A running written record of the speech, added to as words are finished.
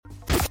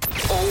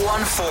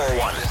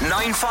0141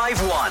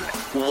 951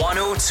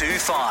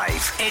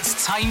 1025.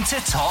 It's time to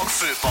talk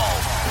football.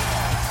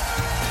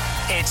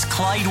 It's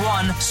Clyde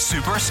One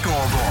Super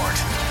Scoreboard.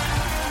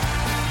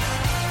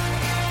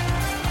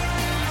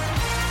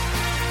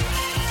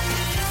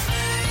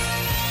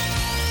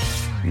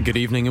 Good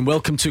evening and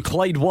welcome to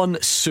Clyde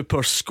One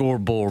Super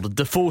Scoreboard.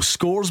 Defoe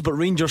scores, but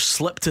Rangers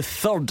slip to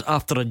third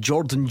after a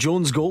Jordan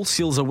Jones goal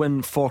seals a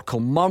win for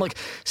Kilmarnock.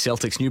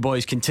 Celtic's new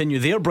boys continue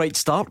their bright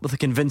start with a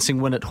convincing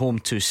win at home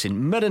to St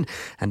Mirren,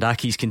 and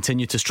Accies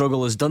continue to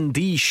struggle as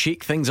Dundee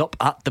shake things up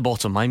at the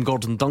bottom. I'm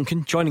Gordon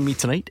Duncan. Joining me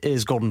tonight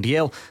is Gordon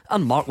Dalziel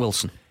and Mark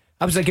Wilson.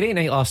 It was a great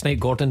night last night,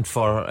 Gordon,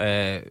 for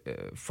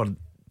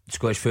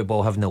Scottish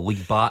football having the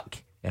league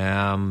back.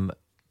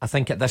 I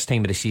think at this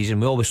time of the season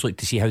we always look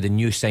to see how the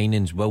new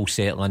signings will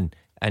settle in,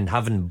 and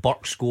having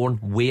Burke scoring,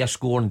 Weir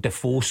scoring,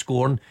 Defoe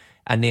scoring,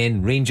 and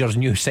then Rangers'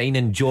 new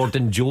signing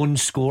Jordan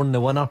Jones scoring the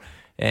winner.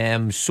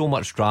 So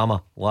much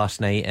drama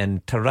last night,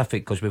 and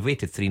terrific because we've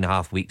waited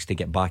 3.5 weeks to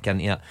get back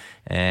into it,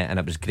 and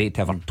it was great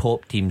to have our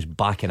top teams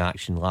back in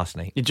action last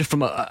night. Yeah, just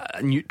from a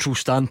neutral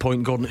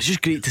standpoint, Gordon, it's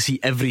just great to see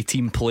every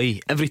team play,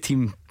 every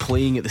team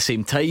playing at the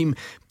same time,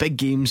 big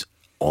games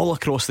all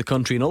across the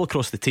country and all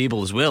across the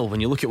table as well.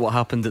 When you look at what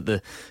happened at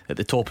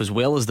the top as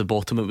well as the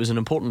bottom, it was an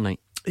important night.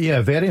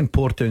 Yeah, very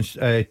important,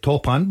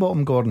 top and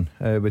bottom, Gordon,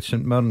 with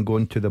St Mirren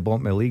going to the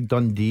bottom of the league.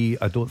 Dundee,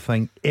 I don't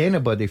think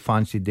anybody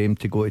fancied them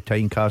to go to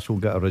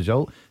Tynecastle, get a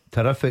result.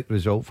 Terrific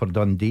result for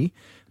Dundee.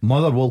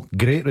 Motherwell,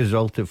 great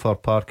result at Fir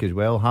Park as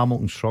well.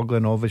 Hamilton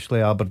struggling,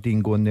 obviously. Aberdeen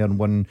going there and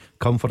winning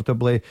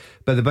comfortably.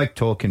 But the big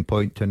talking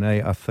point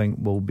tonight, I think,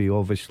 will be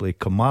obviously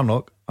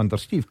Kilmarnock under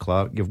Steve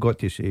Clarke. You've got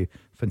to say,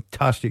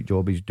 fantastic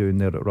job he's doing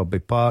there at Rugby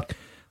Park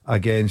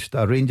against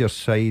a Rangers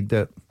side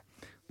that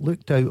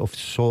looked out of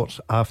sorts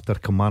after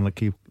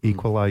Kilmarnock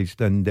equalised,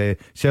 and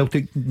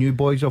Celtic new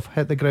boys have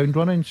hit the ground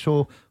running,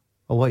 so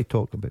a lot to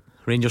talk about.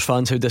 Rangers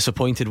fans, how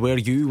disappointed were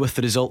you with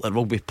the result at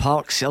Rugby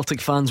Park?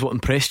 Celtic fans, what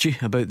impressed you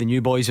about the new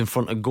boys in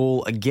front of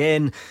goal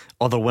again?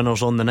 Other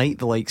winners on the night,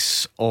 the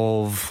likes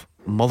of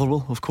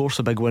Motherwell, of course,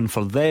 a big win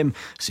for them.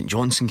 St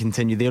Johnstone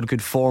continue their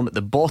good form at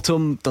the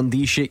bottom.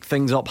 Dundee shake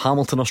things up.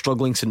 Hamilton are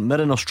struggling. St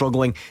Mirren are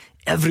struggling.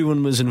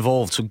 Everyone was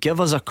involved, so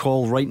give us a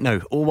call right now,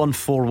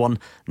 0141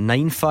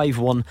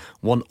 951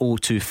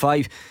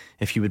 1025.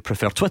 If you would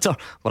prefer Twitter,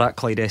 we're at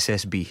Clyde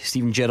SSB.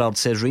 Stephen Gerrard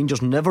says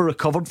Rangers never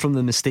recovered from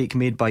the mistake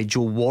made by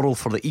Joe Worrell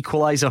for the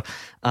equaliser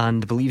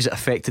and believes it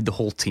affected the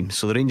whole team.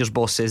 So the Rangers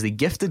boss says they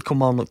gifted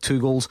Kilmarnock 2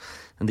 goals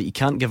and that you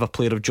can't give a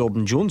player of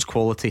Jordan Jones'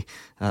 quality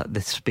the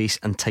space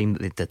and time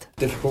that they did.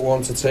 Difficult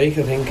one to take,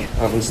 I think,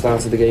 having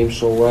started the game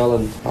so well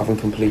and having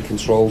complete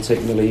control,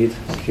 taking the lead,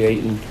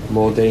 creating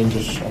more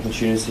dangerous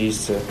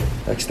opportunities to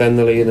extend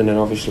the lead, and then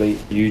obviously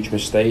a huge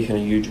mistake and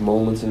a huge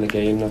moment in the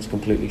game that's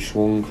completely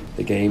swung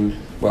the game.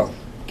 Well,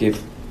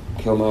 give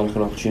Kilmarnock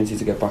an opportunity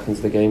to get back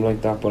into the game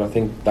like that, but I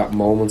think that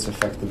moment's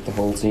affected the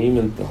whole team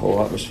and the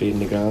whole atmosphere in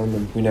the ground,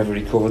 and we never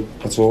recovered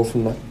at all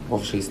from that.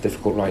 Obviously it's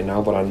difficult right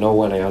now, but I know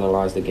when I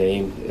analyse the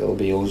game it'll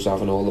be us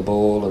having all the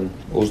ball and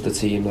us the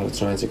team that are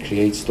trying to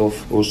create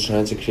stuff, us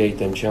trying to create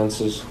them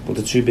chances. But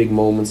the 2 big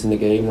moments in the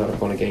game that have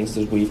gone against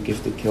us, we've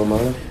gifted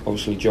Kilmarnock.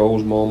 Obviously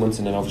Joe's moment,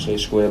 and then obviously a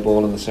square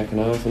ball in the second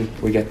half, and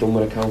we get done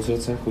with a counter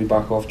attack. We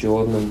back off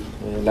Jordan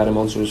and let him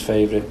onto his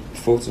favourite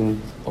foot,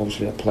 and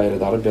obviously a player of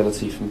that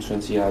ability from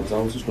 20 yards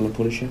out is going to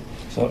punish you.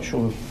 So that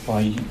shows why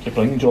you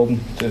bring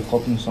Jordan to the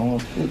club in the summer?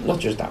 Not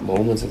just that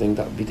moment, I think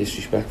that would be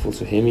disrespectful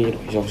to him. You know,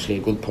 he's obviously a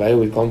good player.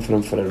 We've gone for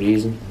him for a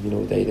reason. You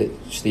know,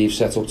 Steve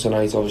set up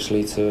tonight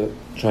obviously to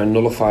try and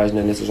nullify his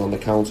Nenittas on the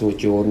counter with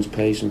Jordan's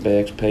pace and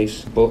Berg's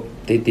pace, but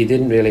they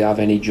didn't really have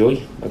any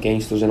joy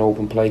against us in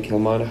open play.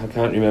 Kilmarnock, I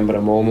can't remember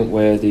a moment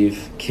where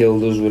they've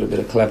killed us with a bit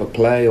of clever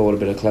play or a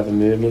bit of clever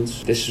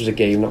movements. This was a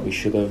game that we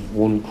should have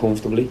won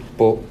comfortably,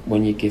 but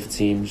when you give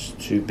teams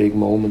 2 big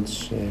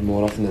moments,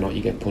 more often than not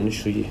you get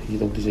punished, so you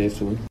don't deserve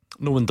to win.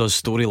 No one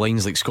does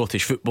storylines like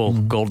Scottish football,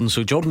 Gordon.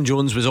 So Jordan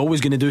Jones was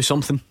always going to do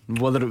something,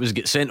 whether it was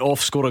get sent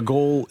off, score a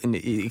goal, and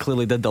he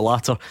clearly did the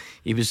latter.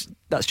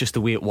 That's just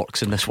the way it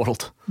works in this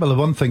world. Well, the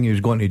one thing he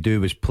was going to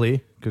do was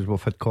play, because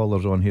we've had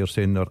callers on here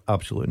saying there's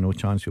absolutely no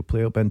chance he'll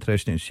play. It'll be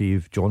interesting to see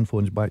if John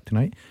phones back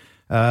tonight.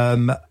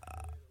 I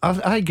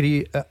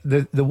agree.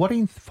 The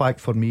worrying fact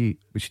for me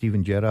was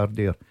Stephen Gerrard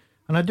there,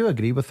 and I do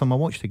agree with him. I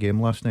watched the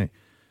game last night.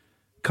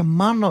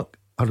 Kilmarnock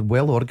are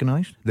well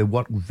organised, they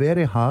work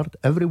very hard,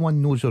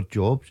 everyone knows their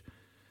jobs,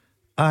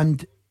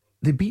 and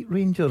they beat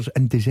Rangers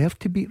and deserve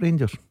to beat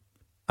Rangers,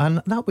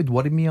 and that would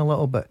worry me a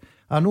little bit.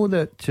 I know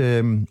that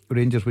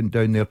Rangers went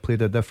down there,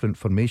 played a different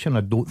formation.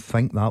 I don't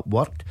think that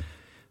worked.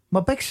 My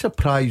big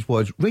surprise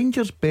was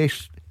Rangers'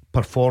 best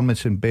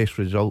performance and best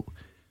result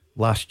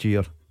last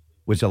year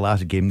was the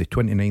last game, the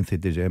 29th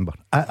of December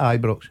at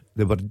Ibrox.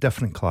 They were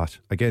different class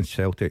against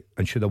Celtic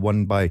and should have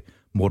won by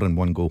more than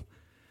 1 goal.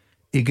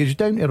 He goes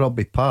down to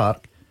Rugby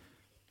Park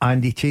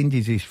and he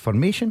changes his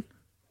formation,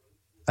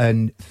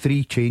 and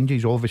 3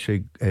 changes.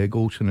 Obviously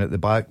Golson at the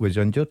back was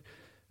injured,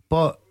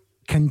 but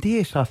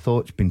Candace I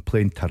thought's been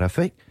playing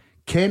terrific.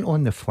 Kent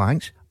on the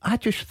flanks. I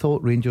just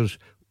thought Rangers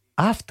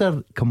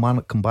after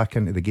Kilmarnock come back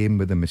into the game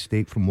with a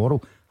mistake from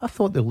Worrell, I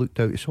thought they looked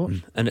out of sorts.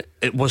 And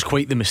it was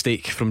quite the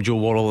mistake from Joe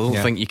Worrell. I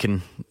don't think you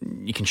can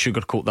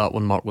sugarcoat that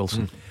one, Mark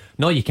Wilson.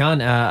 No, you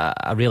can't.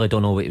 I really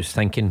don't know what he was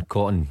thinking.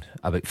 Caught in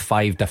about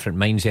 5 different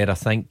minds there, I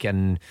think.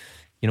 And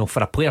you know,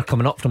 for a player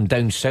coming up from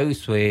down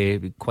south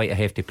with quite a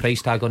hefty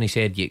price tag on his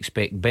head, you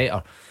expect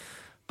better.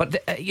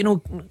 But you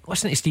know,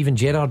 listening to Stephen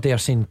Gerrard there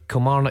saying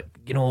Kilmarnock,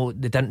 you know,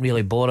 they didn't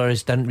really bother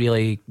us, didn't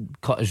really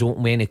cut us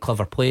open with any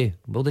clever play.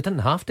 Well, they didn't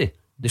have to.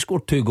 They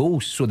scored 2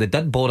 goals, so they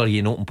did bother you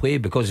in open play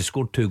because they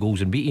scored 2 goals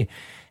and beat you.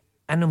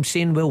 And I'm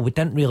saying, well, we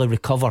didn't really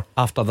recover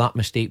after that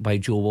mistake by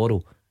Joe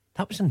Worrell.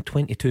 That was in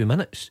 22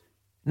 minutes.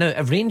 Now,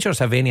 if Rangers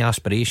have any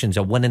aspirations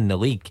of winning the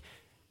league,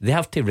 they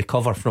have to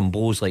recover from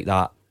blows like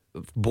that.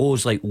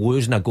 Blows like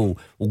losing a goal,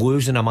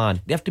 losing a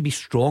man. They have to be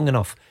strong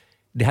enough.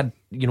 They had,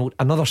 you know,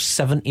 another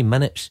 70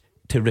 minutes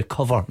to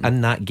recover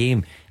in that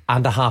game,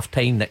 and a half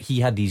time that he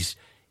had his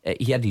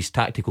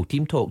tactical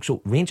team talk.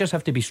 So Rangers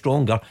have to be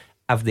stronger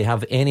if they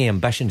have any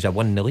ambitions of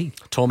winning the league.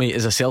 Tommy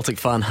is a Celtic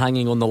fan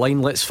hanging on the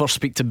line. Let's first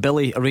speak to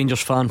Billy, a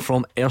Rangers fan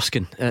from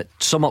Erskine.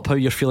 Sum up how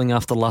you're feeling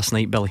after last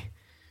night, Billy.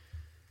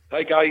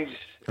 Hi guys.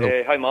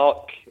 Hi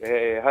Mark.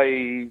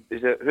 Hi.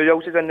 Who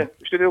else is in the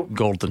studio?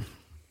 Gordon.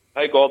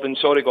 Hi Gordon.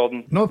 Sorry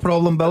Gordon. No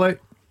problem, Billy.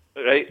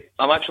 Right,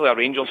 I'm actually a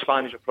Rangers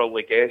fan, as you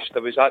probably guessed. I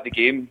was at the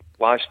game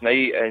last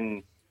night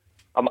and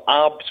I'm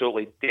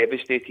absolutely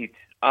devastated.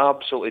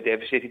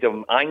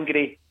 I'm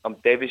angry. I'm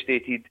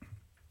devastated.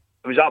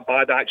 It was that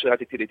bad I actually had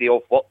to take the day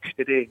off work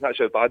today. That's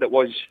how bad it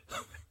was.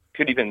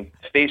 Couldn't even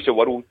face the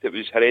world. It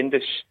was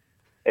horrendous.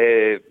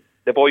 The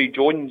boy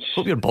Jones.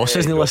 Hope your boss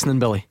isn't listening,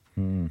 Billy.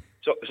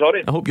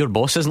 Sorry? I hope your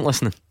boss isn't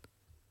listening.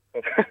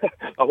 I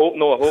hope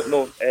no.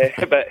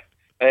 But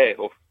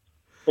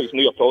it's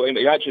new you're talking,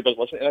 but he actually does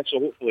listen to this, so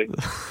hopefully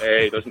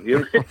he doesn't hear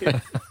me.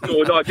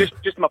 No,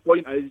 just my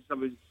point is I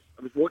was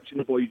watching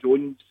the boy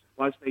Jones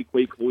last night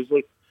quite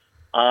closely,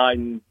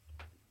 and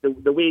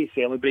the way he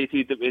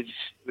celebrated,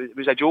 it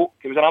was a joke.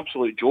 It was an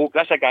absolute joke.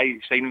 That's a guy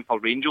signing for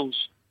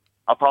Rangers,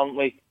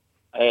 apparently.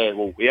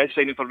 Well, he is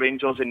signing for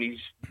Rangers, and he's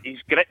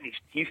gritting his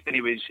teeth, and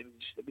it was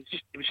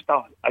just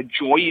a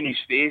joy in his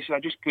face. I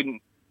just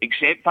couldn't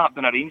accept that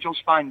being a Rangers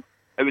fan.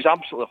 It was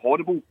absolutely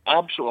horrible.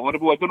 I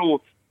don't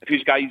know if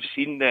you guys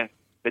seen the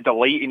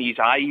delight in his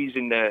eyes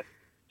and the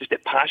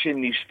passion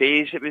in his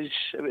face. It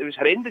was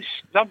horrendous.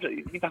 I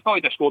thought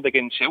he'd have scored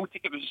against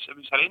Celtic. It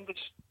was horrendous.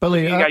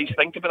 Billy, what do you guys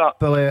think about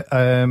that?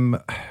 Billy,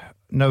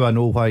 now I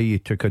know why you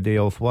took a day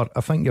off work.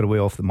 I think you're way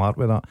off the mark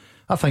with that.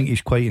 I think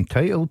he's quite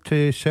entitled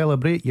to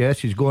celebrate. Yes,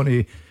 he's going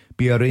to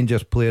be a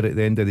Rangers player at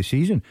the end of the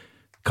season.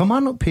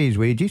 Kilmarnock pays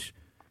wages.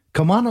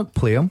 Kilmarnock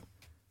play him.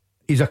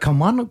 He's a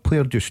Kilmarnock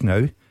player just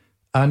now.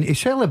 And he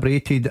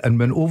celebrated and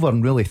went over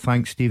and really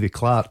thanked Stevie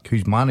Clark,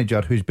 who's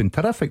manager, who's been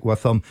terrific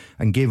with him,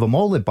 and gave him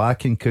all the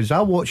backing. Because I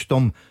watched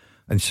him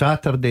on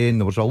Saturday and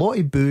there was a lot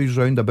of boos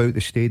round about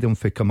the stadium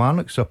for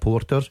Kilmarnock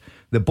supporters.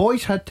 The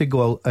boys had to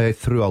go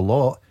through a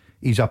lot.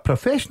 He's a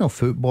professional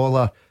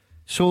footballer,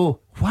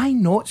 so why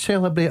not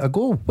celebrate a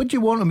goal? What do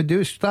you want him to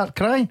do? Start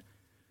crying?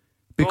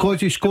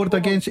 Because he scored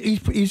against...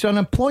 He's an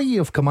employee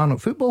of Kilmarnock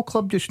Football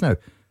Club just now.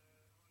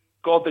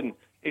 Gordon,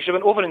 he should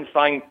have went over and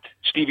thanked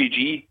Stevie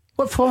G.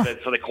 What for?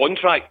 For the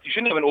contract. You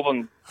shouldn't have went over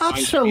and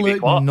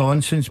absolute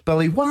nonsense,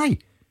 Billy. Why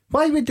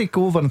would they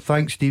go over and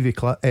thank Stevie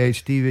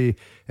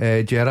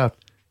Gerrard?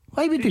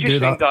 Why would they do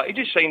that? He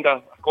just signed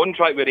a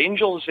contract with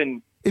Rangers,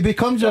 and he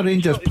becomes a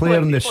Rangers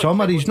player in the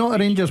summer. He's not a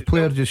Rangers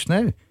player just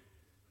now.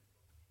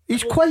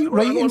 He's quite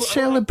right in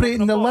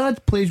celebrating. The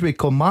lad plays with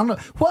Kilmarnock.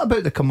 What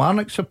about the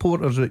Kilmarnock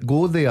supporters that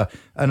go there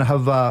and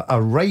have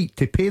a right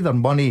to pay their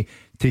money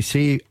to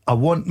say, I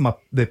want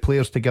the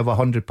players to give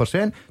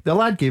 100%? The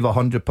lad gave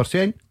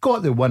 100%,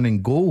 got the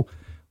winning goal.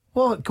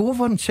 What? Go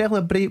over and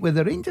celebrate with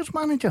the Rangers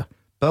manager?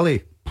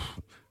 Billy,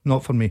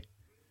 not for me.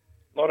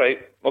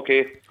 Alright,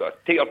 okay. I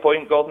take your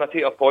point, Gordon, I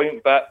take your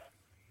point, but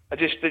I'm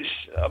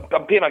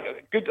paying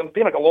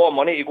a lot of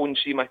money to go and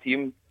see my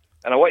team,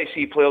 and I want to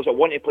see players that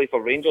want to play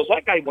for Rangers.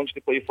 That guy wants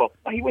to play for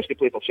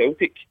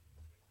Celtic.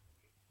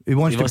 He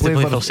wants to play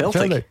for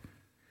Celtic.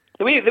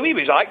 The way he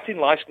was acting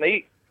last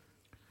night.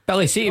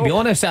 Billy, see, to be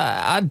honest,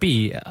 I'd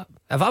be,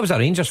 if I was a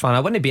Rangers fan, I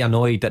wouldn't be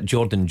annoyed at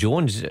Jordan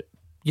Jones.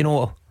 You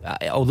know,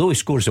 although he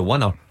scores the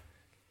winner,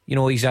 you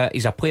know, he's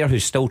a player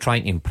who's still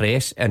trying to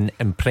impress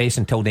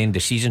until the end of the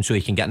season so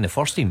he can get in the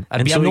first team.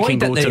 I'd be annoyed he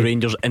can go to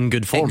Rangers in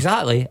good form.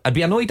 Exactly. I'd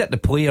be annoyed at the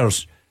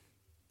players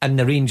in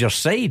the Rangers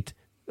side,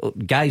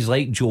 guys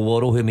like Joe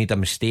Worrell who made a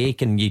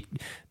mistake, and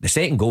the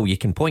second goal, you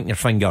can point your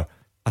finger,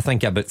 I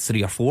think, about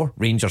 3 or 4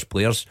 Rangers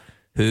players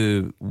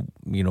who,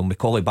 you know,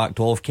 McCauley backed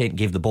off, Kent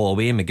gave the ball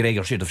away,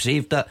 McGregor should have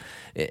saved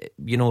it,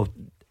 you know,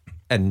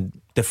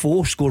 and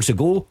Defoe scores a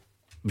goal.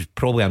 It was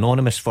probably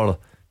anonymous for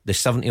the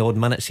 70 odd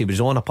minutes he was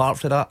on. Apart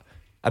from that,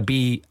 I'd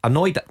be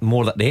annoyed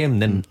more at them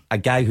than a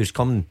guy who's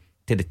come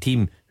to the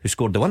team who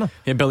scored the winner.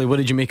 Yeah, Billy, what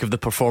did you make of the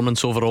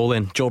performance overall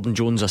then, Jordan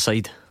Jones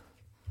aside?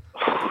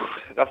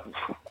 I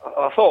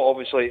thought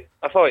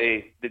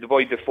the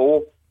boy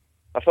Defoe,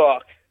 I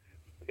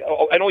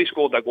know he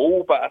scored a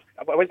goal, but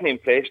I wasn't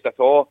impressed at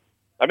all.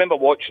 I remember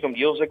watching him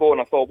years ago, and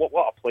I thought,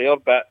 what a player!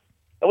 But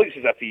it looks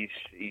as if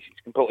he's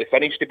completely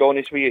finished. To be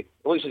honest with you, it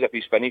looks as if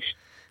he's finished.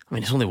 I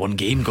mean, it's only one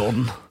game,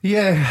 Gordon.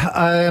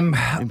 Yeah,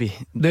 maybe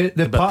the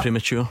a bit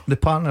premature. The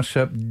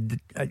partnership,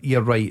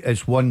 you're right,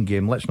 it's one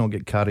game. Let's not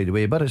get carried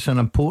away, but it's an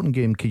important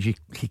game because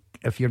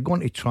if you're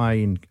going to try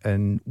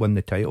and win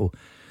the title,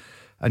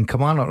 and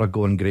Kilmarnock are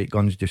going great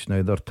guns just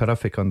now. They're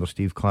terrific under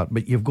Steve Clarke,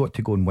 but you've got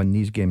to go and win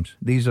these games.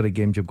 These are the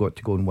games you've got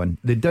to go and win.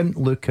 They didn't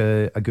look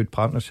a good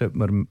partnership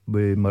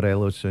with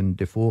Morelos and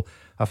Defoe.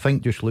 I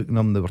think just looking at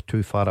them, they were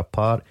too far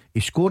apart. He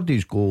scored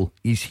his goal.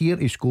 He's here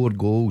to score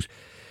goals,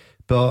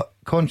 but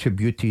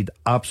contributed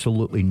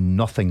absolutely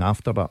nothing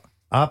after that.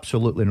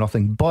 Absolutely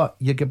nothing. But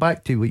you get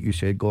back to what you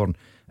said, Gordon.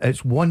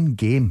 It's one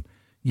game.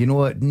 You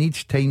know, it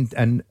needs time,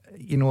 and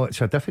you know,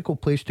 it's a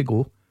difficult place to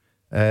go.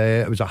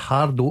 It was a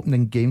hard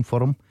opening game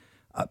for him,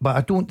 but I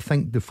don't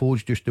think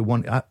Defoe's just the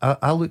one.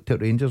 I looked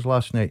at Rangers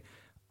last night.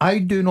 I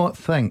do not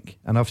think,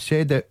 and I've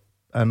said it,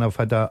 and I've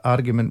had an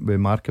argument with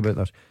Mark about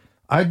this,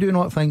 I do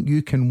not think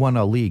you can win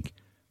a league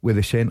with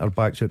the centre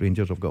backs that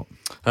Rangers have got.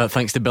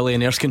 Thanks to Billy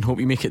and Erskine. Hope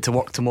you make it to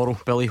work tomorrow,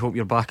 Billy. Hope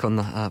you're back on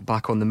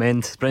the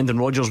mend. Brendan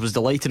Rodgers was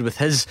delighted with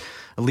his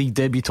league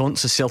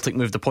debutants as Celtic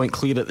moved the point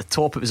clear at the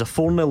top. It was a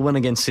 4-0 win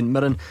against St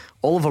Mirren.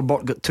 Oliver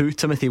Burke got 2.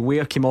 Timothy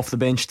Weah came off the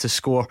bench to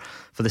score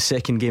for the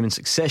second game in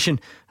succession.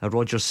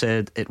 Rodgers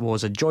said it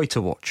was a joy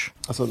to watch.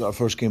 I thought that our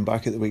first game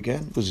back at the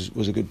weekend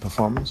was a good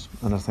performance,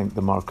 and I think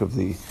the mark of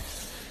the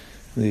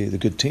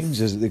good teams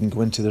is that they can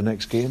go into their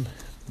next game,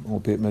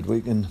 albeit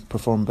midweek, and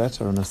perform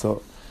better. And I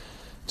thought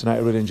tonight I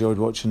really enjoyed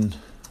watching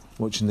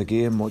the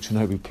game, watching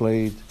how we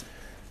played.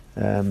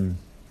 And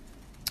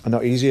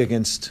not easy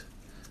against,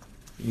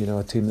 you know,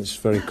 a team that's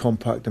very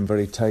compact and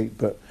very tight.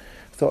 But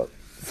I thought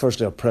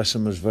firstly our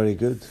pressing was very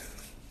good.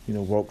 You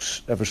know,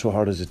 works ever so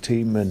hard as a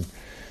team, and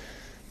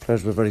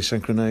players were very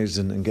synchronised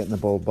in getting the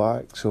ball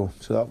back. So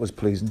that was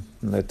pleasing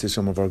and led to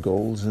some of our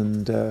goals.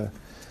 And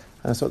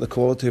I thought the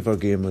quality of our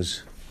game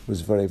was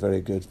very,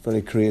 very good,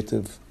 very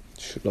creative.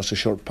 Lots of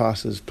short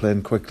passes,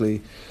 playing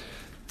quickly.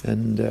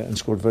 And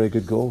scored very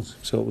good goals,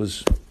 so it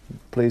was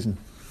pleasing.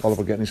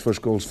 Oliver getting his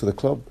first goals for the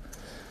club,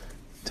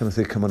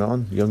 Timothy coming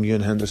on, young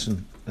Ewan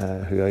Henderson,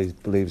 who I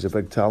believe is a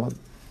big talent,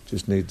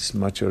 just needs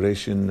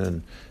maturation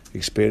and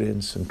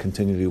experience and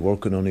continually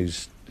working on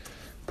his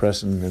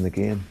pressing in the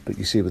game. But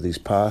you see with his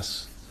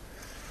pass,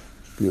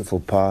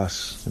 beautiful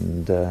pass,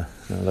 and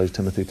allows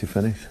Timothy to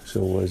finish. So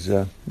it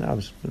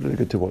was really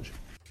good to watch.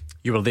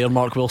 You were there,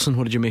 Mark Wilson.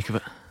 What did you make of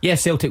it? Yeah,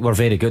 Celtic were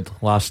very good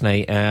last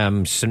night.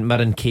 St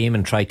Mirren came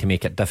and tried to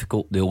make it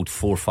difficult, the old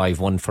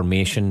 4-5-1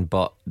 formation,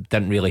 but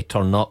didn't really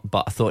turn up.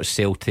 But I thought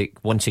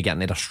Celtic, once they get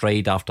into their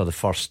stride after the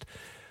first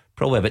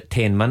probably about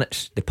 10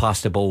 minutes, they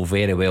passed the ball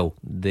very well.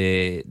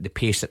 The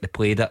pace that they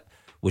played it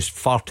was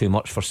far too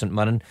much for St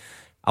Mirren.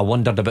 I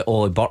wondered about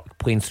Ollie Burke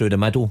playing through the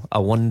middle. I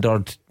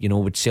wondered, you know,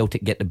 would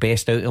Celtic get the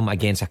best out of him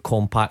against a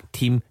compact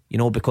team, you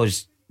know,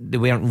 because they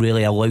weren't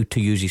really allowed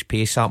to use his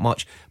pace that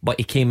much. But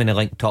he came in and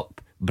linked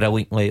up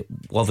brilliantly.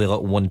 Lovely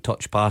little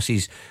one-touch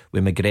passes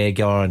with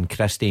McGregor and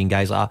Christie and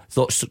guys like that.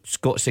 Thought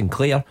Scott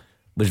Sinclair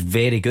was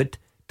very good.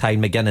 Ty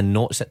McGinn and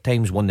Knotts at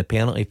times won the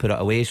penalty, put it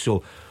away.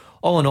 So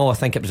all in all, I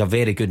think it was a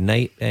very good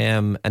night,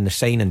 and the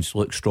signings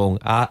look strong.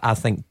 I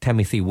think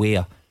Timothy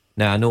Weah,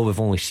 now I know we've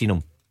only seen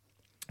him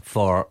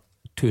for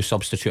 2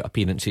 substitute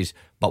appearances,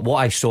 but what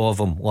I saw of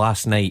him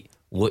last night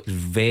looked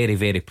very,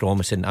 very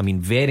promising. I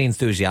mean, very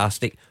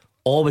enthusiastic,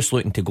 always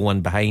looking to go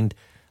in behind.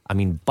 I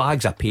mean,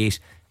 bags of pace,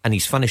 and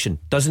he's finishing.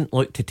 Doesn't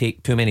look to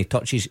take too many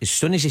touches. As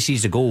soon as he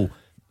sees the goal,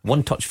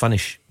 one touch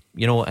finish,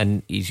 you know,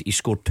 and he's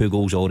scored 2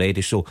 goals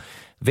already. So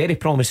very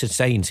promising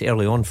signs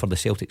early on for the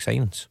Celtic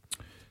signings.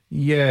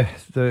 Yeah,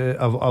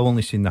 I've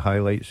only seen the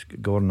highlights,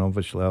 Gordon.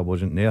 Obviously I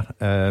wasn't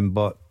there,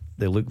 but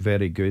they look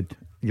very good.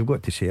 You've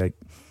got to say,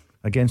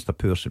 against a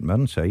poor St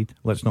Mirren side,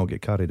 let's not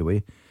get carried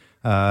away.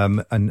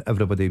 And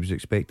everybody was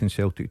expecting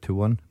Celtic to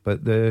win,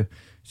 but the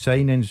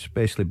signings,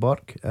 especially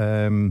Burke,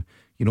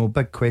 you know,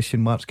 big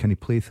question marks. Can he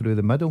play through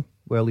the middle?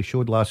 Well, he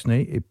showed last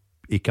night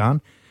he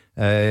can,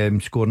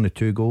 scoring the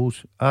 2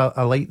 goals.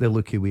 I like the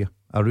look of Weah,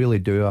 I really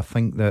do. I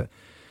think that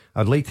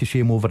I'd like to see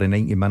him over the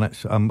 90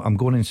 minutes. I'm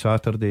going on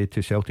Saturday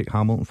to Celtic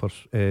Hamilton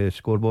for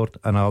scoreboard,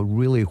 and I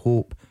really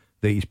hope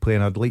that he's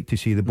playing. I'd like to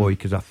see the boy,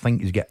 because I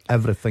think he's got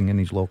everything in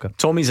his locker.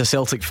 Tommy's a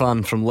Celtic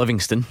fan from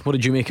Livingston. What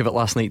did you make of it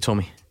last night,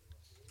 Tommy?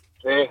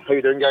 How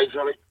you doing, guys?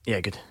 Sorry. Yeah,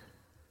 good.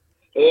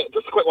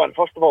 Just a quick one,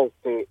 first of all,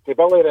 to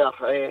Billy there.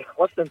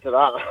 Listening to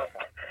that,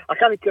 I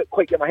can't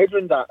quite get my head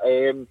around that.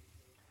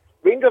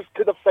 Rangers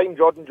could have signed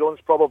Jordan Jones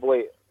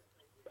probably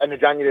in the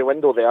January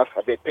window there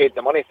if they'd paid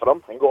the money for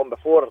him and got him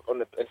before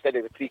instead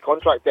of the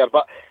pre-contract there.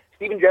 But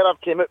Stephen Gerrard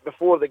came out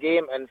before the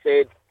game and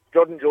said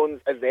Jordan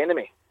Jones is the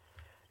enemy.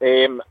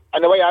 And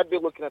the way I'd be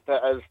looking at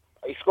it is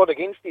he scored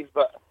against these,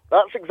 but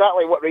that's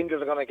exactly what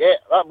Rangers are going to get.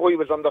 That boy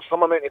was under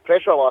some amount of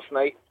pressure last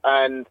night,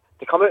 and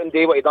to come out and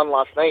do what he done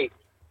last night,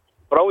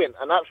 brilliant.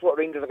 And that's what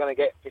Rangers are going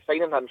to get for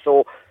signing him.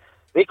 So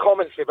the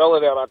comments to Billy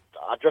there, I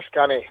just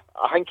can't.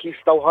 I think he's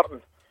still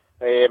hurting,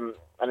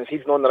 and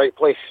he's not in the right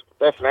place,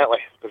 definitely,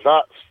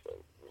 because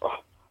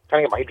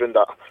can't get my head around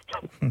that.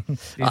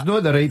 He's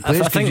not the right place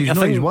because he's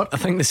not his work. I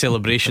think the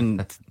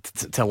celebration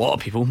to a lot of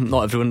people,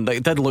 not everyone,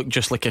 it did look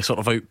just like a sort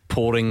of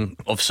outpouring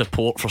of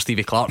support for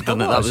Stevie Clarke,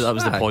 didn't it? That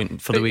was the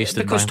point for the way he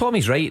stood because by.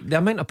 Tommy's right, the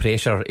amount of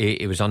pressure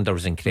he was under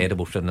was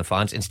incredible from the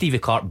fans, and Stevie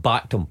Clarke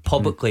backed him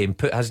publicly and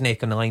put his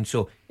neck on the line,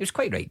 so he was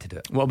quite right to do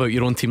it. What about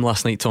your own team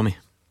last night, Tommy?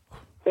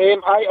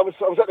 I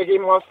was at the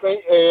game last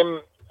night,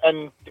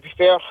 and to be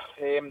fair,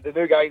 the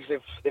new guys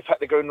they've hit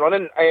the ground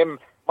running.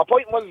 My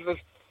point was in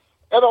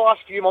the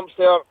last few months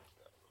there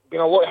been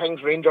a lot of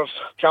things Rangers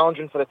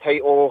challenging for the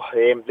title.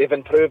 They've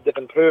improved,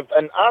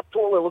 and I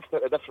totally looked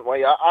at it a different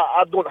way.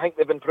 I don't think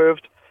they've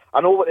improved.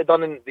 I know what they've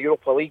done in the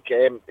Europa League.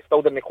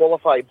 Still didn't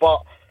qualify,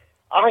 but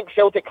I think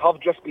Celtic have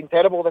just been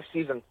terrible this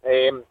season,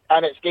 and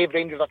it's gave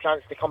Rangers a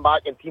chance to come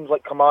back, and teams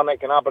like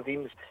Kilmarnock and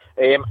Aberdeen's,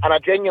 and I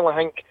genuinely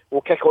think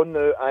we'll kick on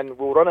now and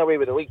we'll run away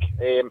with the league.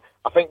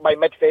 I think by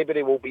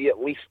mid-February we'll be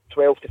at least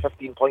 12 to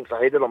 15 points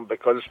ahead of them,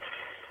 because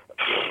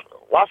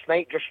last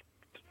night just,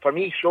 for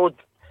me, showed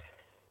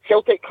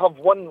Celtic have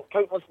won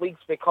countless leagues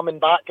by coming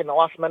back in the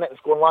last minute and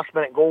scoring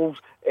last-minute goals.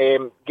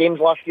 Games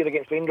last year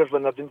against Rangers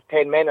when they're doing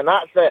 10 men, and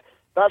that's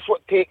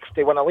what it takes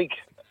to win a league.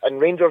 And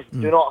Rangers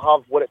do not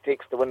have what it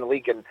takes to win the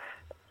league, and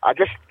I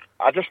just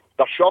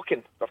they're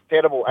shocking, they're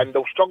terrible, and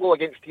they'll struggle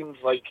against teams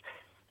like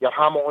your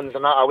Hamiltons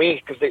and that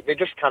away, because they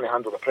just can't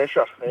handle the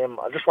pressure.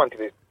 I just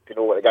wanted to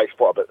know what the guys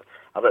thought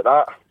about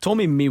that.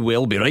 Tommy may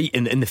well be right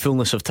in the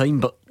fullness of time,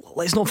 but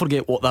let's not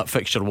forget what that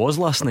fixture was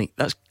last night.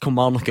 That's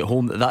Kilmarnock at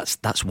home.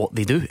 That's what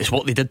they do. It's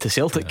what they did to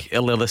Celtic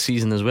earlier this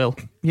season as well.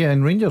 Yeah,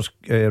 and Rangers'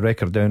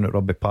 record down at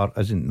Rugby Park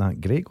isn't that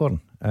great,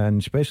 Gordon,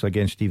 and especially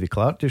against Stevie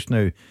Clarke just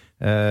now.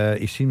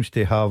 He seems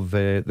to have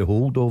the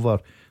hold over,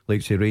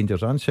 like say,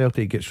 Rangers and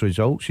Celtic. He gets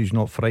results, he's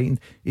not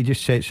frightened, he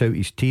just sets out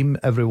his team,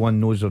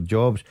 everyone knows their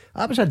jobs.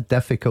 That was a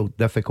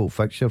difficult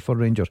fixture for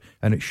Rangers,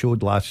 and it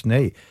showed last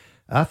night.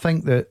 I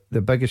think that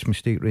the biggest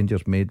mistake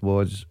Rangers made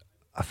was,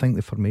 I think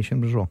the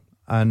formation was wrong,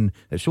 and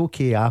it's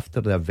okay after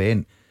the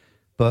event,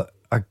 but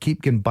I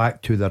keep going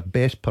back to their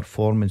best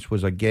performance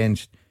was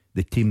against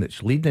the team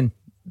that's leading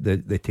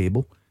the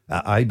table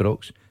at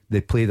Ibrox.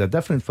 They played a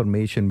different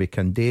formation with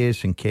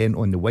Candace and Kent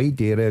on the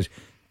wide areas,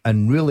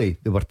 and really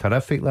they were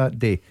terrific that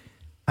day.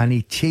 And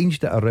he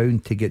changed it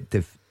around to get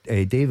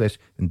Davis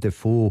and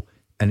Defoe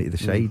into the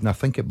side, and I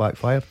think it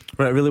backfired.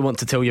 Right, I really want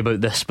to tell you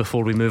about this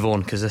before we move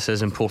on, because this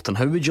is important.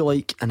 How would you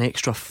like an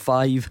extra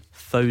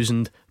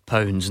 £5,000?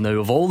 Now,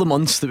 of all the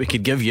months that we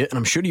could give you, and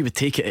I'm sure you would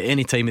take it at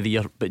any time of the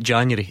year, but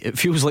January, it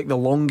feels like the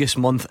longest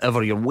month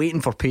ever. You're waiting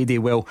for payday.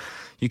 Well,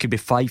 you could be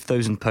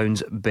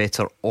 £5,000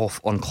 better off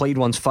on Clyde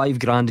One's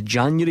 £5,000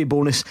 January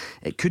bonus.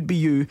 It could be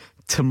you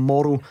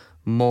tomorrow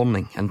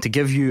morning. And to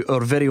give you our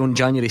very own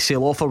January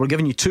sale offer, we're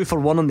giving you 2 for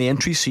 1 on the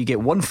entries, so you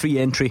get 1 free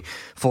entry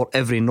for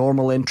every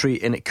normal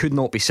entry, and it could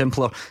not be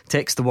simpler.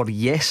 Text the word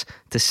yes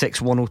to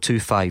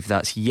 61025.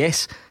 That's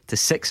yes to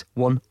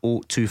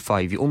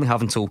 61025. You only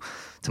have until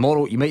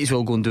tomorrow. You might as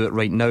well go and do it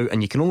right now,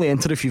 and you can only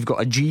enter if you've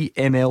got a G,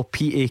 ML,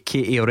 PA,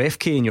 KA or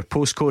FK in your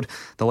postcode.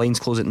 The lines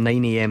close at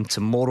 9 a.m.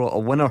 tomorrow. A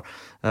winner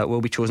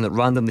will be chosen at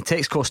random. The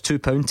text costs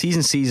 £2. T's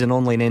and C's and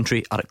online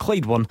entry are at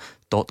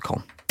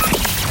Clyde1.com.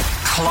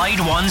 Clyde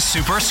One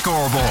Super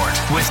Scoreboard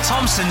with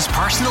Thompson's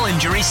personal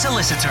injury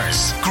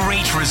solicitors.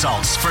 Great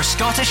results for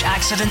Scottish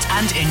accident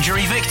and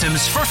injury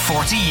victims for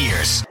 40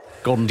 years.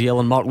 Gordon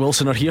Dalziel and Mark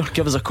Wilson are here.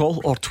 Give us a call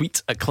or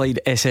tweet at Clyde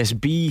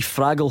SSB.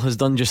 Fraggle has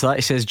done just that.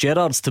 He says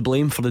Gerrard's to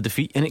blame for the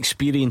defeat.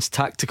 Inexperienced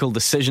tactical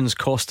decisions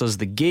cost us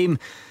the game.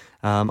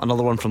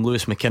 Another one from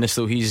Lewis McInnes,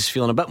 though. He's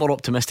feeling a bit more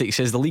optimistic. He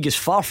says the league is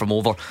far from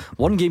over.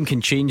 One game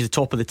can change the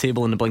top of the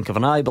table in the blink of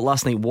an eye, but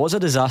last night was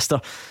a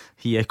disaster.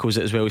 He echoes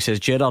it as well. He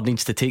says Gerrard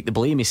needs to take the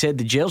blame. He said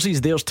the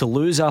jersey's theirs to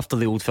lose after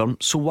the Old Firm,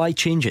 so why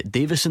change it?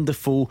 Davis and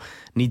Defoe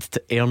need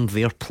to earn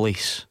their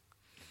place.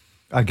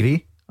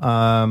 Agree.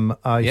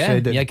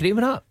 Said it. You agree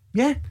with that?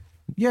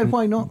 Yeah,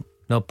 why not?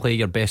 Not play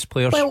your best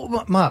players. Well,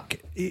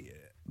 Mark,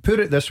 put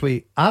it this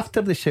way: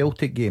 after the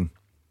Celtic game,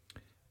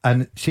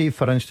 and say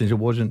for instance it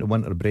wasn't the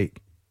winter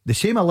break, the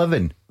same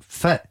 11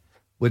 fit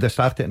would have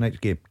started the next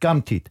game,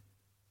 guaranteed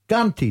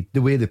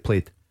the way they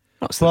played.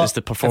 That's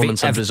the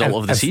performance and result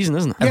of the season,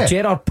 isn't it? If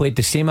Gerrard played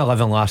the same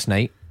 11 last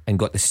night and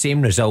got the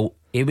same result,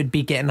 he would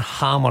be getting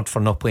hammered for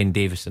not playing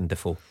Davis and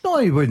Defoe. No,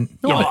 he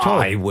wouldn't. Not at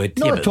all. I would.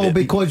 Not at all,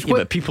 because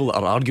but people that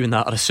are arguing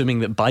that are assuming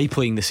that by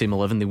playing the same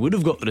 11 they would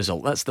have got the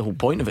result. That's the whole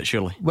point of it,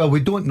 surely. Well, we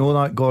don't know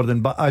that,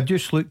 Gordon, but I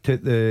just looked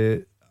at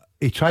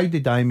he tried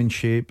the diamond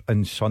shape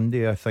on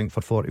Sunday, I think,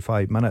 for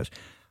 45 minutes.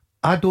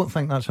 I don't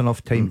think that's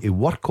enough time to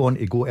work on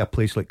to go to a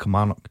place like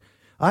Kilmarnock.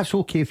 That's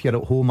okay if you're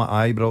at home at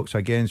Ibrox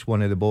against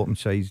one of the bottom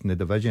sides in the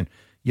division.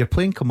 You're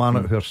playing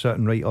Kilmarnock, who are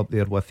sitting right up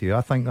there with you.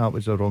 I think that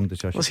was the wrong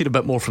decision. Let's hear a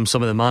bit more from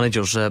some of the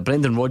managers.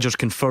 Brendan Rodgers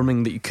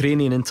confirming that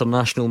Ukrainian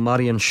international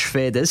Marian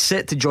Shved is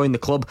set to join the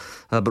club,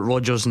 but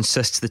Rodgers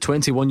insists the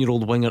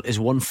 21-year-old winger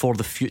is one for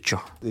the future.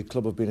 The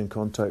club have been in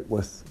contact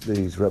with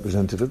these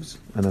representatives,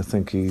 and I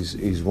think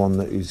he's one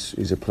that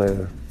he's a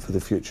player for the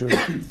future,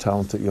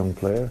 talented young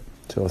player.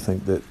 So I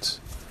think that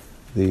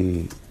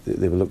they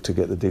will look to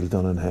get the deal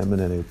done on him,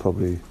 and then he'll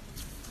probably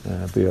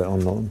be out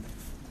on loan,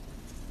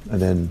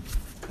 and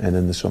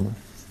in the summer.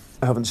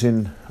 I haven't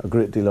seen a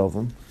great deal of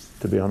him,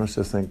 to be honest.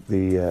 I think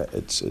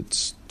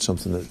it's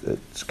something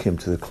that came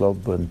to the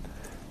club and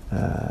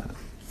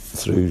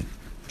through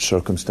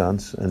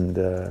circumstance,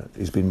 and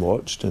he's been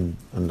watched and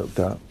looked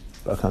at.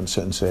 I can't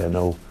sit and say I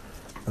know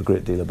a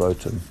great deal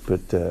about him,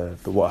 but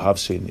what I have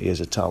seen, he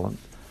is a talent.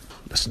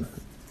 Listen,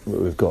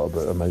 we've got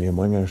about 1 million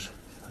wingers.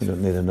 We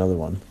don't need another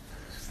one.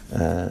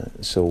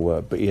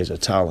 But he is a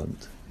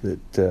talent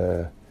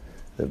that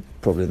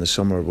probably in the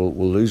summer we'll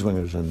lose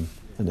wingers, and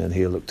then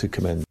he'll look to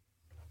come in.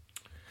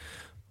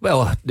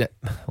 Well,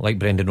 like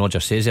Brendan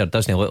Rodgers says there,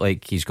 doesn't it look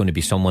like he's going to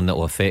be someone that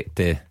will affect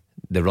the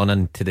run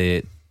into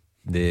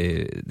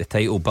the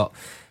title? But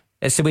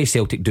it's the way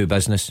Celtic do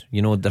business.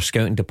 You know, their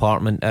scouting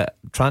department,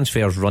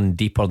 transfers run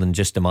deeper than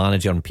just the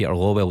manager and Peter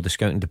Lawwell. The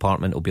scouting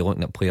department will be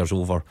looking at players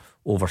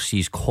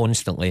overseas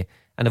constantly,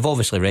 and they've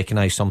obviously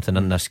recognised something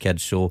in this kid,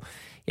 so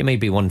it may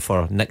be one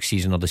for next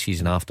season or the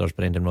season after, as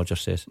Brendan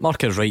Rodgers says.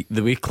 Mark is right.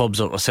 The way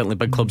clubs are, certainly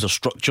big clubs, are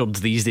structured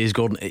these days,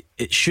 Gordon,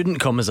 it shouldn't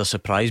come as a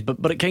surprise,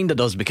 but it kind of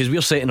does, because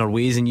we're set in our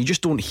ways, and you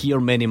just don't hear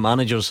many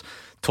managers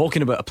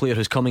talking about a player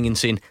who's coming and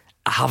saying,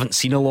 I haven't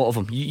seen a lot of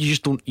him. You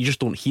just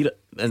don't hear it,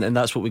 and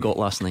that's what we got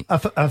last night.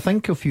 I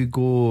think if you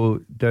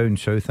go down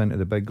south into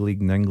the big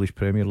league in the English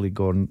Premier League,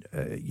 Gordon,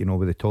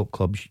 with the top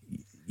clubs,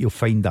 you'll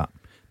find that.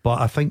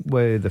 But I think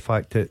with the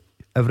fact that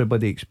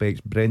everybody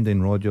expects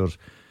Brendan Rodgers,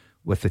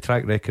 with the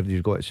track record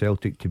he's got at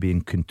Celtic, to be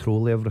in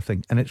control of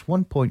everything, and it's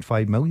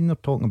 1.5 million they're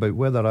talking about.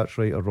 Whether that's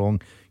right or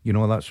wrong,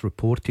 that's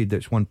reported.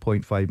 It's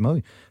 1.5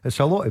 million. It's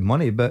a lot of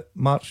money. But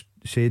Mark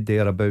said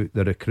there about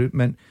the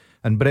recruitment,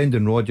 and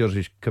Brendan Rodgers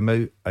has come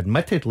out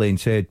admittedly and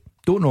said,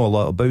 don't know a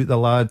lot about the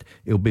lad,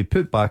 he'll be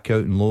put back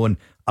out on loan,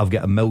 I've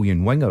got 1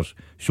 million wingers.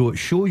 So it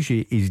shows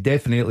you he's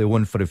definitely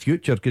one for the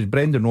future, because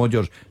Brendan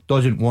Rodgers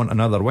doesn't want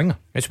another winger.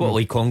 It's what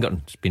Lee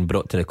Congerton's been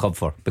brought to the club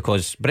for,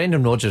 because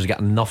Brendan Rodgers got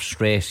enough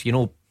stress,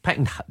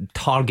 picking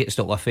targets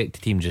that will affect the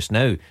team just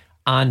now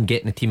and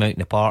getting the team out in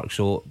the park.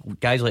 So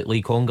guys like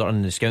Lee Congerton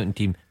and the scouting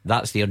team,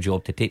 that's their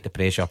job, to take the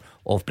pressure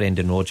off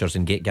Brendan Rodgers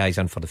and get guys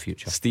in for the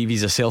future.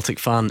 Stevie's a Celtic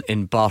fan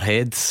in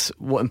Barrhead.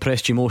 What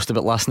impressed you most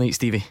about last night,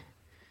 Stevie?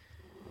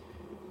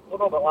 I don't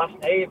know about last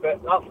night,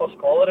 but that first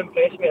caller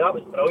impressed me. That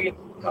was brilliant.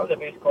 That was the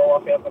best call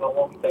I've heard in a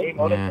long time,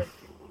 honestly. Yeah.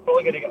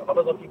 Probably going to get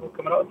hundreds of people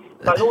coming up.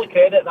 But the only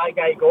credit that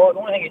guy got, the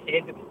only thing he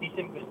said that was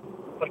decent was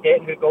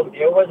forgetting who Gordon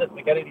Dale was at the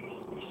beginning of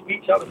his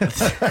speech. That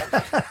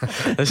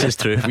was This is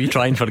true. We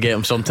try and forget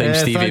him sometimes,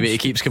 Stevie, thanks, but he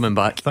keeps coming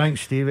back.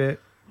 Thanks, Stevie.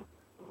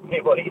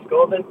 No worries,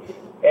 Gordon.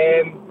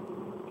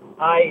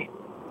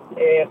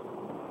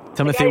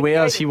 Timothy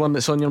Weah, is he one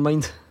that's on your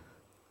mind?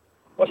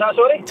 What's that,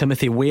 sorry?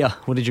 Timothy Weah,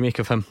 what did you make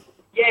of him?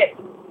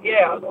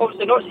 Yeah,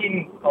 obviously not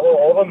seen a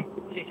lot of him.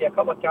 See a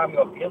couple of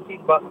cameo appearances,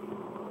 but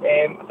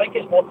I think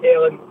it's more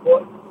telling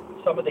what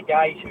some of the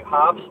guys who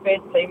have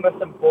spent time with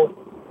him, both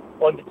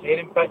on the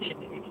training pitch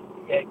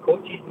and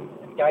coaches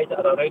and guys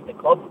that are around the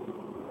club.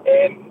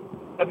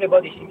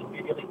 Everybody seems to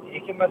be really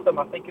taken with him.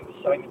 I think it was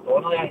Simon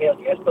Donnelly I heard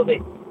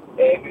yesterday,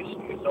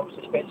 who's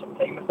obviously spent some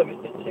time with him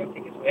at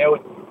Celtic as well.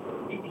 And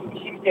he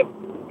seems to have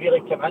really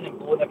come in and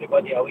blown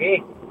everybody away.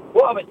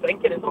 What I was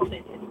thinking is,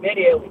 obviously it's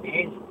very early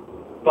days,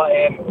 but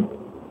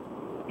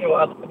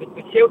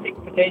with Celtic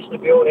potentially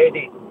be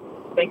already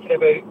thinking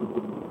about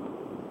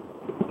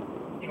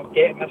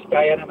getting this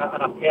guy in a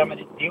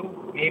permanent deal,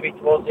 maybe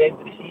towards the end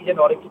of the season,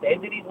 or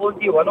extending his loan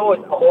deal. I know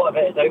a lot of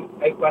it is out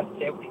with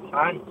Celtic's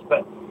hands,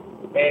 but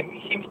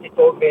he seems to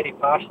talk very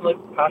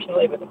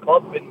passionately about the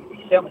club, and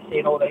he's certainly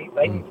saying all the right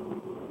things.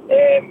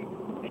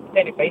 You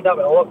tend to find that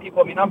with a lot of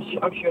people. I mean, I'm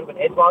sure when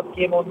Edouard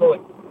came on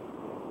loan,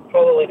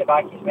 probably in the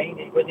back of his mind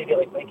he wasn't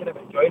really thinking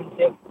about joining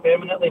Celtic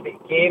permanently, but he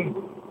came,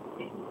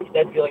 he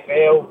did really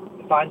well,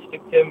 the fans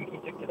took to him, he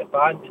took to the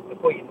fans, and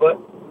before you know it,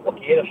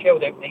 okay, they've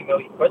shelled out £9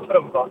 million for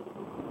him, but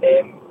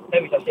now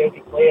he's a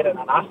Celtic player and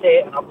an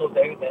asset, and I've no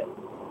doubt that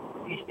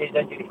if he stays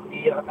injury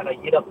free in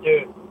a year or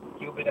two,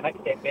 he'll be the next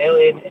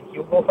Dembele, and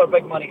he'll go for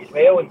big money as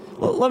well.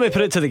 Well, let me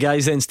put it to the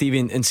guys then, Stevie,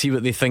 and see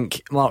what they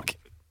think. Mark,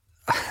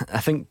 I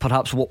think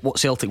perhaps what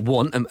Celtic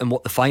want and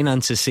what the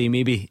finances say,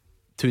 maybe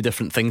two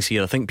different things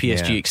here. I think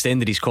PSG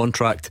extended his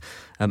contract,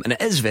 and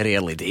it is very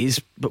early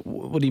days, but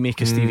what do you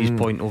make of Stevie's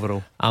point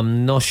overall?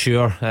 I'm not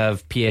sure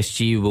if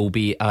PSG will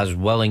be as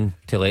willing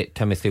to let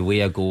Timothy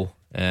Weah go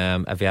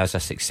if he has a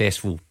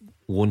successful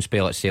loan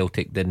spell at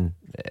Celtic than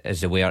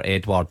as the Weah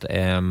Edouard.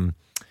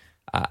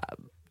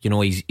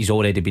 He's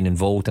already been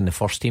involved in the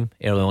first team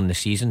early on in the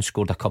season,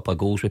 scored a couple of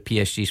goals with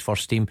PSG's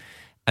first team,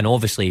 and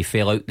obviously he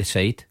fell out the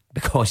side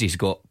because he's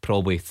got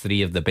probably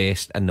three of the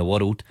best in the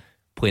world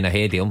playing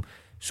ahead of him,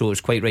 so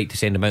it's quite right to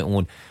send him out on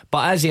loan.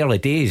 But as early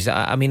days,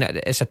 I mean,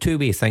 it's a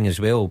two-way thing as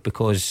well,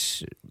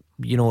 because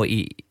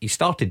he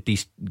started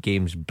these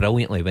games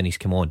brilliantly when he's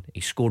come on.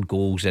 He scored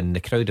goals and the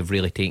crowd have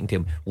really taken to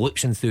him.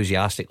 Looks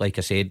enthusiastic, like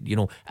I said.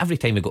 Every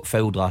time he got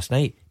fouled last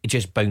night, he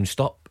just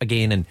bounced up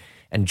again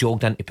and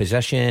jogged into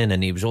position,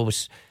 and he was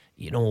always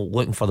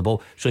looking for the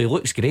ball. So he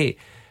looks great,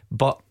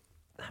 but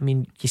I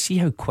mean, you see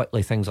how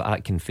quickly things like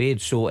that can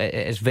fade. So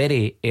it's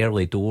very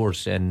early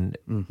doors, and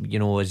you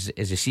know, as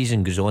the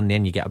season goes on,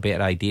 then you get a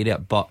better idea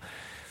of it. But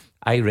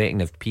I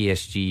reckon if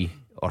PSG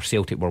or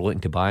Celtic were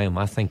looking to buy him,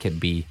 I think it'd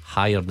be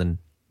higher than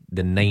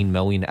the 9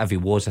 million if he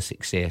was a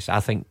success. I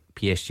think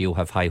PSG will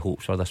have high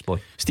hopes for this boy.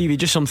 Stevie,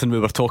 just something we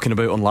were talking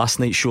about on last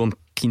night's show. I'm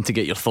keen to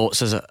get your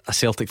thoughts as a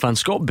Celtic fan.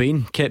 Scott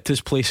Bain kept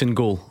his place in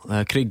goal.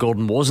 Craig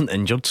Gordon wasn't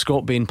injured.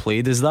 Scott Bain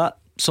played. Is that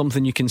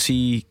something you can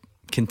see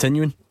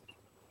continuing?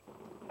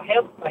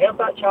 I heard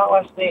that chat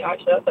last night.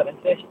 Actually, that's an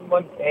interesting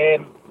one.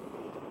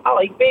 I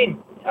like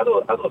Bain. I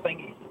don't think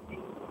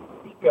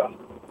he's put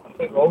a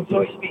foot wrong,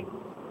 so to speak,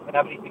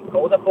 whenever he's been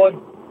called upon.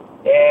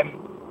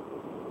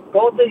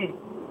 Gordon,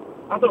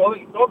 I don't know.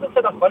 Gordon's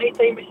had a funny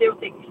time with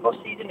Celtic. His first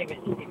season he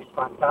was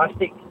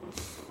fantastic.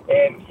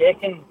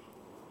 Second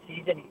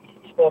season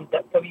his form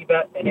dipped a wee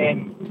bit, and then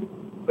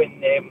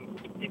when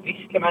De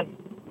Vries came in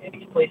and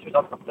his place was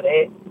under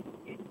threat,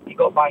 he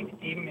got back in the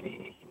team and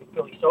he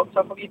pulled his socks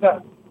up a wee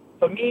bit.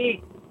 For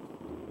me,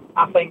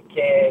 I think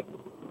I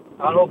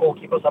know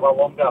goalkeepers have a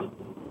longer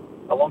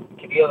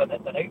career than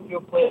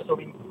outfield players. So I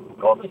mean,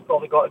 Gordon's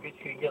probably got a good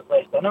few years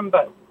left in him,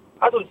 but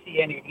I don't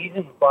see any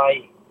reason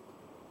why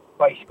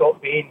Scott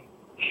Bain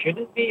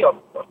shouldn't be or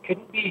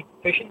couldn't be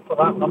pushing for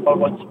that number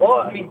one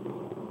spot. I mean,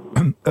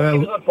 it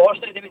was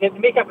unfortunate. They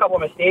make a couple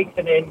of mistakes,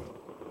 and then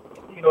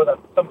you know that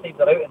sometimes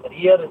they're out in the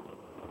rear.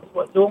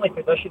 It's the only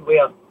position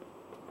where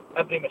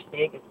every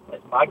mistake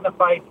is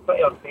magnified. It's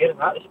pretty unfair in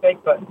that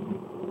respect, but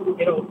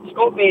you know,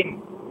 Scott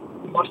Bain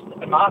must,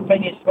 in my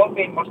opinion, have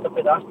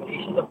put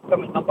aspirations of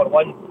becoming number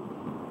one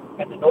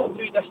in the not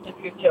too distant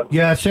future.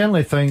 Yeah, I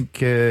certainly think,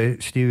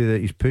 Stevie, that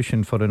he's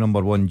pushing for a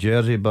number one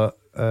jersey, but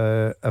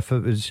if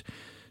it was,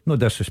 no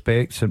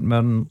disrespect, St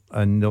Mirren,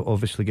 and they'll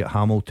obviously get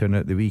Hamilton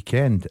at the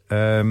weekend,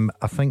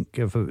 I think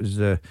if it was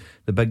the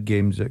big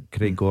games at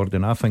Craig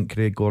Gordon, I think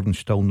Craig Gordon's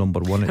still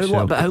number one at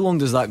Celtic. But how long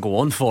does that go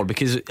on for?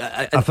 Because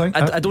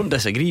I don't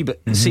disagree,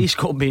 but say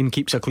Scott Bain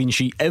keeps a clean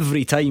sheet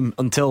every time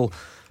until,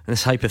 and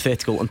it's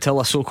hypothetical, until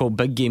a so-called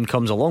big game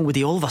comes along, would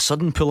he all of a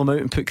sudden pull him out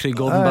and put Craig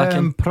Gordon back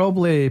in?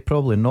 Probably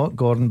not,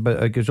 Gordon,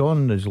 but it goes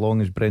on as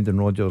long as Brendan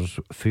Rodgers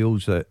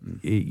feels that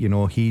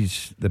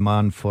he's the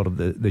man for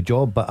the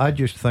job. But I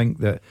just think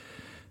that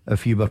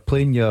if you were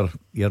playing your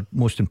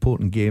most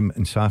important game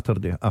on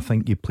Saturday, I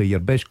think you play your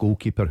best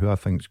goalkeeper, who I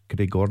think is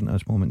Craig Gordon at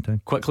this moment in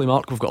time. Quickly,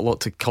 Mark, we've got a lot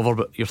to cover,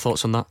 but your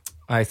thoughts on that?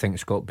 I think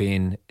Scott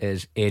Bain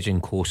is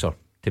edging closer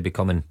to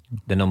becoming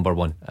the number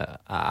one.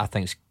 I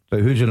think. But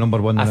who's the number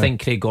one? I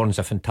think Craig Gordon's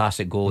a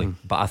fantastic goalie,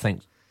 but I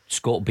think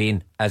Scott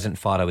Bain isn't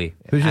far away.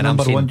 Who's the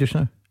number one just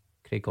now?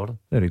 Craig Gordon.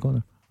 There you go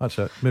then. That's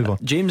it. Move on.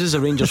 James is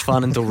a Rangers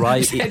fan until Rye.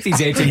 He's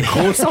edging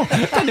closer.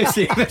 Didn't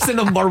say that's the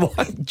number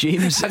one.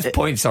 James, his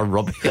points are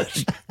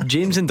rubbish.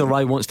 James in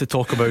Rye wants to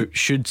talk about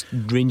should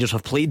Rangers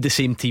have played the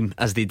same team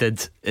as they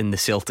did in the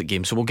Celtic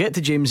game. So we'll get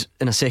to James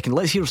in a second.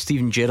 Let's hear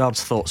Stephen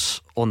Gerrard's thoughts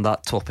on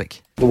that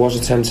topic. There was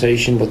a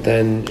temptation, but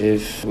then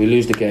if we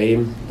lose the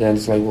game, then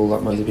it's like, well,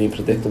 that might have been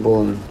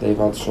predictable, and they've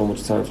had so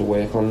much time to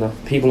work on that.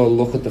 People will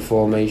look at the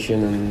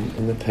formation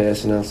and the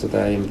personnel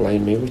today and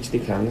blame me, which they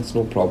can, that's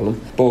no problem.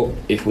 But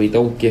if we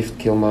don't gift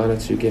Kilmarnock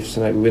 2 gifts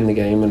tonight, we win the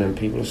game, and then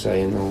people are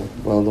saying, oh,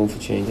 well done for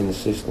changing the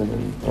system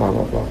and blah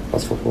blah blah.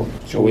 That's football,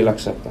 so we'll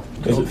accept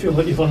that. Does it feel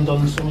like you've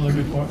undone some of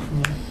the good work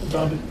from the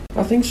derby?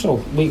 I think so.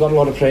 We got a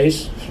lot of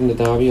praise from the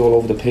derby all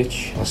over the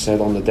pitch. I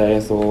said on the day, I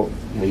thought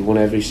we won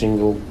every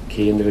single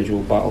key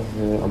individual battle.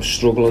 I'm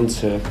struggling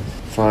to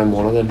find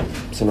one of them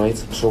tonight,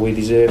 so we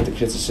deserve the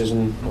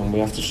criticism, and we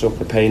have to suck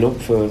the pain up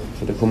for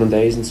the coming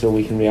days until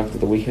we can react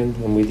at the weekend,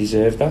 and we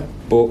deserve that.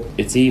 But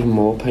it's even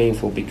more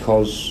painful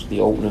because the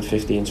opening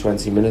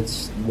 15-20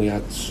 minutes we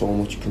had so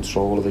much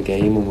control of the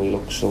game and we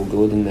looked so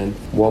good, and then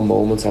one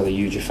moment had a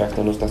huge effect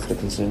on us. That's the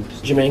concern.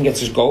 Jermaine gets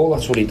his goal,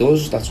 that's what he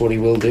does, that's what he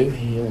will do.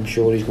 I'm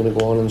sure he's going to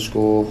go on and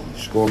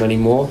score many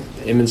more.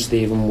 Him and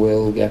Stephen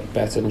will get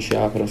better and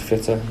sharper and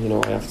fitter.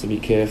 I have to be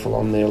careful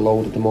on their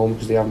load at the moment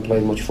because they haven't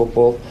played much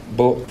football,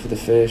 but for the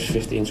first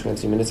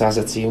 15-20 minutes as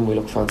a team we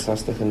look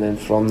fantastic, and then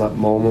from that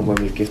moment when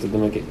we've gifted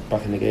them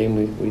back in the game,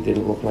 we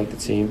didn't look like the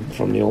team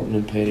from the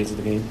opening periods of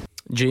the game.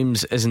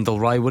 James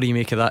Isendal-Rye, what do you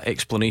make of that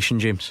explanation,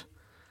 James?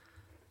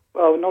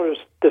 Well, no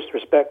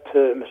disrespect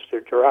to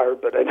Mr.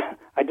 Gerrard, but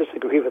I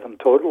disagree with him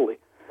totally.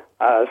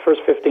 The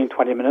first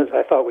 15-20 minutes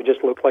I thought we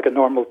just looked like a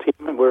normal team,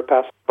 and we were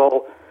passing the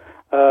ball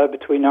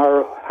between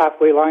our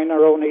halfway line,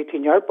 our own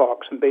 18-yard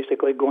box, and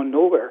basically going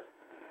nowhere.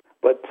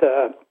 But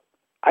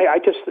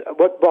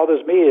what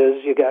bothers me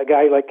is you got a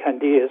guy like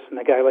Candias and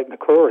a guy like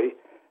McCrory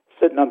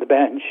sitting on the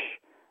bench,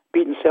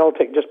 beating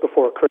Celtic just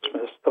before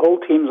Christmas. The whole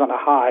team's on a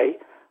high.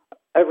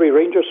 Every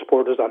Rangers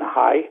supporter's on a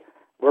high.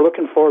 We're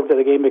looking forward to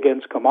the game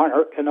against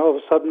Kilmarnock, and all of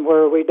a sudden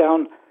we're way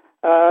down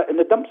in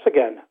the dumps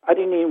again. I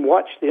didn't even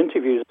watch the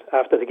interviews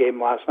after the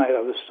game last night.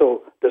 I was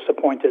so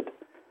disappointed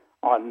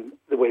on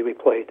the way we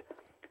played.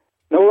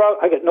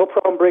 I got no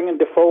problem bringing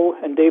Defoe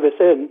and Davis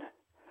in,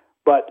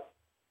 but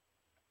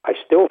I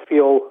still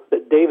feel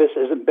that Davis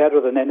isn't better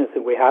than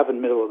anything we have in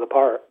the middle of the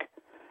park.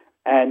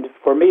 And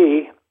for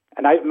me,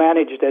 And I've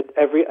managed at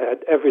every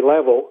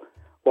level,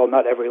 well,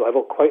 not every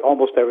level, quite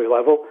almost every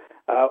level,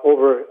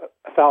 over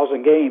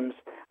 1,000 games,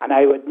 and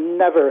I would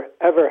never,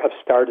 ever have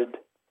started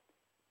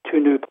 2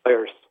 new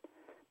players,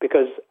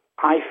 because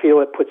I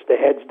feel it puts the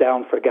heads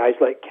down for guys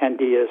like Ken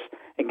Diaz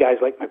and guys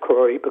like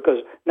McCrory,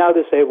 because now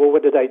they say, well,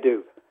 what did I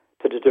do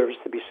to deserve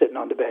to be sitting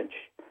on the bench?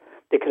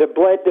 They could have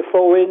bled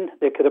Defoe in,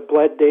 they could have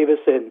bled Davis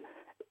in.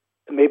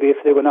 Maybe if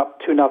they went up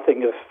 2-0,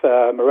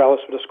 if Morelos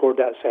would have scored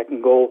that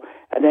second goal,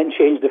 and then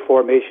changed the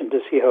formation to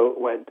see how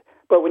it went.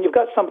 But when you've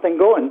got something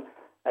going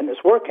and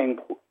it's working,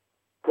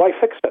 why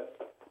fix it?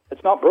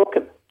 It's not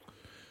broken.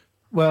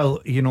 Well,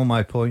 you know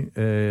my point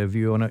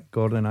view on it,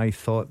 Gordon. I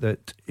thought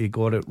that he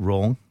got it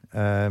wrong.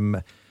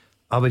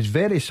 I was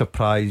very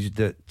surprised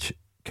that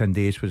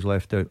Candace was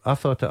left out. I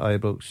thought at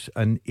Ibrox,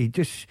 and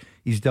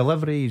his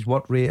delivery, his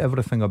work rate,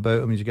 everything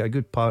about him, he's got a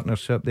good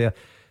partnership there.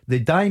 The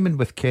diamond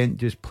with Kent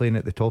just playing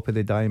at the top of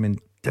the diamond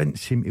didn't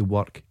seem to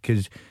work,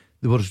 because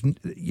there was,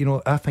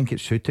 I think it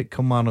suited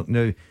Kilmarnock.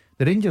 Now,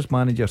 the Rangers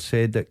manager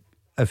said that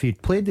if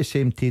he'd played the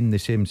same team, the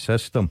same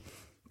system,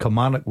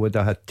 Kilmarnock would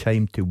have had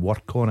time to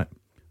work on it,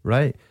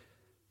 right?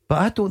 But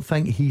I don't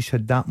think he's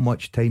had that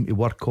much time to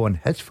work on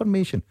his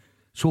formation.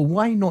 So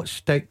why not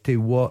stick to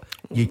what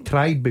you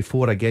tried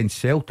before against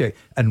Celtic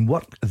and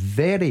worked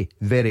very,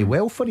 very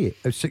well for you?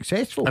 It's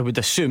successful. I would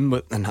assume,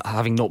 and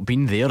having not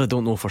been there, I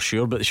don't know for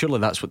sure, but surely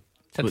that's what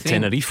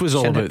Tenerife was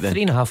all about then.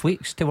 3.5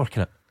 weeks to work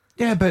on it.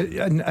 Yeah, but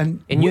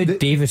and he knew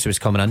Davis was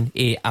coming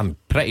in. I'm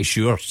pretty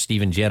sure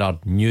Steven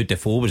Gerrard knew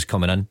Defoe was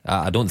coming in.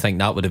 I don't think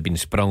that would have been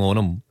sprung on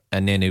him.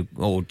 And then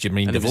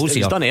Jermaine Defoe's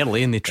here. It was done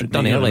early, and they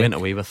went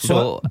away with him.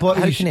 So, but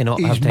how can he not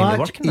have time to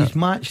work on his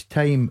match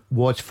time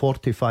was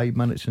 45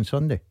 minutes on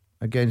Sunday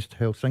against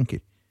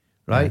Helsinki,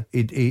 right?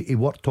 Yeah. He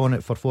worked on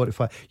it for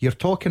 45. You're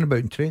talking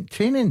about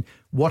training.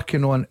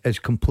 Working on is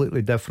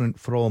completely different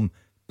from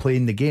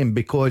playing the game,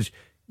 because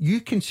you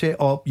can set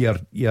up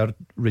your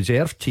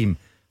reserve team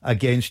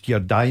against your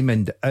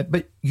diamond,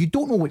 but you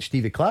don't know what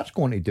Stevie Clark's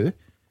going to do.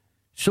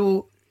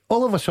 So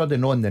all of a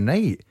sudden on the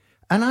night.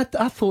 And I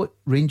thought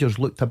Rangers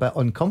looked a bit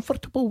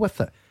uncomfortable with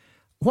it.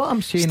 What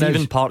I'm saying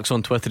Stephen Parks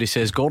on Twitter, he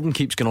says, Gordon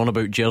keeps going on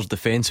about Ger's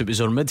defence. It was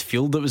our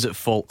midfield that was at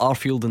fault.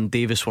 Arfield and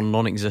Davis were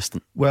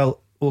non-existent.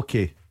 Well,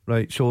 okay,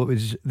 right. So it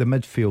was the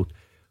midfield.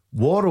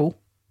 Worrell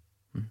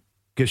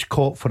gets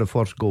caught for the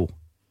first goal.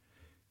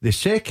 The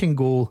second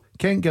goal,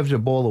 Kent gives the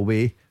ball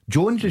away.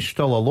 Jones is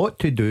still a lot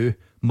to do.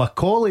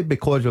 Macaulay,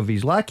 because of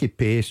his lack of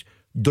pace,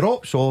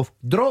 drops off,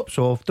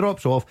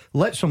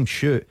 lets him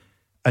shoot.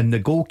 And the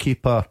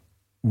goalkeeper,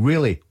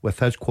 really, with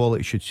his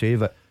quality, should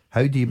save it.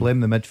 How do you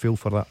blame the midfield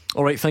for that?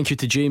 Alright, thank you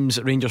to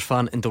James, Rangers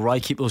fan in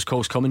Dalry. Keep those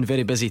calls coming.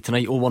 Very busy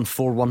tonight.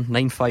 0141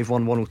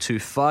 951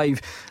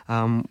 1025.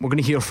 We're going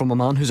to hear from a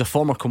man who's a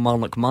former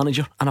Kilmarnock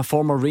manager and a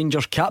former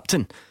Rangers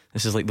captain.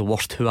 This is like the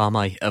worst who am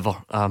I ever,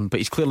 but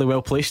he's clearly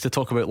well placed to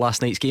talk about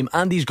last night's game,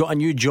 and he's got a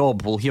new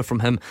job. We'll hear from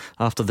him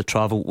after the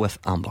travel with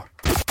Amber.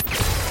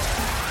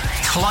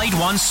 Clyde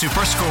One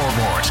Super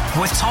Scoreboard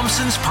with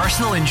Thompson's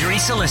personal injury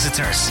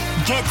solicitors.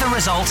 Get the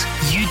result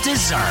you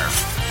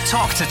deserve.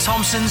 Talk to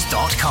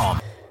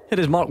Thompsons.com. It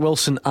is Mark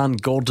Wilson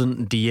and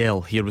Gordon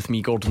DL here with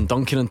me, Gordon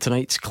Duncan, on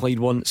tonight's Clyde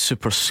One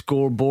Super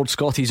Scoreboard.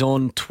 Scotty's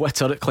on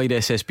Twitter at Clyde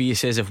SSB. He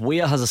says, if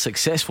Weah has a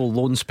successful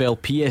loan spell,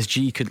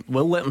 PSG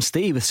will let him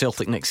stay with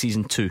Celtic next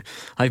season too.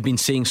 I've been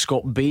saying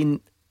Scott Bain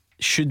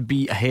should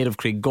be ahead of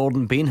Craig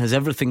Gordon. Bain has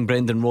everything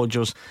Brendan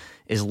Rodgers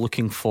is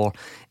looking for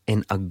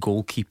in a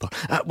goalkeeper.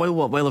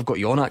 Well, I've got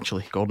you on,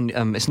 actually,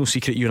 Gordon. It's no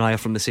secret you and I are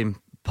from the same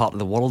part of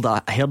the world.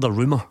 I heard a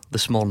rumour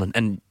this morning,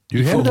 and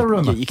you heard a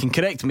rumour? Yeah, you can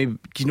correct me. Do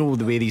you know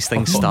the way these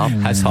things start?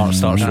 His heart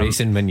starts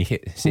racing when you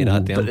say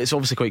that. But it's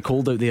obviously quite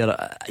cold out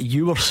there.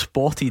 You were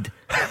spotted.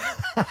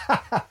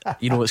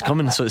 You know what's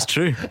coming, so it's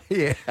true.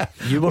 Yeah.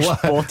 You were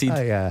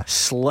spotted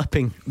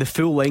slipping the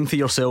full length of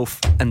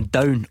yourself and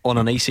down on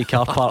an icy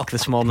car park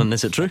this morning.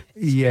 Is it true?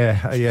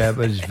 Yeah, it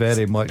was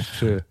very much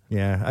true.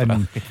 Yeah,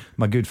 and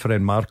my good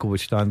friend Marco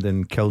was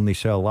standing Kilney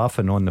Cell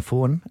laughing on the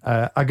phone.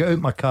 I got out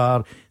my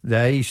car, the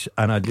ice,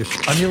 and I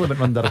nearly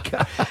went under a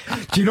car.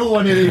 Do you know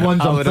one of the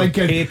ones I'm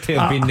thinking? To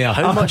have been there.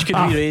 How much could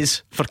we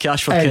raise for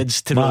Cash for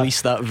Kids to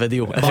release that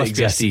video? If it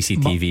exists,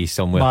 CCTV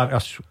somewhere.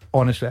 Marcus,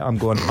 honestly, I'm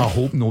going, I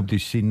hope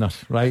nobody's seen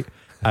this, right?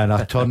 And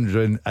I turned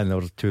round and there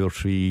were 2 or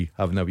 3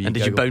 having a wee. And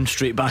did you bounce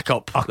straight back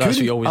up? I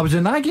was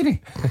in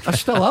agony. I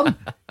still am.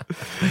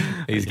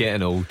 He's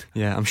getting old.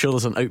 Yeah, I'm sure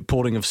there's an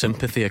outpouring of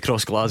sympathy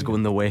across Glasgow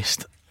and the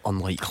West.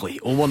 Unlikely.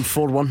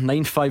 0141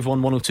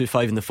 951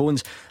 1025 in the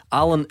phones.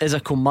 Alan is a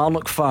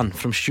Kilmarnock fan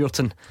from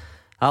Stewarton.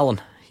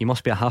 Alan, you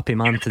must be a happy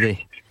man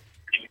today.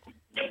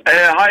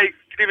 Hi,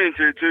 good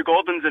evening to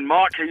Gordons and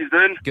Mark. How you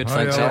doing? Good,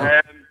 thanks,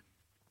 Alan.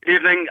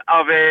 Evening.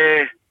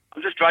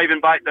 I'm just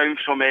driving back down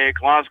from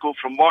Glasgow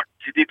from work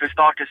to deepest,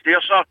 darkest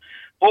Ayrshire.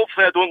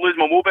 Hopefully I don't lose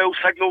my mobile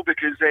signal,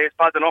 because it's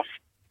bad enough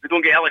we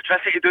don't get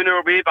electricity down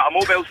our way, but a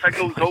mobile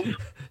signal is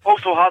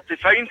also hard to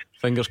find.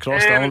 Fingers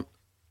crossed, Alan.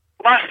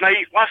 Last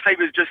night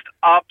was just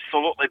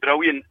absolutely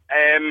brilliant.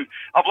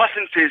 I've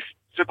listened to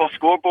Super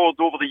Scoreboard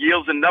over the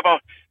years and never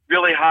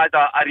really had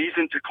a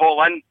reason to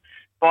call in.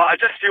 But I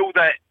just feel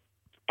that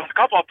there's a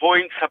couple of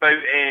points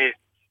about,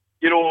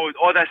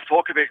 all this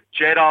talk about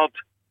Gerrard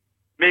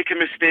making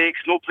mistakes,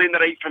 not playing the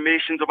right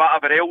formations or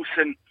whatever else,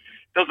 and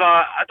there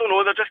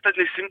just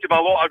doesn't seem to be a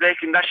lot of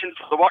recognition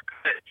for the work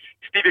that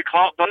Stevie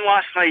Clarke done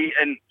last night,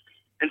 and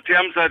in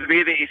terms of the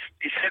way that he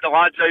set the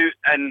lads out,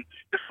 and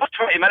the first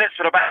 20 minutes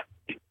were a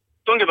bit,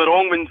 don't get me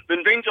wrong,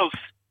 when Rangers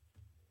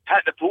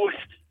hit the post,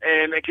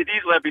 it could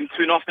easily have been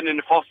 2-0 in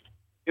the first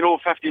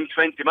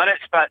 15-20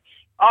 minutes, but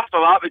after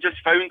that we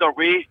just found our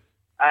way,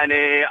 and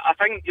I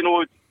think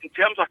in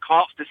terms of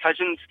Clarke's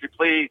decisions to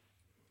play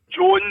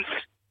Jones,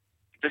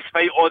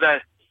 despite all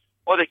the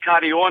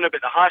carry on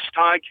about the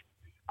hashtag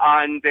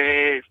and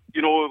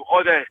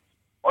all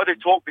the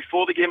talk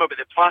before the game about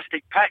the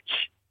plastic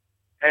pitch,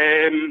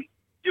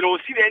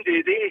 see, the end of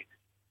the day,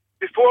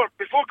 before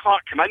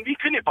Clarke came in, we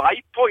couldn't buy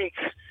points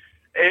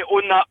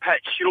on that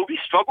pitch. We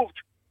struggled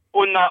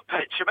on that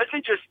pitch. It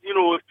wasn't just,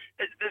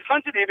 it's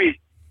not to do with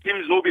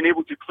teams not being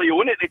able to play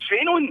on it. They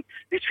train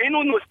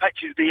on those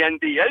pitches day in,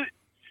 day out.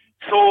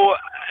 So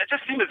it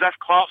just seems as if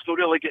Clarke's not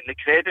really getting the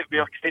credit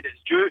where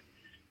credit's due.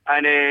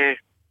 And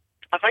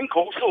I think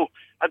also,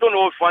 I don't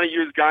know if one of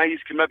you guys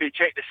can maybe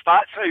check the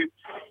stats out,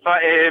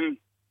 but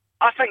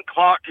I think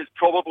Clarke is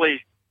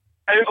probably,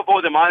 out of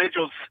all the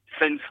managers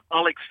since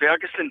Alex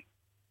Ferguson,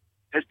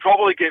 has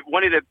probably got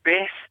one of the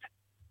best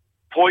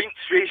points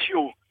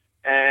ratio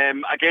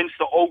against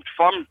the old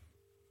firm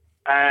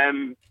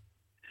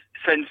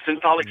since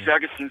Alex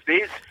Ferguson's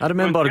days. I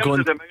remember the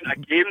amount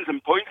of games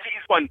and points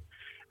he's won.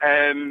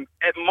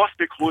 It must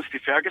be close to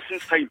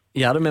Ferguson's time.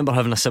 Yeah, I remember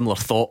having a similar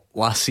thought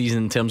last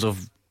season in terms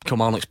of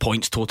Kilmarnock's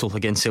points total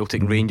against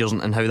Celtic and Rangers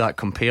and how that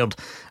compared.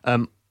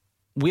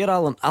 Where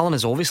Alan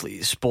is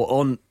obviously spot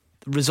on.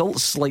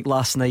 Results like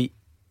last night,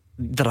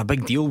 they're a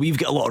big deal. We've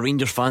got a lot of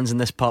Rangers fans in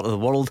this part of the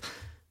world,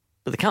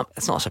 but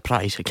it's not a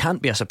surprise. It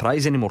can't be a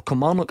surprise anymore.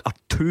 Kilmarnock are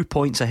 2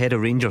 points ahead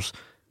of Rangers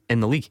in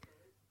the league,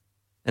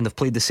 and they've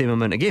played the same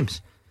amount of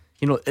games.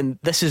 And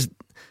this is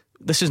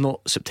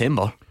not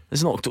September.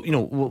 It's not,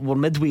 we're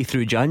midway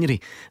through January.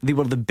 They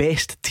were the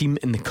best team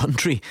in the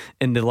country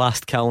in the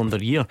last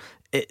calendar year.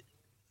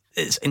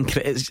 It's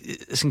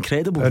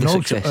incredible, and the also,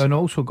 success. And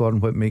also,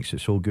 Gordon, what makes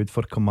it so good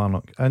for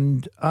Kilmarnock,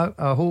 and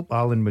I hope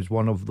Alan was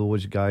one of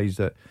those guys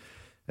that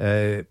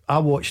I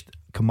watched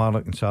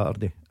Kilmarnock on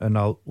Saturday, and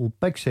a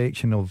big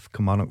section of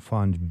Kilmarnock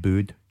fans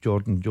booed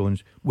Jordan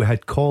Jones. We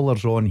had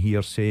callers on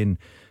here saying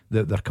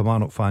that their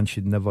Kilmarnock fans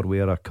should never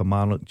wear a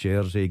Kilmarnock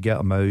jersey, get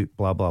them out,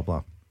 blah blah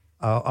blah.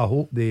 I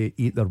hope they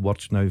eat their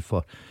words now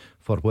for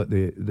what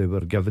they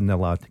were giving the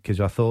lad, because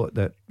I thought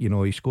that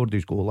he scored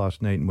his goal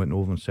last night and went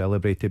over and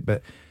celebrated.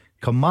 But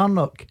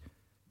Kilmarnock,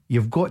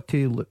 you've got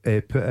to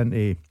put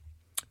into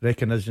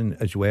recognition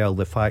as well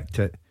the fact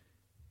that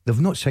they've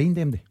not signed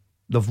him.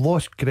 They've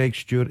lost Greg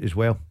Stewart as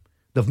well.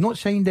 They've not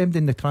signed him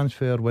in the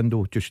transfer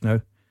window just now,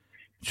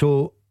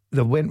 so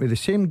they went with the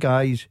same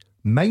guys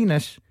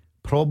minus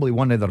probably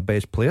one of their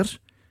best players,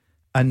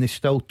 and they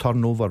still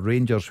turn over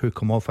Rangers, who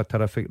come off a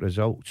terrific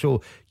result.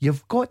 So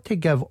you've got to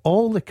give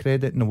all the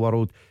credit in the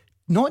world,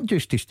 not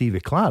just to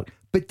Stevie Clarke,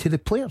 but to the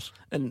players.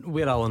 And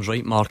where Alan's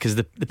right, Mark, is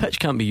the pitch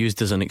can't be used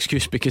as an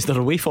excuse, because their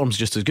away form's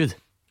just as good.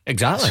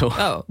 Exactly.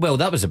 Well,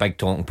 that was a big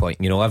talking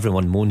point.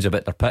 Everyone moans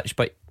about their pitch,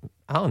 but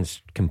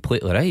Alan's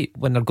completely right.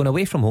 When they're going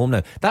away from home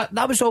now,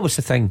 that was always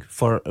the thing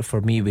for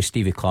me with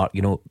Stevie Clarke.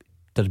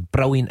 They're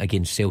brilliant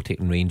against Celtic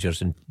and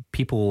Rangers, and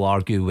people will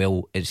argue,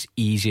 well, it's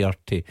easier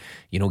to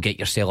get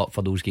yourself up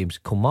for those games.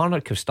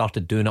 Kilmarnock have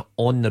started doing it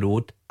on the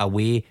road,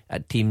 away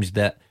at teams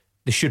that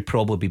they should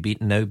probably be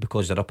beaten now,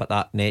 because they're up at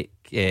that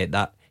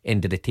that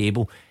end of the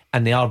table,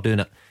 and they are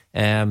doing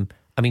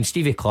it.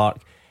 Stevie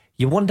Clarke,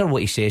 you wonder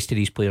what he says to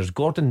these players.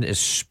 Gordon is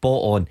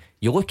spot on.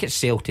 You look at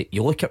Celtic,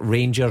 you look at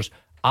Rangers,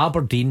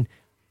 Aberdeen,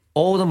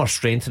 all of them are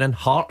strengthening.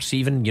 Hearts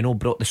even,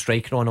 brought the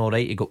striker on all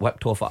right. He got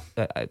whipped off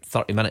at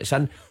 30 minutes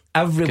in.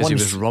 He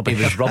was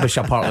rubbish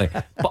apparently.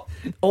 But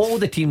all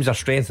the teams are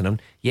strengthening,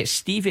 yet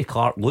Stevie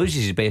Clarke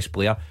loses his best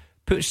player,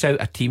 puts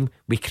out a team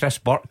with Chris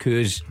Burke,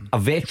 who's a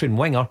veteran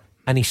winger,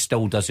 and he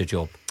still does the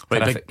job.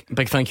 Right,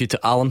 big thank you to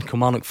Alan,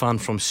 Kilmarnock fan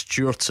from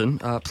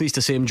Stewartson. Pleased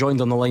to say I'm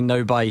joined on the line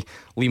now by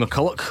Lee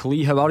McCulloch.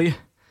 Lee, how are you?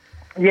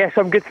 Yes,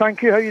 I'm good,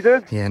 thank you. How are you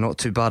doing? Yeah, not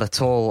too bad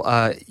at all.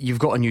 You've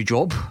got a new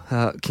job.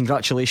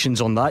 Congratulations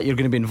on that. You're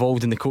going to be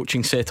involved in the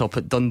coaching setup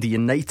at Dundee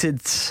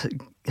United.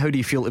 How do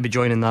you feel to be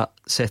joining that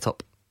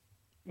setup?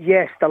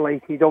 Yes,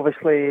 delighted.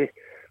 Obviously,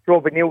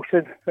 Robbie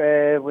Nielsen,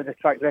 with the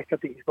track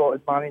record that he's got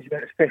in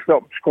management, especially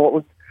up in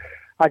Scotland,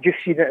 I just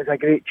seen it as a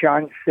great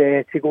chance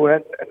to go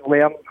in and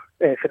learn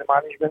for the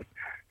management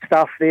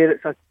staff there.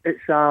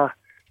 It's a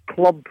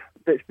club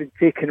that's been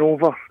taken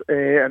over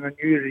in a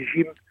new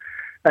regime,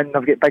 and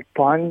they've got big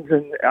plans,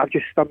 and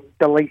I'm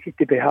delighted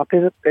to be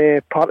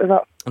part of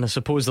that. And I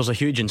suppose there's a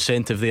huge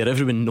incentive there.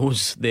 Everyone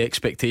knows the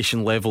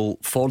expectation level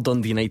for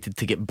Dundee United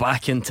to get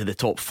back into the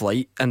top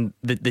flight, and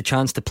the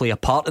chance to play a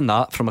part in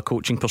that from a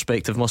coaching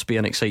perspective must be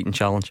an exciting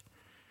challenge.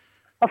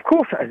 Of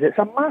course it is. It's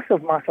a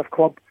massive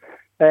club,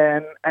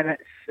 and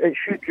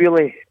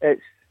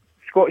it's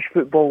Scottish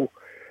football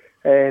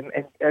and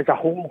as a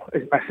whole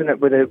is missing it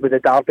with the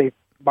derby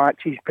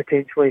matches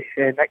potentially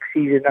next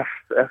season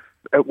if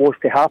it was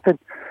to happen.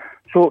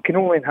 So it can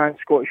only enhance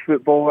Scottish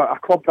football. A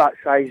club that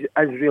size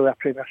is really a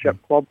Premiership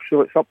club,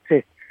 so it's up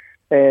to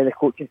the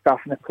coaching staff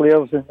and the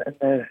players and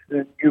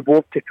the new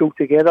board to pull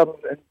together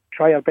and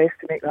try our best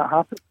to make that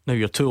happen. Now,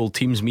 your two old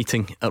teams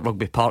meeting at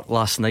Rugby Park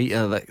last night,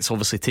 that's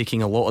obviously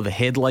taking a lot of the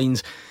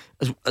headlines.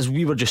 As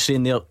we were just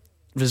saying there,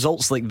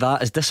 results like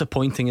that, as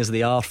disappointing as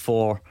they are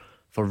for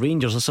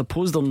Rangers, I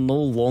suppose they're no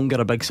longer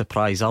a big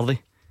surprise, are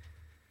they?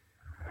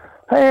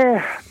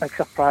 Big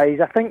surprise.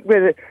 I think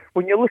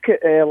when you look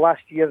at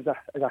last year as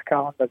a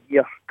calendar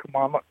year,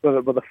 Kilmarnock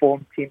with the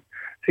form team,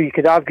 so you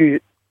could argue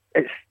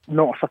it's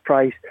not a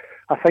surprise.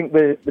 I think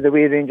with the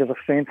way Rangers have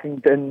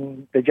strengthened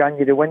in the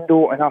January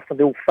window and after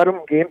the Old Firm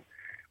game,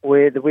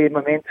 where the way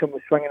momentum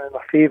was swinging in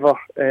their favour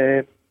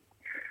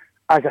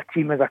as a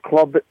team, as a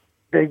club,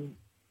 the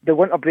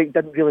winter break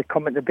didn't really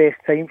come at the best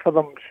time for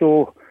them.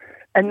 So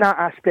in that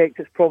aspect,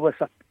 it's probably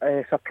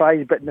a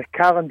surprise. But in the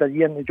calendar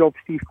year and the job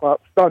Steve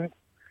Clarke's done,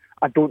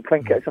 I don't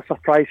think it's a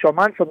surprise. So I'm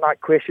answering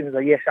that question as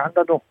a yes and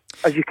a no,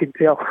 as you can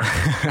tell.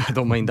 I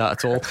don't mind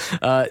that at all.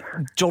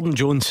 Jordan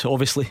Jones,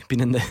 obviously,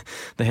 been in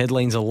the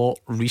headlines a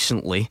lot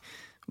recently.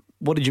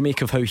 What did you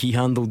make of how he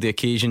handled the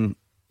occasion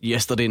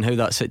yesterday and how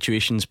that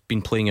situation's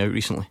been playing out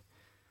recently?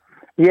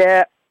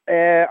 Yeah,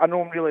 I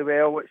know him really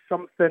well. It's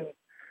something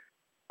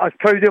I was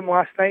proud of him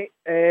last night.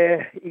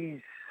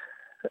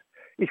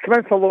 He's come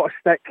in for a lot of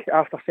stick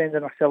after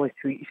sending a silly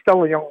tweet. He's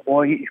still a young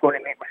boy, he's going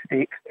to make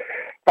mistakes.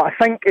 But I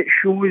think it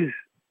shows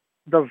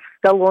there's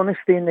still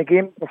honesty in the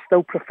game, there's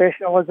still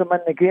professionalism in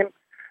the game.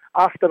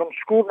 After him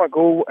scoring a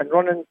goal and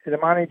running to the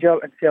manager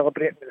and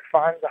celebrating with the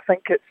fans, I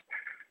think it's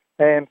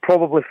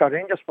probably from a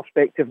Rangers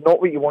perspective not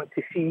what you want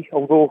to see,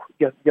 although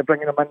you're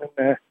bringing him in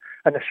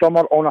the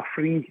summer on a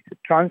free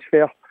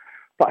transfer.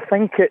 But I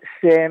think it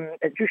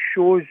just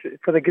shows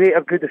for the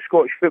greater good of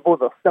Scottish football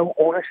there's still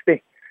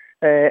honesty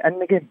in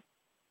the game.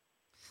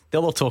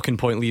 The other talking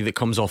point, Lee, that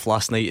comes off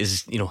last night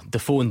is,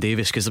 Defoe and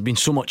Davis, because there's been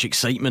so much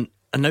excitement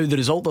and now the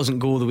result doesn't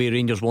go the way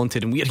Rangers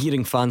wanted, and we're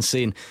hearing fans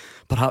saying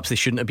perhaps they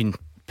shouldn't have been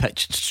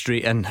pitched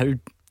straight in. How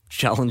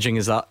challenging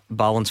is that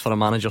balance for a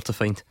manager to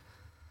find?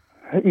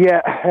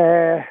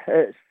 Yeah,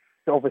 it's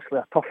obviously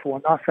a tough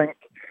one. I think,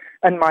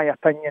 in my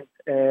opinion,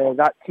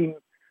 that team,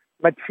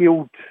 the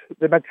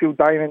midfield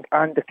diamond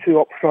and the two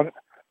up front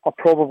are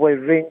probably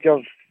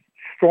Rangers'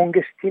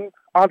 strongest team,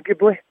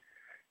 arguably.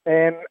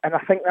 And I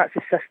think that's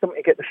the system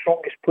to get the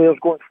strongest players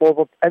going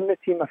forward in the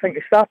team. I think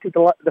they started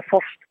the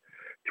first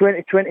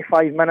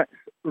 20-25 minutes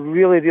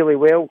really, really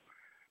well.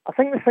 I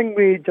think the thing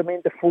with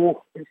Jermaine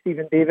Defoe and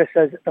Stephen Davis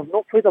is that they've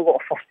not played a lot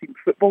of first team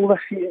football this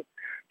season,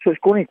 so it's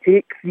going to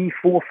take 3,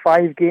 4,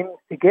 5 games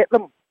to get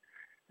them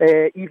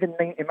even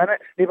 90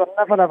 minutes. They were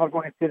never ever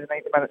going to play the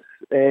 90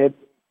 minutes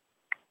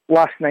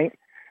last night.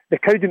 The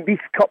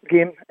Cowdenbeath Cup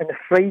game on the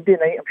Friday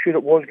night, I'm sure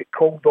it was, got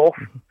called off,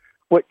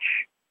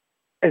 which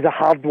is a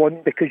hard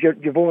one because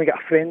you've only got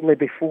a friendly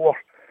before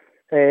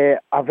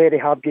a very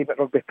hard game at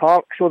Rugby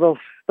Park. So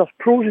there's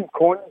pros and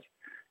cons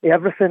to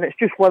everything. It's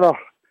just whether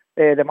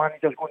the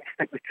manager's going to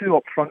stick with two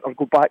up front or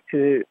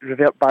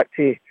revert back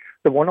to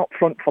the one up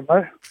front for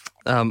now.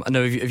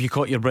 Now, have you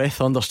caught your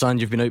breath? I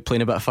understand you've been out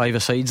playing a bit of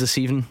five-a-sides this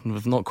evening.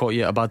 We've not caught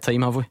you at a bad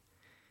time, have we?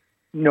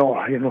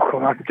 No, you're not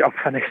coming. I've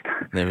finished.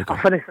 There we go.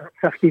 I finished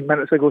 15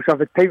 minutes ago, so I've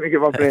had time to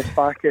get my breath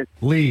back in.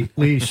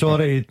 Lee,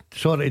 sorry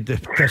to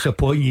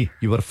disappoint you.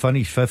 You were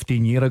finished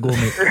 15 years ago,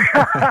 mate.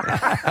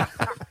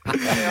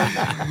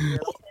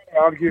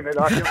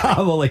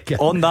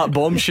 On that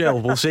bombshell,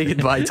 we'll say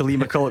goodbye to Lee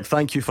McCulloch.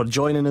 Thank you for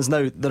joining us.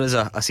 Now, there is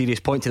a serious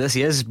point to this.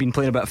 He has been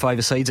playing about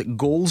five-a-sides at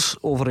Goals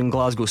over in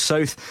Glasgow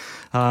South.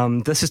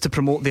 This is to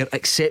promote their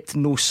Accept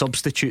No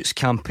Substitutes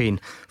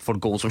campaign for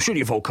Goals. I'm sure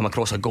you've all come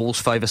across a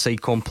Goals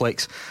five-a-side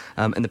complex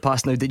in the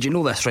past. Now, did you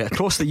know this? Right,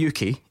 across the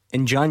UK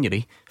in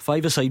January,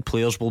 five-a-side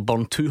players will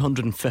burn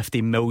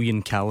 250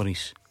 million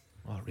calories.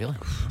 Oh, really?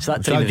 It's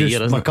that time of the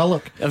year, isn't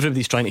McCulloch? it?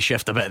 Everybody's trying to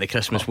shift a bit of the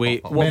Christmas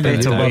weight. Many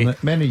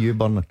of you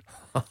burning.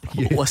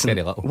 Listen,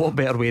 what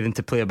better way than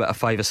to play a bit of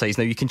five-a-sides?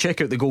 Now, you can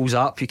check out the Goals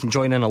app, you can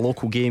join in a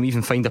local game,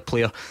 even find a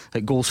player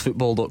at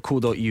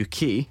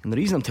goalsfootball.co.uk. And the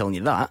reason I'm telling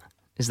you that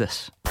is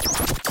this.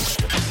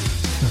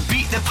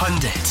 Beat the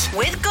Pundit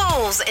with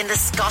Goals in the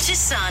Scottish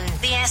Sun,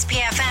 the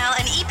SPFL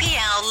and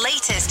EPL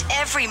latest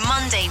every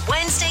Monday,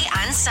 Wednesday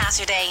and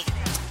Saturday.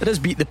 It is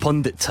Beat the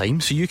Pundit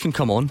time, so you can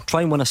come on,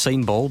 try and win a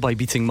signed ball by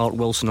beating Mark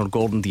Wilson or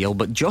Gordon Deal.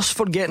 But just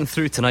for getting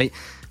through tonight,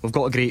 we've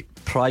got a great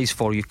prize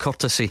for you,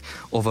 courtesy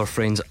of our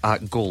friends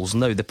at Goals.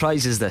 Now, the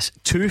prize is this: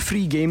 2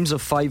 free games of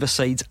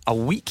five-a-sides a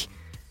week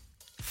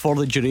for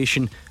the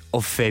duration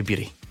of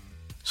February.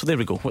 So there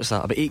we go. What's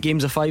that? About 8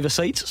 games of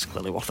five-a-sides? It's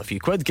clearly worth a few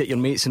quid. Get your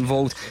mates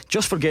involved.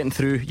 Just for getting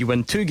through, you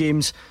win 2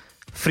 games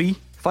free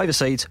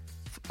five-a-sides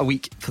a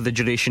week for the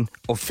duration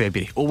of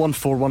February.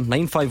 0141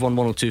 951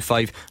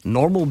 1025.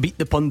 Normal Beat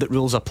the Pundit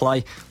rules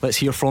apply. Let's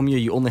hear from you.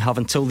 You only have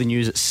until the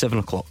news at 7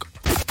 o'clock.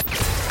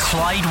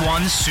 Clyde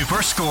One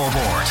Super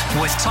Scoreboard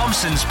with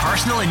Thompson's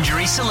personal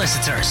injury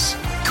solicitors.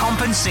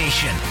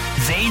 compensation.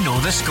 They know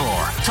the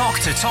score. Talk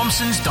to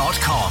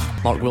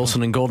Thompsons.com. Mark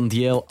Wilson and Gordon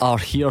Dalziel are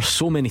here.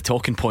 So many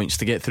talking points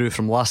to get through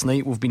from last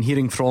night. We've been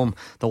hearing from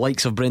the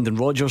likes of Brendan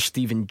Rodgers,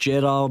 Steven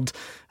Gerrard.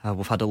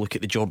 We've had a look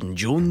at the Jordan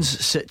Jones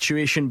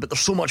situation, but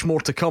there's so much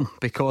more to come,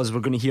 because we're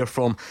going to hear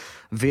from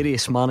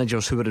various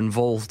managers who were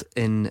involved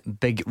in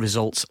big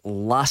results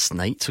last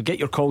night. So get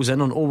your calls in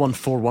on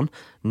 0141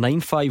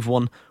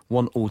 951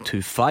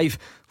 1025.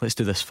 Let's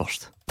do this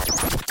first.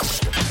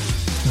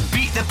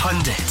 Beat the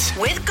Pundit.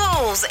 With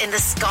goals in the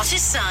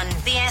Scottish Sun,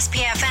 the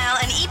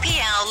SPFL and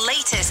EPL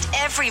latest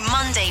every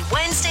Monday,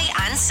 Wednesday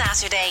and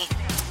Saturday.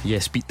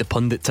 Yes, Beat the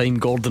Pundit time.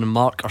 Gordon and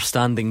Mark are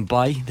standing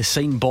by. The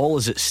signed ball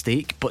is at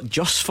stake, but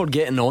just for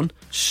getting on,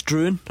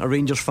 Struan, a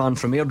Rangers fan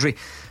from Airdrie,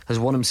 has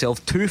won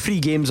himself 2 free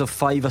games of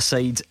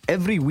 5-a-sides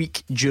every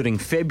week during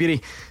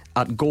February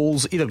at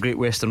Goals, either Great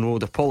Western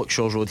Road or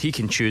Pollokshaws Road. He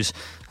can choose.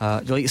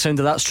 Do you like the sound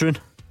of that, Struan?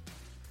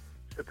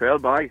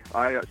 Superb, aye.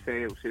 I'll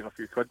save a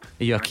few quid.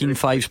 Are you a keen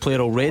fives player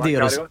already,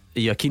 or are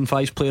you a keen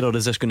fives player, or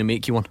is this going to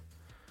make you one?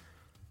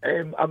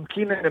 I'm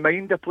keen in the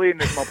mind of playing,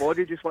 and my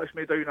body just lets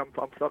me down.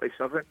 I'm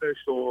 37 now,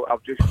 so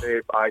I've just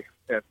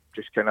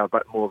just kind of a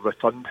bit more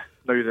rotund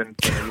now than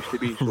I used to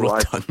be. So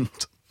Rotund.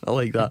 I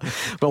like that.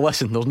 Well,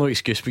 listen, there's no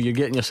excuse, but you're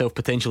getting yourself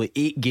potentially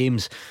 8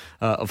 games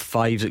of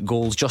 5s at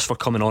Goals just for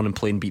coming on and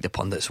playing Beat the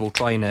Pundit. So we'll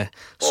try and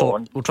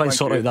sort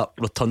out that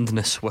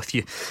rotundness with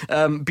you.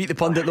 Beat the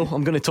Pundit, though,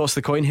 I'm going to toss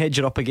the coin. Heads,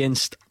 you're up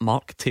against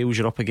Mark. Tails,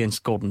 you're up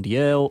against Gordon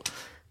Dalziel.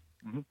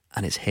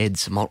 And it's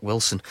heads, Mark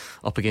Wilson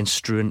up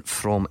against Struan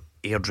from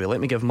Airdrie. Let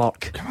me give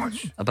Mark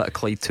a bit of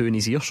Clyde 2 in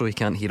his ear so he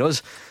can't hear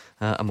us,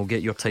 and we'll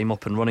get your time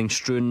up and running.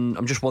 Struan,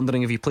 I'm just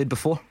wondering, have you played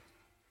before?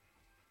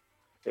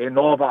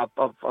 No, but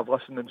I've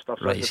listened and stuff.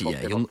 Right, so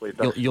yeah,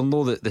 you'll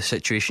know the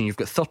situation. You've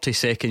got 30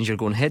 seconds. You're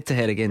going head to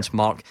head against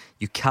Mark.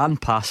 You can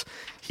pass.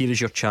 Here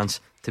is your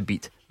chance to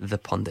beat the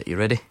Pundit. You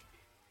ready?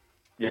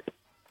 Yeah.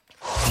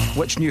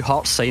 Which new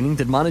Hearts signing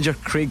did manager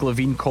Craig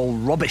Levein call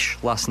rubbish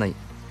last night?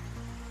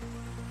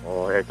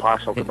 Oh,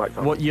 pass. I'll come back to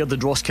that. What year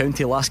did Ross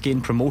County last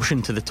gain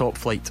promotion to the top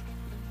flight?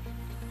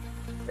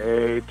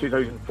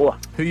 2004.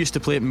 Who used to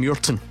play at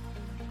Muirton?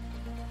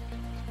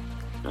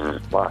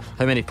 Pass.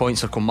 How many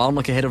points are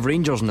Kilmarnock ahead of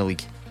Rangers in the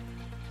league?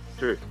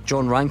 2.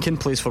 John Rankin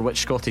plays for which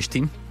Scottish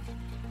team?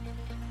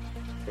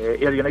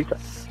 Ayr United.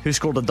 Who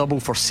scored a double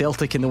for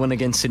Celtic in the win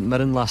against St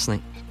Mirren last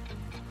night?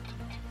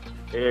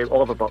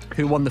 Oliver Burke.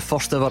 Who won the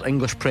first ever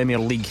English Premier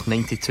League,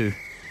 92?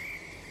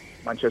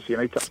 Manchester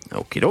United.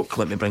 Okie doke,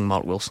 let me bring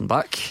Mark Wilson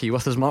back. Are you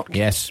with us, Mark?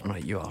 Yes.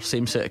 Right, you are.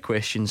 Same set of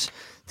questions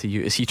to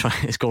you. Is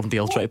Gordon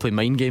Dalziel trying to play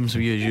mind games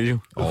with you as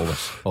usual?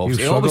 Always.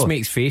 He always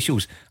makes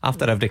facials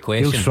after every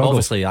question.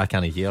 Obviously I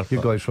can't hear.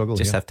 You've got to struggle.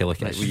 Just have to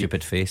look at his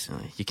stupid face.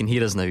 You can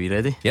hear us now. You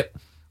ready? Yep.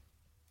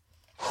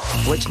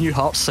 Which new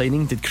Hearts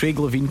signing did Craig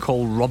Levein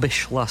call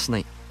rubbish last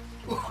night?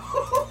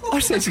 I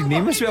said his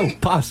name as well.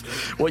 Pass.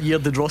 What year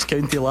did Ross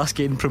County last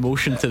gain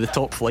promotion to the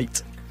top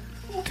flight?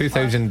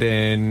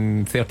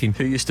 2013.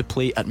 Who used to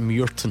play at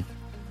Muirton?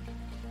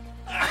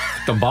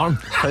 Dumbarton.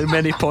 How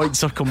many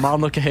points are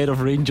Kilmarnock ahead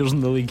of Rangers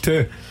in the league?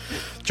 2.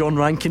 John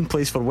Rankin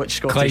plays for which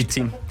Scottish Clyde.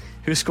 team?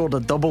 Who scored a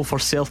double for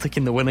Celtic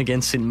in the win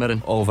against St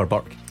Mirren? Oliver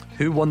Burke.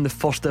 Who won the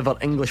first ever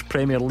English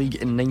Premier League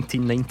in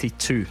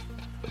 1992?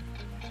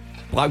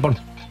 Blackburn.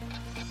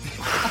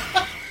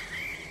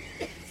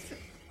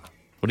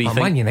 What do you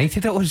think? Man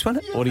United it was,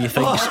 wasn't it? What do you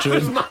think,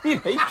 Struan? Man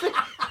United.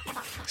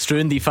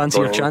 Struan, do you fancy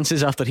your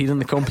chances after hearing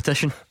the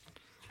competition?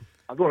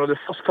 I don't know, the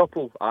first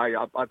couple, I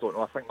don't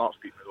know. I think Mark's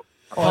beat me though.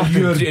 Oh,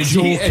 you're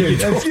joking.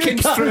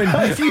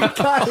 If you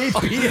can't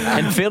beat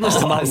it. In fairness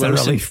to Mark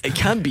Wilson, it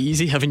can't be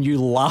easy having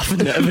you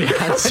laughing at every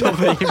answer.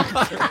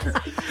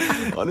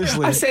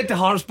 Honestly, I said the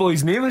Hearts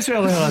boy's name as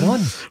well earlier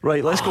on.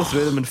 Right, let's go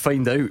through them and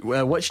find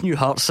out which new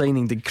Hearts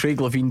signing did Craig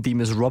Levein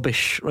deem as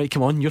rubbish. Right,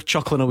 come on, you're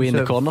chuckling away in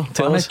the corner.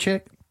 Tell us.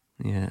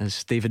 Yeah,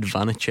 it's David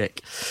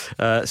Vanacek.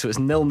 So it's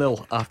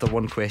 0-0 after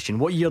one question.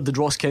 What year did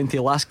Ross County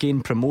last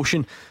gain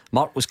promotion?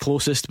 Mark was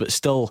closest, but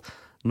still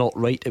not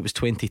right. It was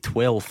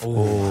 2012.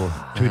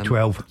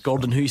 2012.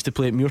 Gordon, who used to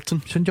play at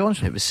Muirton? St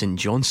Johnstone. It was St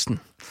Johnstone.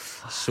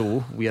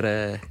 So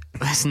we're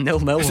it's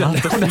 0-0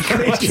 after one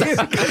question.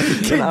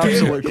 It's an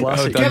absolute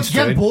classic.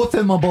 Get both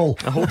in my ball.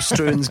 I hope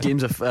Struan's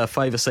games of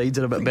 5-a-sides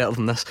are a bit better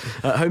than this.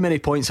 How many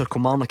points are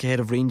Kilmarnock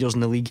ahead of Rangers in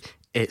the league?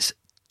 It's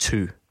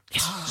 2.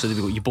 So there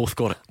we go, you both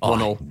got it.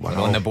 1-0. We're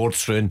on the board,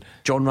 Struan.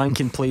 John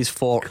Rankin plays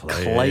for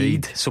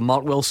Clyde. So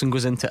Mark Wilson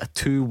goes into a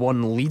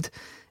 2-1 lead.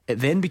 It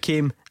then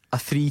became a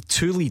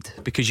 3-2 lead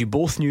because you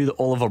both knew that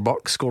Oliver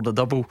Burke scored a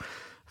double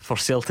for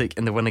Celtic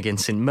in the win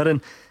against St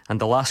Mirren.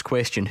 And the last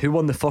question, who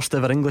won the first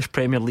ever English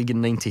Premier League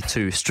in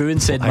 92? Struan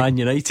said Man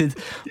United,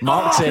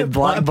 Mark said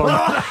Blackburn,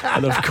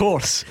 and of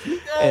course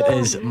it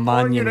is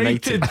Man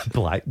United.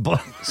 Blackburn.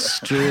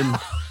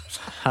 Struan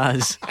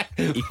has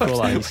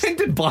equalised. When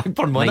did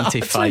Blackburn win?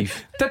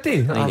 95. Did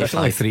they? 95.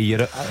 Like 3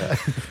 years.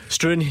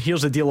 Struan,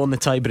 here's the deal on the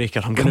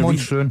tiebreaker. I'm going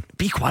to read.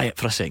 Be quiet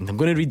for a second. I'm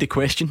going to read the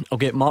question. I'll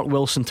get Mark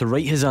Wilson to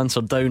write his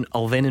answer down.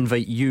 I'll then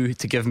invite you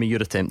to give me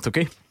your attempt,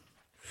 okay?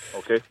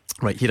 Okay.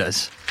 Right, here it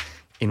is.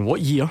 In what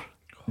year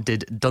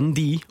did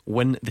Dundee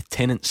win the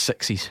Tennent's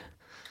Sixes?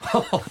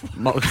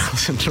 Mark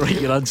Wilson, write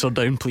your answer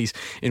down, please.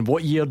 In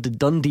what year did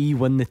Dundee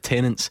win the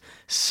Tennent's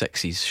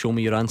Sixes? Show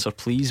me your answer,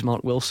 please,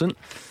 Mark Wilson.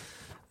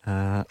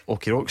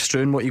 Okay, Rock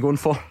Struan, what are you going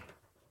for?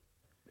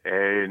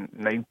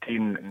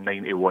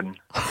 1991.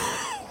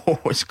 Oh,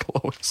 it's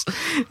close.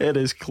 It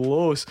is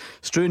close.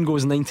 Struan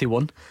goes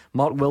 91.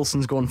 Mark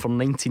Wilson's gone for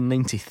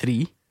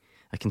 1993.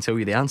 I can tell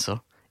you the answer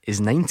is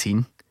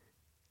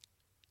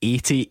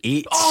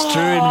 1988.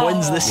 Struan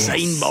wins the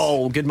sign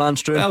ball. Good man,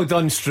 Struan. Well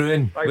done,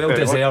 Struan. Well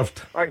deserved.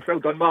 Thanks, well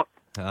done, Mark.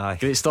 Aye.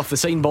 Great stuff. The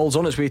sign ball's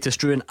on its way to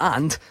Struan,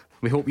 and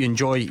we hope you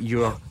enjoy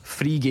your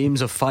free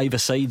games of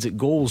 5-a-sides at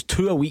Goals,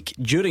 2 a week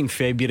during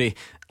February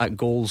at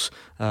Goals,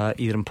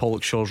 either in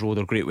Pollokshaws Road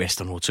or Great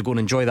Western Road. So go and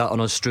enjoy that on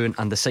us, Struan,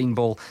 and the sign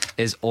ball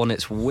is on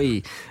its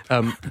way.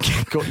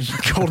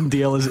 Gordon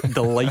Dale is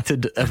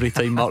delighted every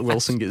time Mark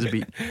Wilson gets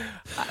beat.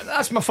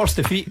 That's my first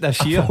defeat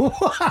this year.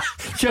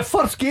 It's your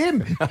first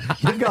game.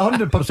 You've got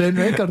 100%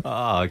 record.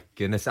 Oh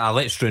goodness, I'll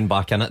let Struan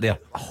back in it there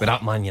with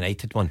that Man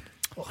United one.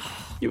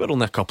 You were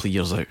only a couple of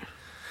years out.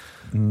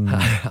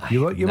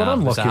 You were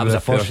unlucky with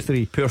the first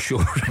three. Poor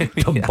show.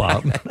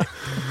 Dumbarton.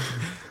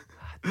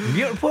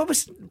 What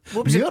was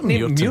Muirton.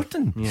 it?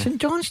 Muirton. Yeah.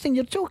 St Johnstone,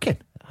 you're joking.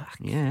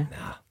 Yeah.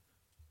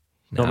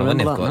 No, I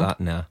wouldn't have got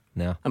that.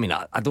 No. I mean,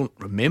 I don't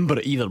remember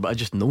it either, but I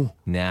just know.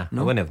 I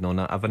wouldn't have known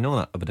that. If I'd known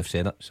that, I would have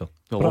said it. So,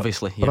 well,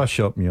 obviously, yeah. Brush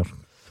up your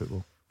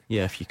football.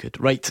 Yeah, if you could.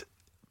 Right,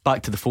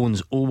 back to the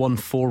phones.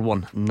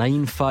 0141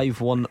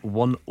 951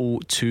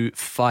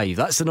 1025.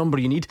 That's the number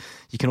you need.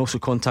 You can also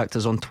contact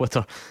us on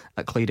Twitter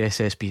at Clyde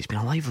SSB. It's been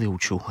a lively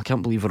old show. I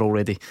can't believe we're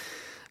already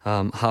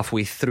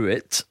halfway through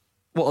it.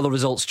 What other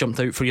results jumped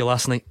out for you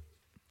last night?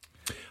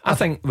 I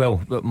think,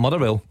 well,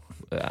 Motherwell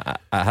at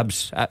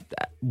Hibs,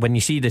 when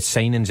you see the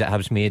signings that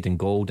Hibs made in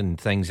gold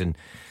and things, and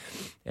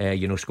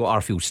Scott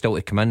Arfield's still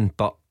to come in,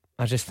 but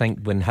I just think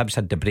when Hibs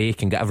had the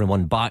break and got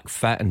everyone back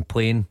fit and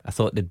playing, I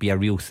thought they'd be a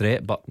real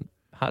threat. But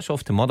hats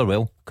off to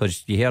Motherwell,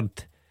 because you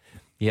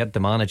heard the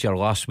manager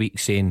last week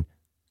saying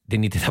they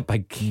needed a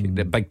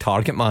big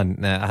target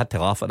man. I had to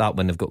laugh at that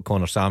when they've got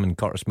Connor Sam and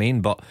Curtis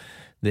Main, but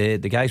the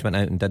guys went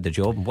out and did the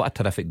job. And what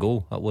a terrific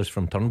goal that was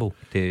from Turnbull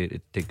to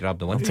grab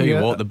the win. I'll tell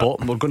you what, the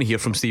bottom, we're going to hear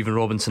from Stephen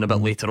Robinson a bit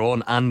later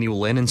on, and Neil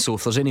Lennon. So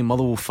if there's any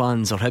Motherwell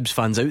fans or Hibs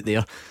fans out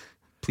there,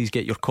 please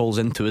get your calls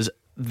into us.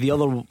 The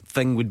other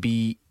thing would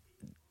be,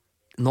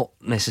 not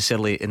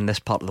necessarily in this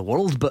part of the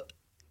world, but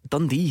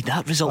Dundee,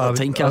 that result at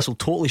Tynecastle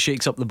totally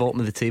shakes up the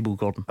bottom of the table,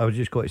 Gordon. I was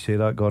just going to say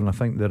that, Gordon. I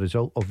think the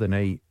result of the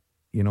night,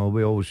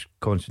 we always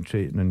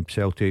concentrating on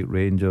Celtic,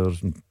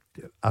 Rangers, and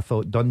I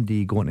thought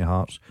Dundee going to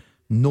Hearts,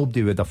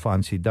 nobody would have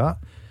fancied that.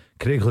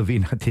 Craig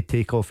Levein had to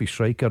take off his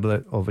striker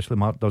that obviously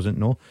Mark doesn't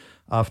know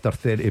after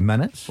 30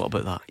 minutes. What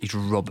about that? He's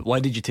rubbish. Why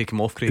did you take him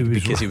off, Craig?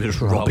 Because he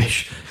was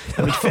rubbish.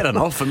 I mean, fair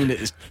enough. I mean,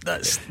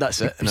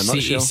 that's it in a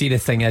nutshell. See, the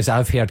thing is,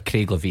 I've heard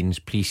Craig Levein's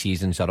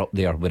pre-seasons are up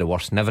there with the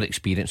worst. Never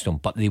experienced them,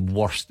 but the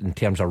worst in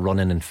terms of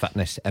running and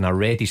fitness. And I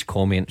read his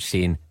comment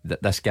saying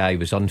that this guy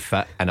was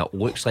unfit, and it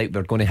looks like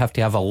we're going to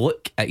have a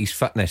look at his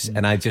fitness.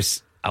 And I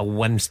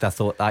winced. I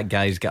thought that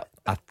guy's got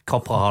a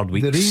couple of hard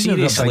weeks.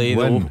 Seriously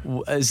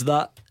though, is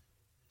that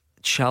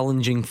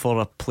challenging for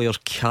a player's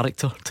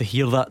character to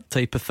hear that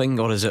type of thing,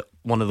 or is it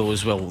one of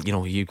those, well,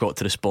 you've got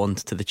to respond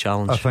to the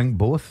challenge? I think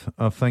both.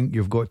 I think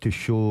you've got to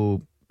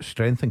show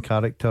strength and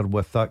character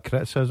with that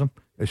criticism.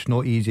 It's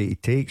not easy to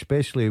take,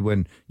 especially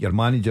when your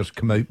managers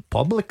come out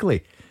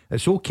publicly.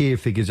 It's okay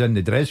if he goes in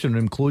the dressing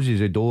room, closes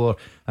the door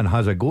and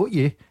has a go at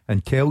you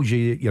and tells you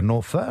you're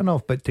not fit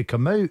enough, but to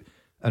come out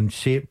and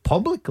say it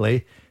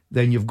publicly,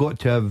 then you've got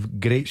to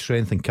have great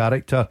strength and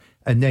character,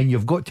 and then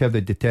you've got to have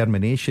the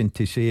determination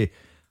to say,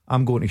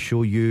 I'm going to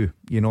show you,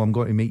 I'm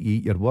going to make you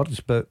eat your words.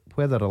 But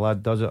whether a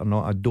lad does it or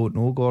not, I don't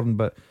know, Gordon.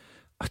 But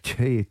I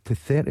tell you, to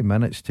 30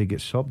 minutes to get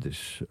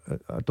subbed,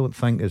 I don't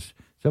think it's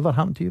ever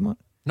happened to you, Matt?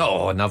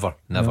 No, never.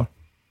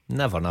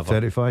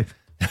 35.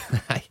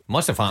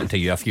 Must have happened to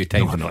you a few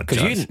times,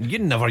 because you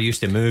never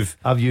used to move.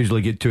 I've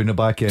usually get two in the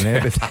back end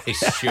everything.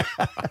 Sure.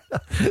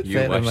 You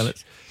 30 wish.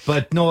 minutes.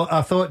 But no,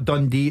 I thought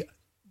Dundee,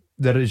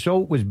 the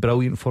result was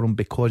brilliant for him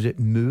because it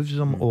moves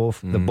them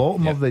off the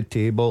bottom of the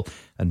table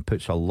and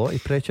puts a lot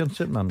of pressure on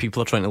St Mirren.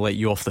 People are trying to let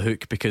you off the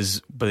hook,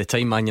 because by the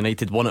time Man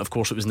United won it, of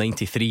course, it was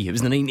 93. It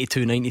was the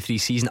 92-93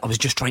 season. I was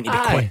just trying to be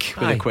quick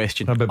with the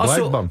question. About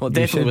Blackburn. Well, it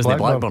definitely wasn't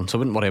Blackburn, so I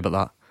wouldn't worry about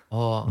that.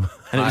 And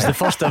it was the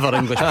first ever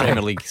English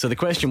Premier League. So the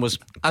question was,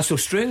 so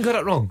Struan got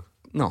it wrong?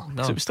 No,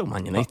 so it was still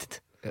Man United.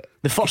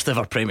 The first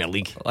ever Premier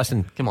League.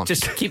 Listen, come on,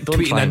 just keep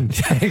tweeting in.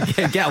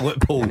 Get a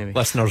loophole, anyway.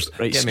 Listeners.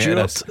 Right,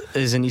 Stuart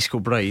is in East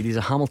Kilbride. He's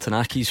a Hamilton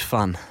Accies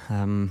fan.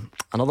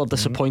 Another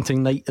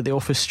disappointing night at the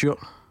office, Stuart.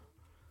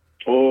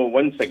 Oh,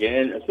 once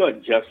again, it's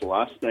not just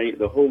last night.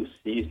 The whole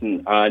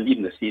season, and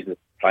even the season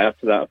prior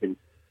to that, have been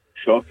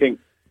shocking.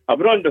 I've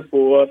run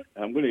before.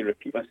 I'm going to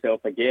repeat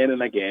myself again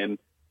and again.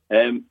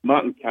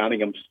 Martin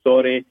Canning, I'm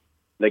sorry,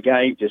 the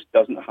guy just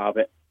doesn't have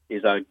it.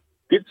 He's a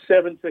good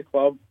servant to the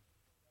club.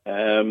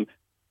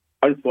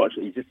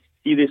 Unfortunately, he's just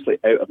seriously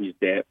out of his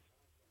depth.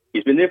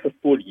 He's been there for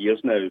 4 years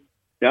now,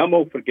 Now, I'm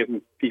all for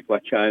giving people a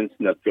chance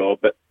in their job,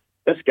 but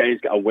this guy's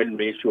got a win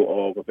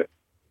ratio of about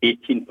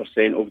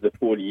 18% over the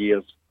 4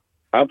 years.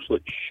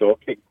 Absolutely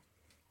shocking.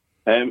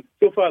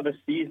 So far this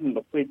season,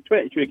 we've played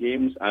 22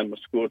 games and we've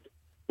scored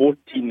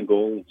 14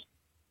 goals.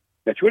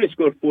 Now, if you want to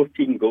score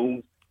 14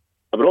 goals,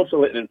 and we're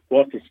also letting in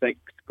 46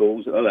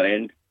 goals at the other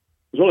end,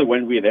 there's only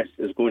one way this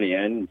is going to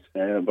end.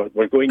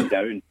 We're going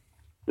down.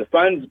 The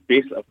fans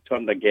basically have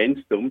turned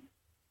against them.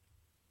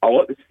 A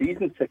lot of the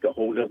season ticket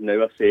holders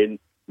now are saying,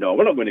 no,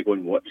 we're not going to go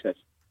and watch this.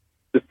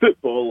 The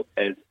football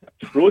is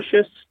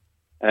atrocious.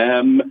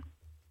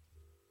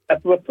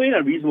 If we're playing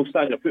a reasonable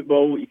standard of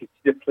football, you can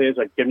see the players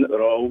are giving it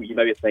their all. You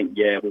maybe think,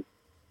 yeah, we'll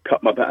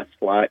cut them a bit of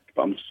slack,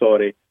 but I'm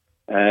sorry.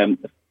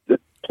 The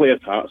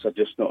players' hearts are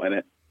just not in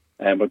it.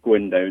 We're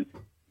going down.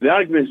 The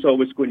argument is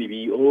always going to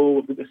be, oh,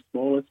 we've got the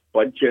smallest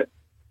budget.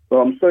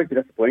 Well, I'm sorry to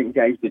disappoint you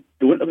guys, they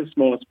don't have the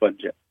smallest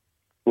budget.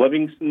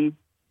 Livingston,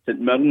 St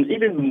Mirren,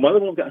 even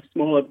Motherwell have got a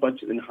smaller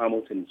budget than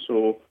Hamilton.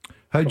 So,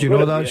 how do you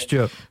know that,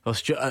 Stuart? Well,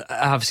 Stuart,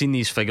 I have seen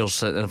these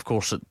figures, and of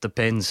course it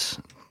depends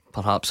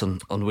perhaps on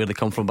where they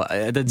come from, but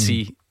I did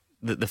see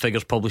the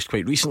figures published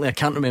quite recently. I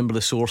can't remember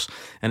the source,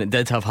 and it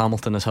did have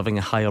Hamilton as having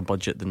a higher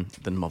budget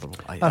than Motherwell.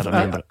 I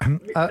remember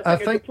it. I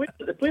think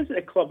the players at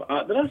the club,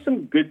 there are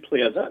some good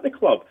players at the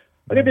club.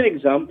 I'll give you an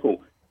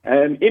example.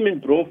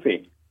 Eamon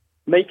Brophy,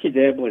 Mikey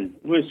Devlin,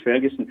 Lewis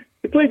Ferguson.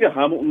 They played at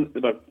Hamilton.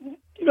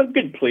 They were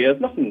good players,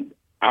 nothing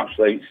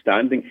absolutely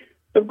outstanding.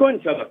 They've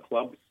gone to other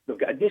clubs. They've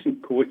got a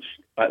decent coach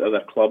at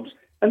other clubs,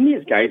 and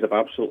these guys have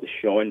absolutely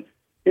shone.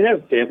 You know,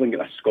 Devlin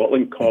got a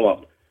Scotland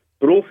call-up.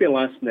 Brophy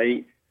last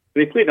night,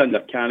 when he played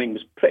under Canning,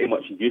 was pretty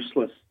much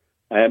useless.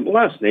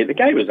 Last night, the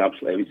guy was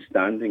absolutely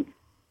outstanding.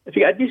 If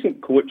you get a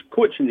decent coach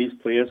coaching these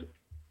players,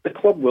 the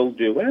club will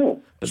do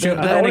well. Stuart,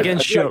 but then again,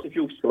 Stuart, I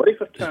feel sorry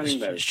for Canning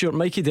now. Stuart,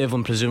 Mikey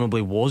Devlin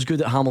presumably was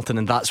good at Hamilton,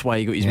 and that's why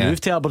he got his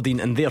move to Aberdeen,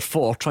 and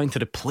therefore trying to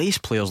replace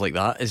players like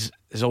that is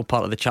all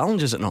part of the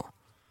challenge, is it not?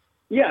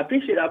 Yeah, I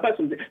appreciate that.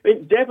 I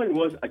mean, Devlin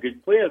was a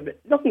good player, but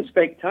nothing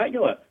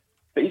spectacular.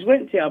 But he's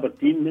went to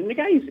Aberdeen, and the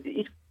guy's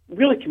he's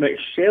really come out of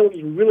shell.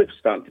 He's really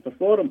starting to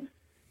perform.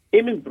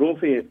 Eamon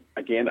Brophy,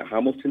 again at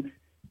Hamilton,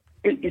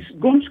 his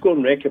goal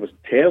scoring record was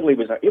terrible.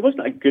 He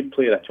wasn't a good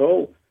player at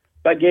all.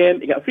 But again,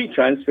 he got a free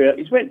transfer.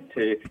 He's went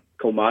to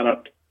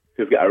Kilmarnock,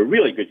 who've got a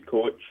really good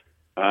coach,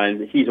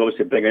 and he's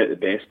obviously bringing out the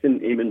best in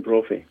Eamon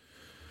Brophy.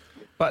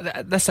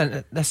 But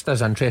this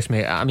does interest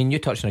me. I mean, you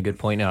touched on a good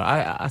point there.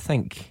 I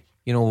think,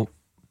 you know,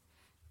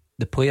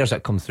 the players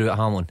that come through at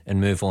Hamilton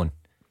and move on,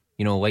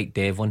 you know, like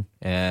Devlin,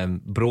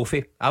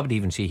 Brophy, I would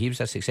even say he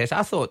was a success.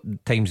 I thought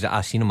times that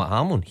I seen him at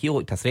Hamilton, he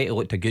looked a threat, he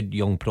looked a good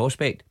young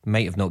prospect.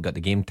 Might have not got the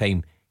game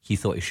time he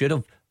thought he should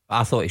have.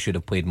 I thought he should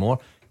have played more,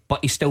 but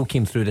he still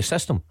came through the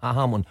system at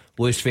Hamilton.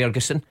 Lewis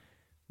Ferguson,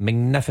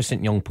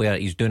 magnificent young player,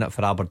 he's doing it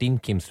for Aberdeen,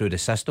 came through the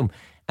system,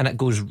 and it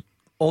goes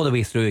all the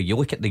way through. You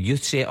look at the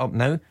youth set up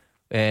now,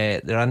 they're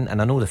in,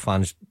 and I know the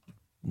fans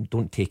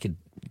don't take it,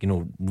 you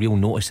know, real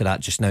notice of that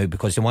just now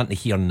because they want to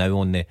hear now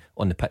on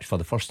the pitch for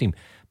the first team,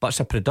 but it's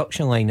a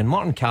production line, and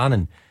Martin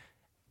Cannon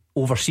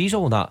oversees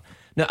all that.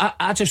 Now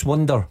I just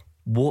wonder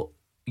what,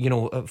 you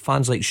know,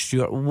 fans like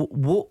Stuart,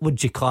 what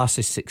would you class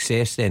as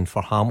success then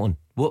for Hamilton?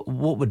 What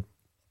would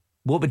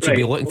you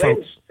be looking for?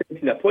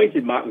 They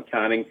appointed Martin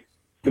Canning.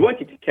 They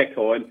wanted to kick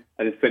on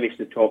and finish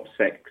the top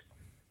six.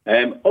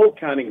 All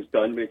Canning's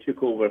done when he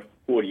took over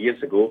 4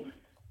 years ago,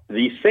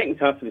 the second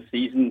half of the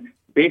season,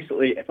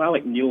 basically, if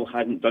Alec Neil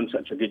hadn't done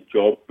such a good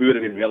job, we would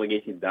have been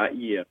relegated that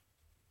year.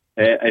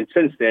 And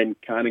since then,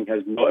 Canning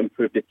has not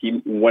improved the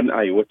team one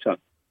iota.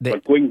 We're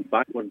going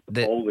backwards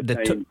all the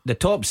time. The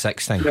top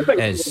six thing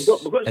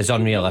is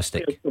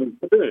unrealistic.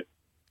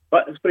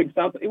 But, for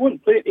example, he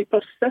won't play. He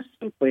persists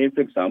in playing,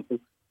 for example,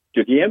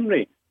 Dougie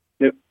Imrie.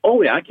 Now, all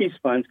the Accies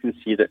fans can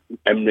see that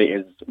Imrie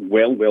is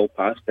well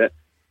past it.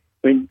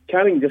 I mean,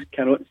 Canning just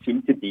cannot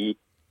seem to be...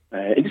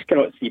 he just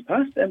cannot see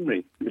past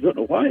Imrie. We don't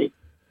know why.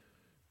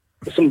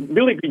 Some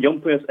really good young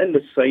players in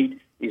the side,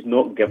 he's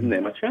not giving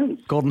them a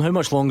chance. Gordon, how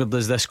much longer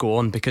does this go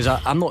on? Because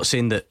I'm not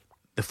saying that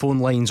the phone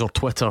lines or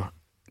Twitter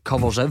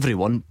covers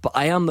everyone, but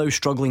I am now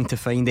struggling to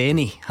find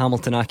any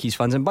Hamilton Accies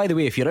fans. And by the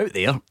way, if you're out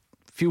there,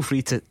 feel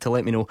free to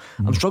let me know.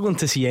 I'm struggling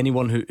to see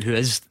anyone who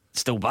is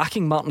still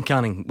backing Martin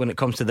Canning when it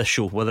comes to this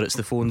show, whether it's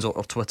the phones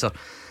or Twitter.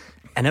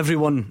 And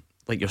everyone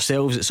like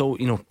yourselves, it's all,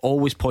 you know,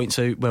 always points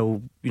out,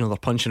 well, you know, they're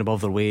punching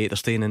above their weight, they're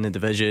staying in the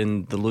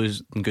division, they're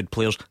losing good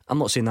players. I'm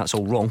not saying that's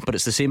all wrong, but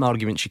it's the same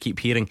arguments you keep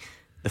hearing.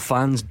 The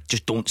fans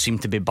just don't seem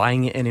to be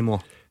buying it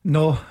anymore.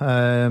 No,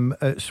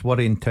 it's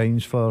worrying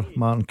times for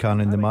Martin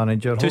Canning, the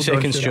manager. 2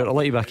 seconds, Stuart, I'll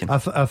let you back in.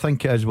 I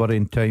think it is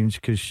worrying times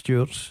because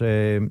Stuart's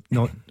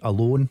not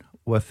alone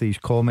with these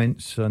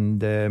comments,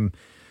 and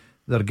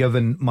they're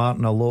giving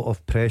Martin a lot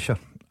of pressure,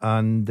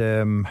 and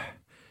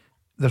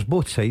there's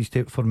both sides to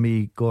it for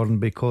me, Gordon,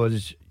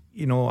 because,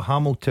 you know,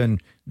 Hamilton,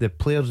 the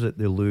players that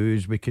they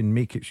lose, we can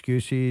make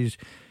excuses.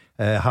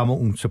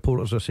 Hamilton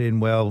supporters are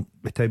saying, well,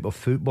 the type of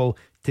football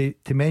to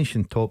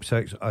mention top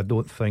six, I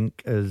don't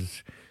think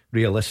is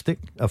realistic,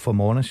 if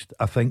I'm honest.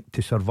 I think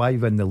to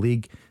survive in the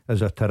league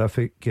is a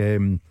terrific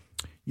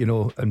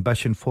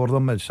ambition for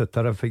them. It's a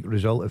terrific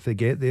result if they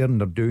get there, and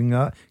they're doing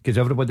that because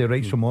everybody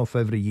writes them off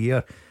every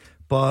year.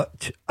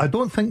 But I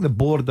don't think the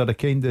board are the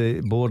kind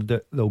of board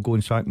that they'll go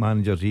and sack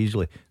managers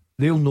easily.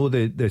 They'll know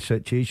the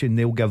situation.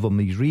 They'll give them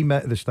these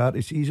remit at the start of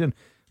the season.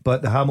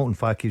 But the the Hamilton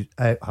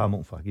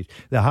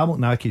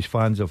Accies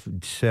fans have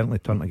certainly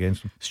turned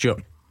against them.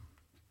 Stuart.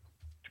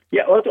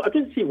 Yeah, well, I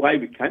don't see why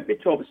we can't be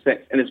top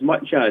six. And as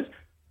much as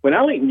when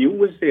Alec Neil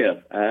was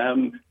there,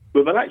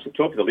 we were actually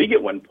top of the league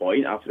at one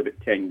point after about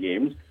 10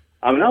 games.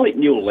 And when Alec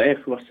Neil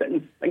left, we were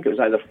sitting, I think it was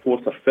either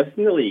 4th or 5th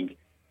in the league.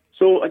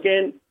 So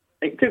again,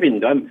 it could have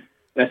been done.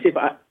 And I say,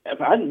 if it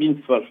hadn't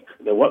been for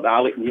the work that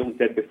Alec Neil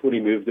did before he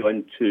moved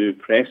on to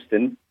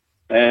Preston,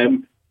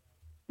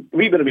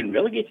 we would have been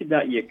relegated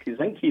that year because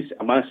I think he's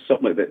amassed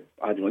something like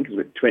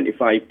about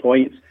 25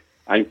 points,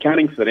 and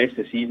Canning for the rest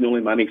of the season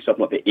only managed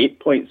something like 8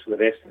 points for the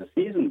rest of the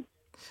season.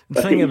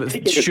 The thing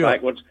is,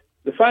 backwards,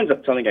 the fans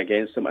are turning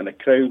against him, and the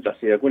crowds, I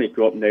say, are going to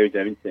drop now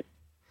down to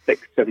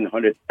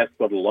 600-700 if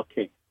we're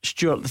lucky.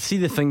 Stuart, see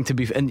the thing to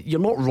be, and you're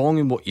not wrong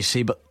in what you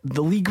say, but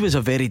the league was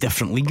a very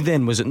different league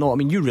then, was it not? I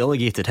mean, you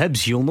relegated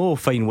Hibs, you'll know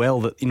fine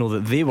well that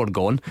that they were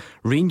gone.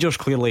 Rangers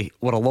clearly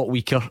were a lot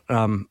weaker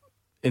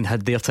and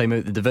had their time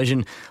out the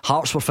division.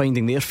 Hearts were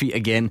finding their feet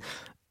again.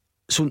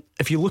 So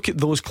if you look at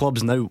those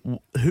clubs now,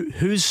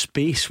 whose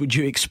space would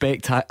you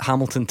expect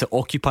Hamilton to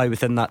occupy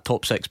within that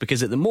top six?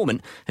 Because at the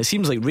moment it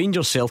seems like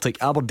Rangers,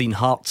 Celtic, Aberdeen,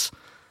 Hearts,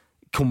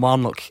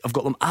 Kilmarnock have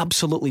got them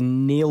absolutely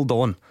nailed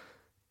on.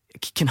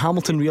 Can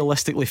Hamilton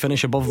realistically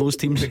finish above those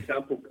teams? For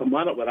example,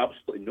 Kilmarnock were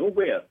absolutely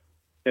nowhere.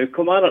 Now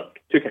Kilmarnock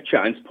took a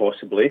chance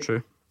possibly.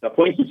 True. They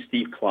appointed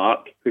Steve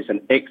Clarke, who's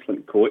an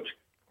excellent coach,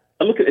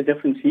 and look at the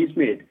difference he's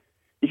made.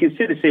 You can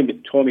say the same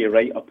with Tommy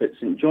Wright up at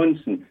St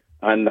Johnstone,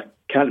 and I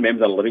can't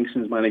remember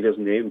Livingston's manager's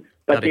name.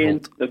 But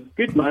again, they're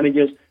good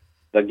managers,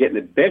 they're getting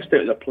the best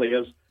out of their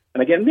players,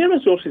 and again, their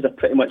resources are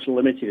pretty much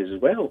limited as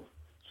well.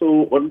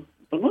 So we're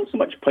not so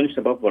much punched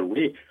above our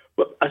weight.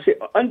 But I say,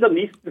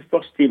 underneath the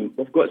first team,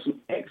 we've got some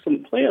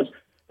excellent players.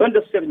 The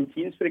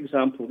under-17s, for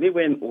example, they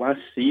went last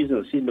season,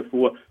 or the season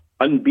before,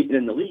 unbeaten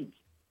in the league.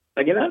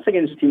 Again, that's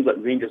against teams like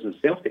Rangers and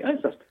Celtic.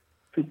 That's a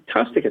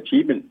fantastic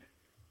achievement.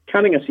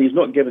 Canning, I say, he's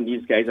not giving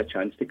these guys a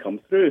chance to come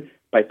through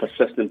by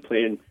persisting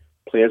playing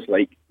players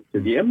like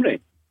the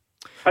Emery.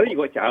 I think you've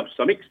got to have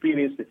some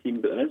experience in the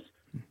team, but there is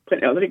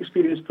plenty of other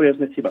experienced players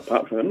in the team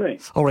apart from Emery.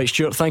 Alright,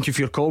 Stuart, thank you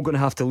for your call. Going to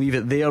have to leave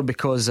it there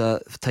because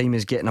time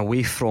is getting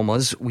away from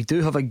us. We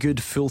do have a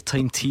good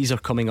full-time teaser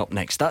coming up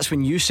next. That's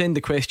when you send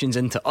the questions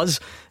in to us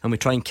and we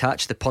try and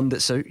catch the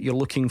pundits out. You're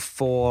looking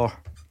for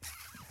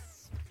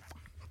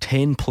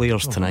 10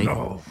 players tonight,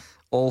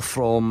 all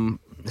from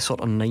the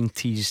sort of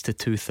 90s to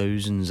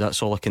 2000s.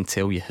 That's all I can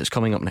tell you. It's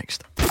coming up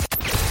next.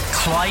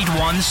 Clyde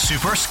One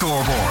Super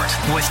Scoreboard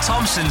with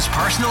Thompson's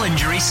personal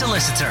injury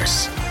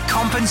solicitors.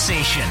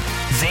 Compensation.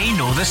 They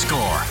know the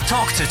score.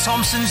 Talk to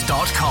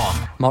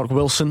Thompsons.com. Mark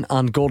Wilson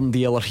and Gordon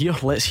Dalziel are here.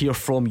 Let's hear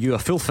from you. A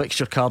full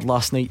fixture card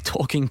last night.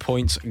 Talking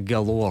points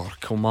galore.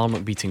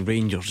 Kilmarnock beating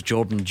Rangers.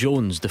 Jordan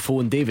Jones,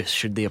 Defoe and Davis,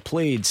 should they have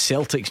played?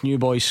 Celtic's new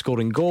boys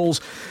scoring goals.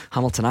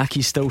 Hamilton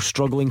Accies still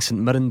struggling.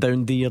 St Mirren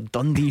down there.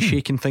 Dundee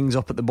shaking things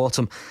up at the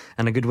bottom.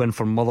 And a good win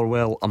for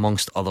Motherwell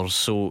amongst others.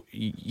 So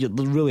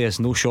there really is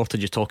no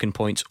shortage of talking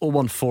points.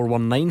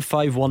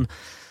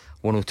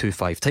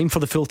 01419511025. Time for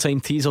the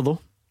full-time teaser though.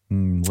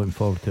 Looking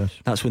forward to this.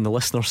 That's when the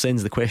listener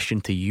sends the question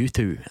to you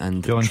two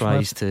and John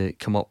tries Smith to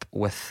come up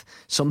with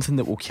something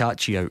that will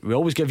catch you out. We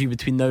always give you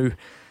between now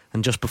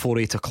and just before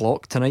 8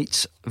 o'clock.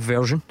 Tonight's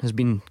version has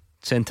been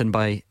sent in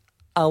by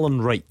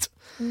Alan Wright.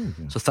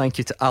 So thank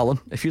you to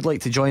Alan. If you'd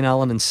like to join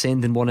Alan and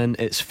sending one in,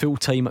 it's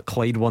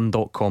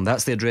fulltime@Clyde1.com.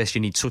 That's the address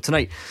you need. So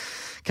tonight,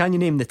 can you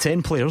name the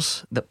 10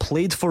 players that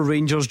played for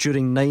Rangers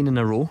during 9 in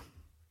a row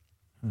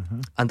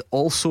and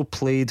also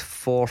played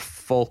for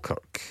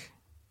Falkirk?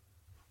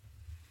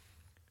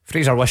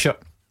 Fraser Wishart.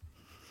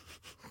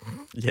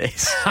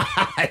 Yes.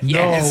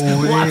 Yes. No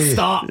What a way.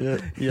 start. Yeah.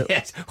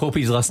 Yes. Hope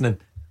he's listening.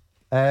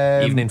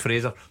 Evening,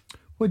 Fraser.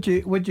 Would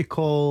you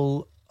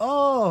call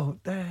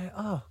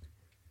midfield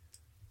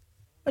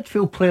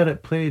player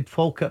that played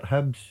Falkirk,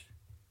 Hibs,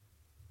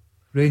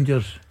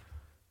 Rangers,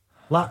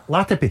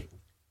 Latipi?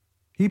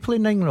 He played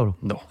 9 in a row.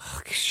 No.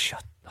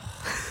 Shut.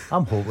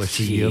 I'm hopeless.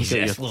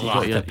 Jesus,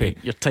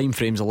 your time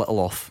frame's a little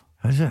off.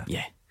 Is it?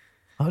 Yeah.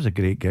 That was a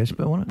great guess,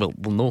 but wasn't it?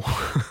 Well, no.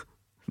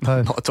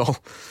 Not at all.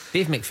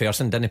 Dave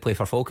McPherson didn't play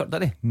for Falkirk,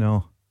 did he?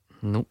 No.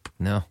 Nope.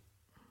 No.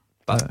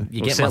 But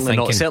you get certainly my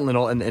not. thinking. Certainly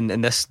not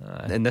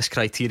in this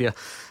criteria.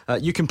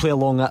 You can play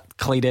along at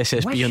Clyde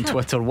SSB on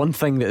Twitter. One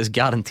thing that is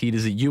guaranteed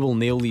is that you will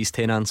nail these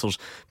 10 answers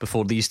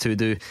before these two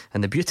do.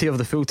 And the beauty of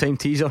the full-time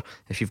teaser,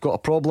 if you've got a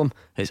problem,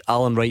 it's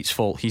Alan Wright's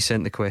fault. He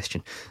sent the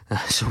question.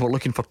 So we're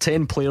looking for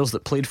 10 players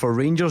that played for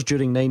Rangers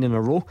during 9 in a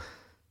row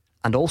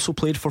and also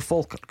played for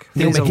Falkirk.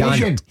 Neil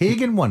McCann.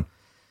 Hagen won.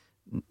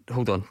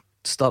 Hold on.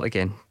 Start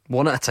again.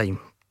 One at a time,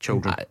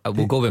 children. I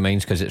will go with mine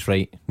because it's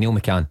right. Neil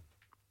McCann.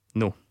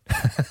 No.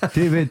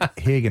 David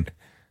Hagen.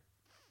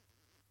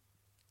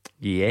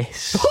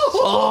 Yes.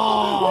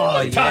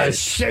 Oh, yes.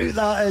 Shout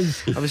that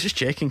is. I was just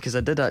checking because I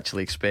did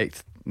actually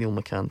expect Neil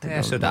McCann to.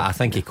 Yeah, so that I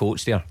think he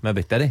coached there.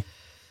 Maybe did he?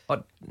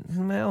 But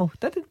well,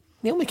 did it?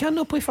 Neil McCann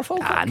not play for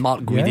Falkirk? And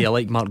Mark Guidi, Yeah. I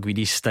like Mark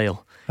Guidi's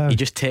style. He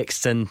just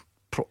texts in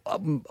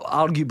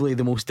arguably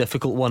the most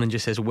difficult one and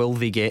just says, "Will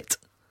they get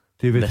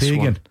David this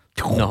Hagan.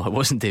 one?" No, it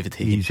wasn't David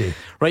Hagan. Easy.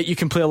 Right, you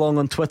can play along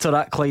on Twitter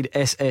at Clyde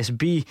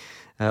SSB,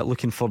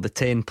 looking for the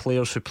 10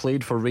 players who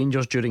played for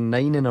Rangers during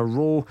 9 in a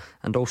row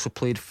and also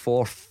played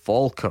for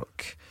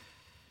Falkirk.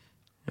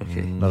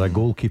 Okay. Not a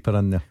goalkeeper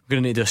in there. We're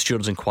going to need a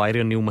steward's inquiry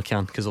on Neil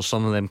McCann because there's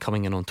some of them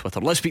coming in on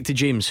Twitter. Let's speak to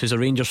James, who's a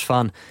Rangers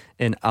fan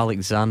in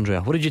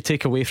Alexandria. What did you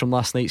take away from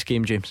last night's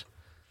game, James?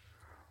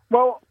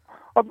 Well,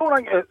 I don't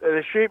think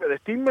the shape of the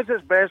team was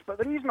its best, but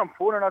the reason I'm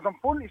phoning is I'm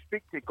phoning to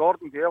speak to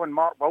Gordon Dale and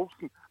Mark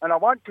Wilson, and I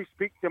want to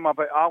speak to him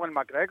about Alan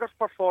McGregor's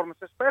performance,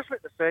 especially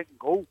at the second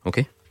goal.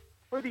 Okay.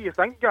 What do you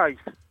think, guys?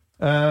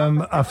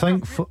 I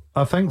think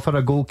for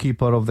a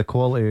goalkeeper of the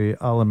quality of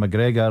Alan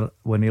McGregor,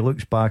 when he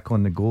looks back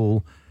on the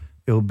goal,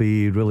 he'll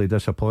be really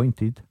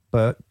disappointed.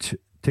 But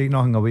take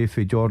nothing away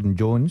from Jordan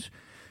Jones,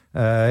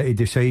 he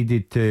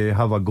decided to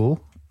have a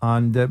go,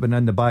 and it went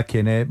in the back of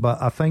the net. But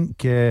I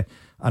think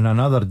on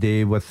another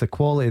day, with the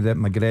quality that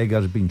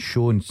McGregor's been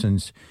shown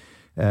since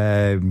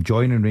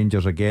joining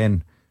Rangers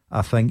again,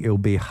 I think he'll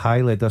be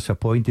highly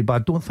disappointed. But I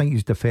don't think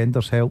his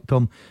defenders helped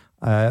him.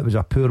 It was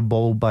a poor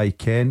ball by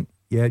Kent.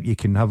 Yeah, you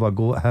can have a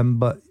go at him,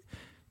 but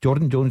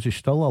Jordan Jones is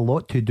still a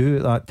lot to do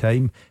at that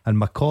time, and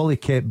Macaulay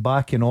kept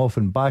backing off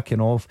and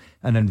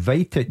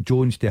invited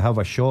Jones to have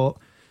a shot,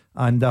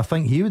 and I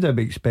think he would have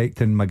been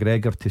expecting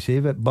McGregor to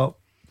save it, but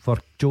for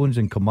Jones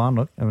and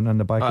Kilmarnock in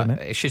the back of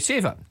it, he should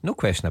save it, no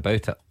question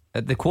about it.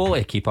 The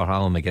quality keeper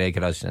Alan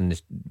McGregor is, and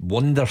the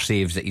wonder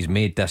saves that he's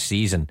made this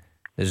season,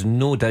 there's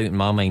no doubt in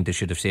my mind he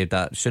should have saved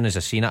that. As soon as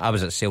I seen it, I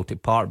was at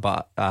Celtic Park,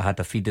 but I had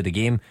a feed of the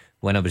game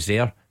when I was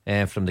there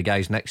from the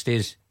guys next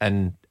days,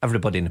 and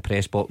everybody in the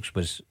press box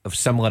was of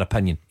similar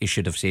opinion. He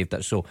should have saved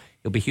it, so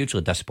he'll be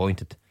hugely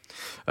disappointed.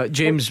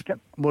 James,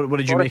 what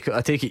did you make?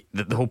 I take it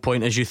that the whole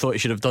point is you thought he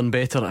should have done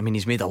better. I mean,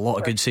 he's made a lot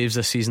of good saves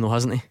this season, though,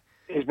 hasn't he?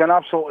 He's been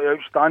absolutely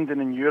outstanding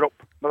in Europe,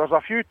 but there's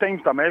a few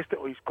times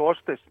domestically he's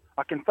cost us.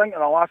 I can think of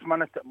the last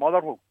minute at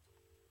Motherwell,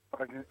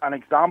 for an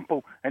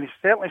example, and he's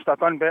certainly still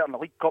done better in the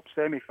League Cup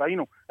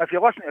semi-final. If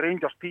you listen to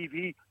Rangers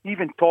TV,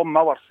 even Tom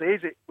Miller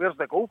says it. Where's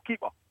the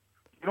goalkeeper?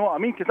 You know what I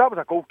mean? Because that was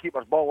a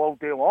goalkeeper's ball all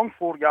day long,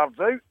 4 yards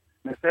out in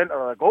the centre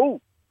of the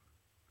goal.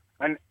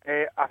 And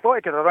I thought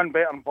he could have run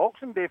better on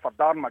Boxing Day for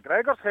Darren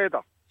McGregor's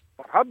header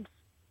for Hibs.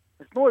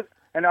 It's no,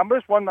 and I'm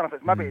just wondering if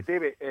it's maybe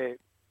David,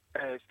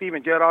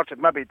 Stephen Gerrard should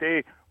maybe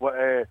do what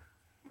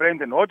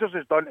Brendan Rodgers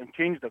has done and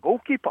change the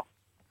goalkeeper.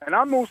 And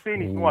I'm not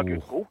saying he's not a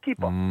good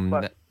goalkeeper,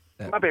 but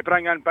maybe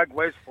bring in Big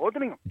Wes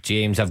Foderingham.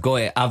 James, I've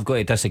got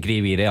to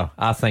disagree with you there.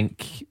 I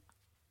think,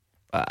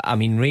 I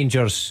mean,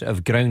 Rangers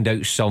have ground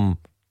out some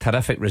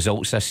terrific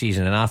results this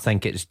season, and I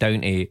think it's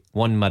down to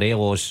one,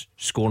 Morelos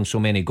scoring so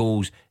many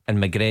goals and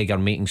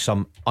McGregor making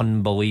some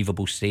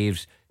unbelievable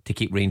saves to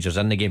keep Rangers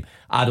in the game.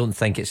 I don't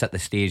think it's at the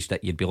stage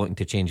that you'd be looking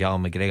to change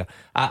Alan McGregor.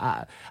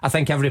 I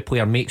think every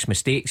player makes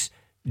mistakes.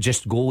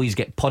 Just goalies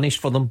get punished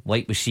for them,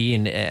 like we see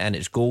in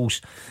its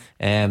goals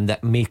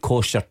that may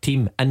cost your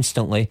team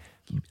instantly.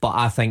 But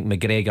I think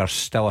McGregor's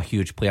still a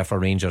huge player for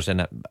Rangers,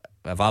 and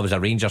if I was a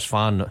Rangers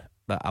fan,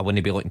 I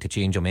wouldn't be looking to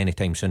change him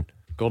anytime soon.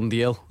 Gordon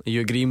Dale, are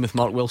you agreeing with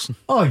Mark Wilson?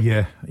 Oh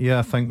yeah,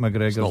 I think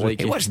McGregor's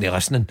like he wasn't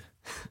listening.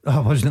 I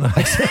wasn't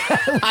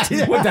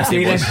listening. What did I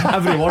say then?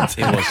 Every word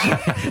he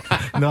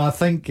was. No, I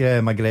think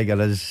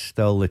McGregor is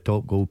still the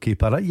top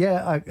goalkeeper.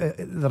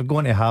 They're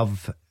going to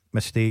have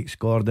mistakes,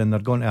 Gordon. They're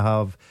going to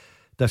have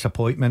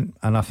disappointment,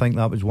 and I think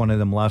that was one of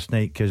them last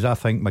night, because I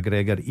think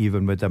McGregor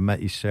even would admit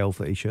himself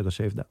that he should have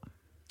saved it.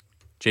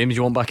 James,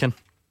 you want back in?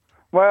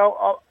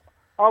 Well,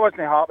 I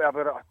wasn't happy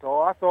about it at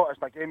all. I thought as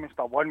the game was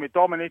still won. We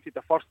dominated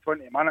the first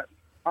 20 minutes.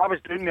 I was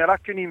down there, I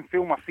couldn't even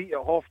feel my feet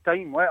at half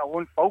time, let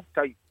alone full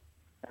time.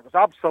 It was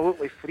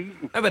absolutely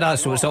freezing. Maybe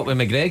that's what's up with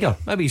McGregor.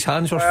 Maybe his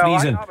hands were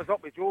freezing. That was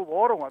up with Joe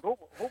Worrell. I hope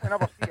we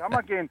never see him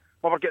again.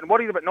 But we're getting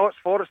worried about Notts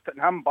Forest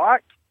taking him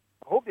back.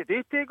 I hope they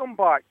do take him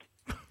back.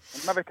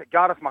 And maybe take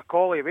Gareth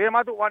Macaulay away.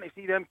 I don't want to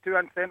see them two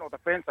in central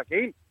defence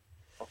again.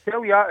 I'll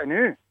tell you that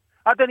now.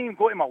 I didn't even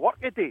go to my work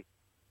today.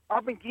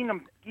 I've been giving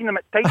them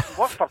at Tyson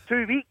work for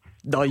 2 weeks.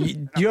 No, you're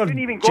James. Didn't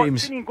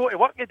even go to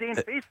work today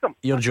and face them.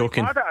 You're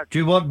joking. Do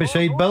you work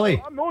beside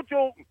Billy? I'm not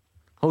joking.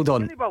 Hold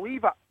on. I can't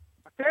believe it.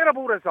 A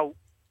terrible result.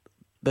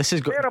 This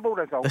is terrible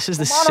result. This is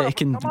the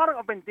second. Kilmarnock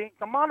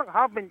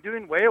have been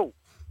doing well,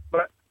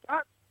 but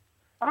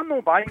I'm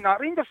not buying that.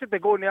 Rangers should be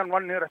going there and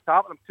running there a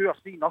start them 2 or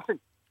 3-0.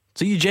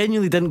 So you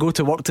genuinely didn't go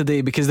to work today?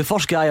 Because the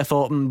first guy I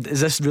thought,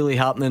 is this really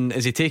happening?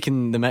 Is he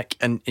taking the mick?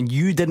 And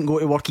you didn't go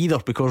to work either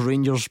because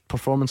Rangers'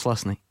 performance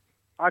last night.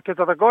 Because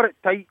I've got it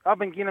tight. I've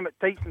been getting them at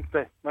tight since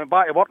I went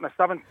back to work on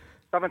the 7th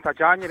 7th of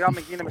January. I'm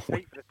making a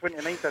mistake for the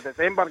 29th of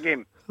December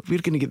game. We're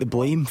going to get the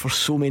blame for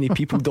so many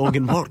people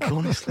dogging work,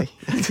 honestly.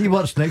 He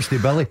works next to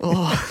Billy.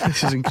 Oh,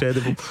 this is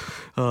incredible.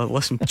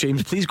 Listen,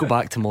 James, please go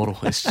back tomorrow.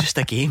 It's just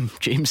a game.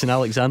 James and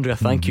Alexandria,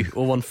 thank you.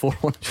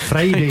 0141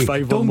 Friday.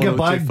 Don't get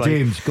back,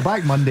 James. Go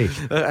back Monday.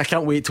 I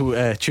can't wait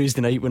till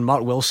Tuesday night when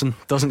Mark Wilson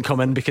doesn't come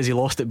in because he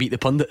lost at Beat the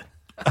Pundit.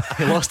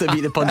 He lost at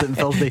Beat the Pundit on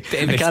Thursday.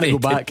 I can't go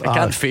back. I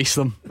can't face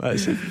them.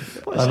 That's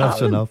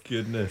enough.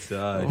 Goodness,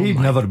 he'd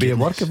never be at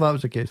work if that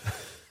was the case.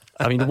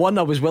 I mean, one,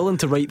 I was willing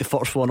to write the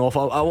first one off.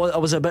 I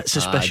was a bit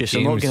suspicious.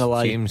 James, I'm not going to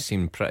lie. James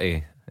seemed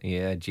pretty,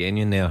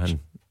 genuine there and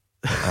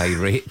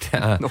irate.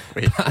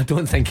 I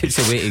don't think it's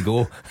the way to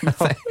go.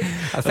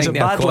 I think a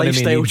bad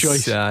lifestyle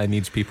choice.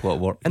 Needs people at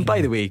work. And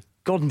by the way,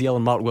 Gordon Dalziel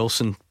and Mark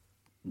Wilson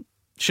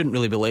shouldn't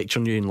really be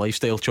lecturing you in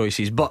lifestyle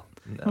choices, but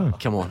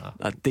come on,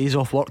 days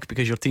off work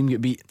because your team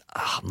get beat.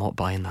 I'm not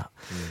buying that.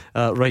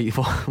 Right,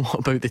 what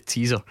about the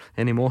teaser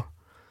anymore?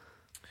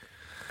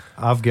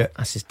 I've got.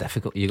 This is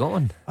difficult. You got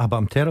one? But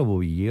I'm terrible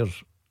with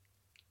years.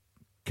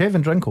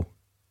 Kevin Drinkle.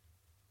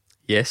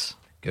 Yes.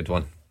 Good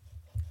one.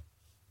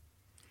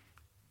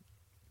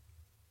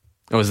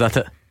 Oh, is that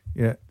it?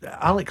 Yeah.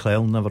 Alec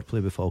Clell never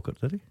played with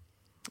Falkirk, did he?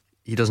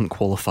 He doesn't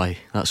qualify.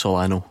 That's all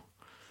I know.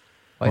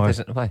 Why?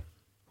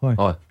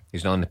 Oh,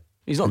 he's not on the.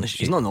 He's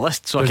not on the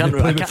list, so I can't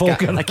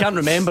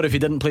remember if he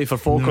didn't play for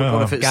Falkirk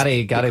or if it's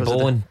Gary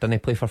Bowen. Didn't he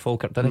play for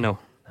Falkirk? Did he? No.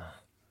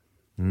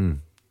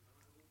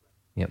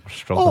 Yep, we're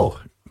struggling.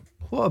 Oh,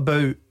 what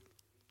about?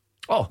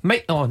 Oh,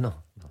 mate. Oh no.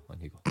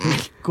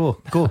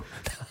 Go.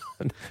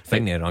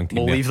 Think they're wrong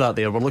team. We'll leave that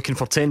there. We're looking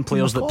for 10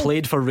 players that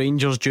played for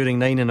Rangers during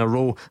 9 in a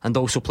row and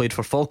also played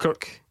for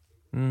Falkirk.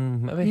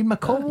 Maybe Ian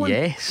McCall.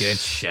 Yes. Good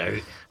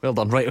shout. Well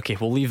done. Right, okay,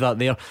 we'll leave that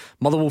there.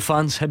 Motherwell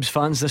fans, Hibs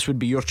fans, this would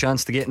be your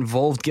chance to get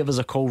involved. Give us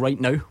a call right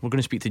now. We're going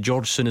to speak to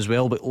George soon as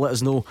well, but let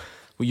us know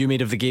what you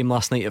made of the game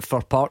last night at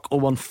Fir Park.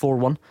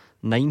 0141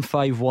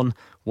 951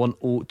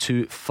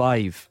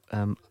 1025.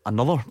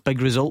 Another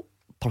big result,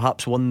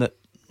 perhaps one that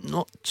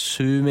not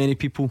too many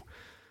people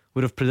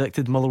would have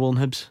predicted. Motherwell and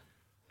Hibs.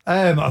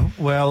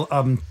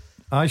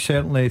 I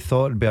certainly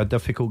thought it'd be a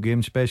difficult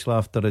game, especially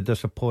after the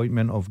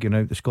disappointment of getting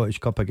out the Scottish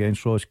Cup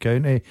against Ross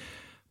County.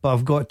 But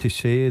I've got to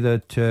say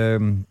that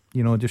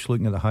just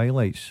looking at the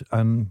highlights,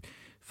 and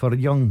for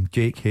young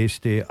Jake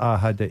Hastie, I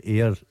had it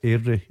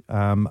airy.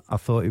 I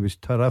thought he was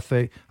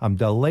terrific. I'm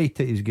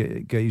delighted he's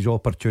got his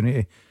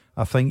opportunity.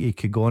 I think he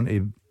could go on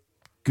to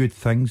good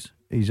things.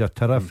 He's a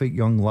terrific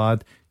young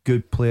lad,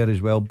 good player as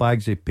well,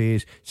 bags of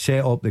pace,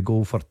 set up the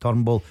goal for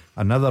Turnbull,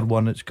 another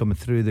one that's coming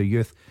through the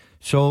youth.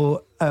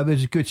 So it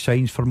was good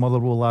signs for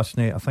Motherwell last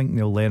night. I think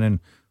Neil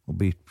Lennon will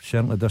be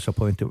certainly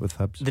disappointed with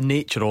Hibs. The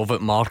nature of it,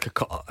 Mark,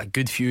 a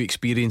good few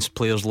experienced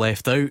players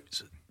left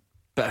out,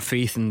 bit of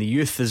faith in the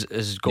youth,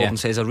 as Gordon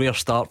says. A rare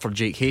start for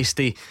Jake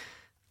Hastie,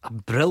 a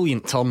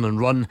brilliant turn and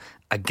run,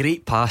 a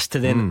great pass to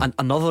them, and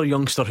another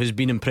youngster who's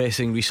been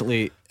impressing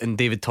recently in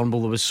David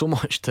Turnbull. There was so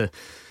much to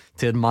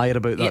admire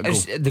about that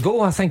goal. The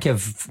goal, I think,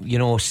 of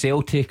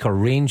Celtic or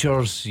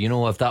Rangers,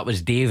 if that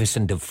was Davis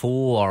and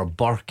Defoe or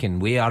Burke and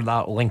Weir,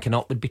 that linking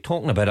up, would be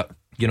talking about it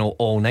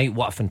all night.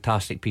 What a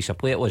fantastic piece of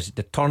play it was.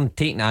 The turn,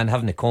 taking it and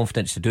having the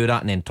confidence to do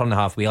that, and then turn the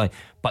halfway line.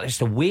 But it's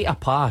the way to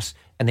pass,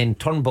 and then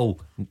Turnbull,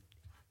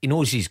 he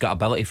knows he's got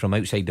ability from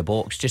outside the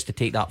box, just to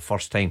take that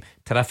first time.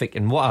 Terrific.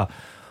 And what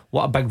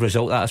a big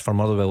result that is for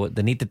Motherwell.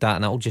 They needed that,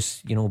 and it'll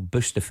just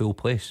boost the full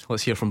place.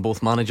 Let's hear from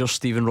both managers.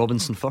 Stephen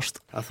Robinson first.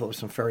 I thought it was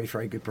some very,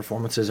 very good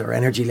performances. Our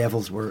energy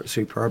levels were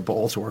superb, but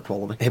also our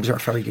quality. Hibs are a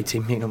very good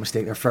team, make no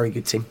mistake. They're a very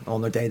good team.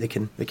 On their day, they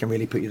can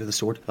really put you to the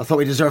sword. I thought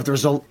we deserved the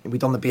result. We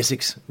done the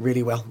basics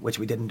really well, which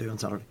we didn't do on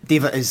Saturday.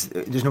 David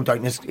there's no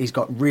doubt, he's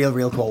got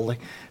real quality.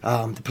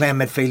 To play in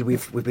midfield,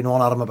 we've been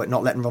on at him about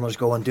not letting runners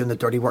go and doing the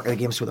dirty work of the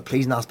game. So the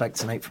pleasing aspect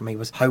tonight for me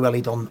was how well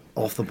he done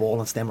off the ball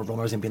and staying with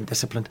runners and being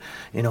disciplined.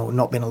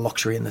 Not being a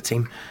luxury in the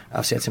team.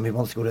 I've said to him he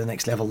wants to go to the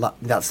next level.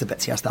 That's the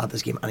bits he has to add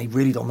this game, and he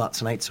really done that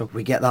tonight. So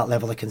we get that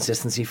level of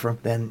consistency from him,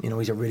 then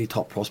he's a really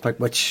top prospect.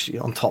 Which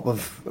on top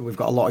of, we've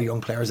got a lot of young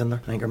players in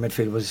there. I think our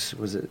midfield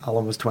was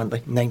Alan was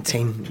 20,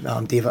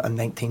 19 David, and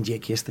 19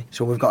 Jake Hastie.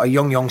 So we've got a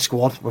young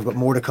squad. We've got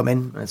more to come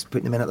in, and it's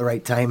putting them in at the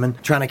right time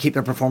and trying to keep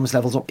their performance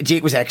levels up.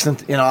 Jake was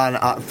excellent,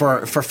 and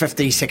for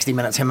 50-60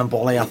 minutes, him and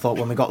Bolly, I thought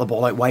when we got the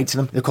ball out wide to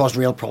them, they caused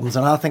real problems,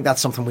 and I think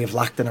that's something we've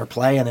lacked in our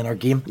play and in our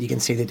game. You can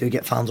see they do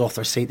get fans off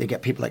their seat, they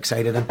get people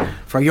excited, and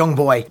for a young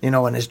boy,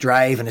 and his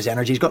drive and his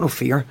energy, he's got no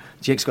fear.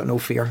 Jake's got no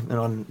fear.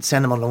 And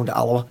send him on loan to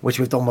Alloa, which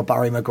we've done with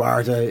Barry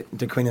Maguire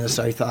to Queen of the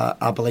South.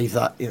 I believe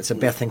that it's a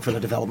best thing for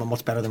the development,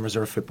 much better than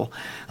reserve football.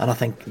 And I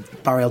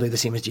think Barry will do the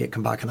same as Jake,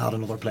 come back and add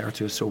another player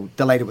to us. So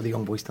delighted with the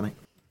young boys tonight.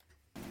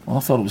 Well, I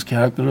thought it was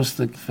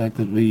characteristic, the fact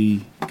that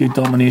we good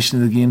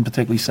domination of the game,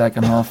 particularly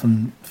second half,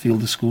 and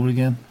failed to score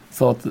again.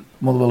 Thought that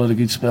Motherwell had a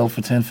good spell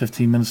for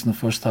 10-15 minutes in the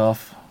first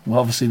half. Well,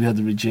 obviously we had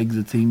to rejig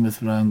the team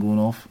with Ryan going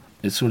off.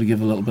 It sort of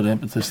gave a little bit of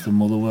impetus to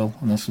Motherwell,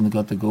 and that's when they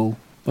got the goal.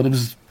 But it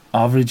was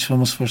average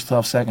from us first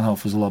half. Second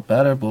half was a lot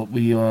better, but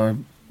we are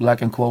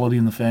lacking quality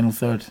in the final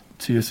third.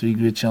 2 or 3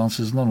 great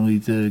chances, not only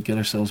to get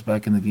ourselves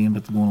back in the game,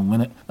 but to go and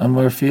win it. And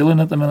we're failing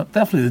at the minute.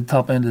 Definitely the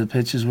top end of the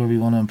pitch is where we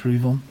want to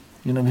improve on.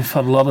 You know, we've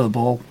had a lot of the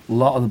ball,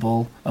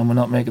 and we're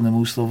not making the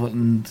most of it,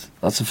 and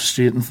that's a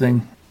frustrating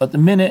thing. At the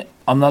minute,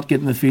 I'm not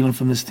getting the feeling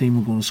from this team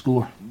we're going to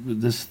score.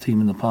 This team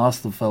in the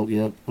past have felt,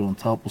 yeah, we're on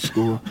top, we'll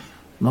score.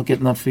 I'm not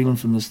getting that feeling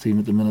from this team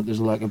at the minute. There's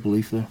a lack of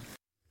belief there.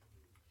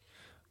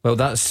 Well,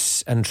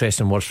 that's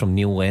interesting words from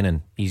Neil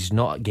Lennon. He's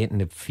not getting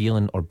the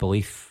feeling or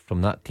belief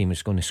from that team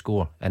is going to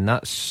score, and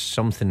that's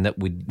something that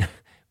would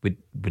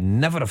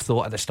never have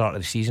thought at the start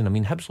of the season. I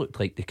mean, Hibs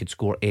looked like they could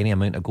score any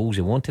amount of goals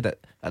they wanted at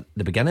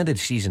the beginning of the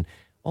season.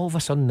 All of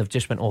a sudden, they've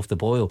just went off the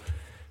boil.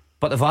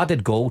 But they've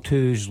added goal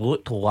twos,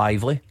 looked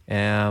lively.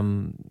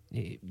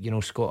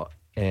 Scott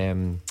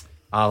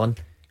Allen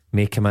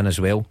may come in as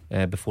well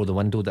before the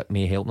window. That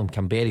may help them.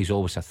 Canberra's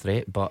always a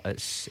threat, but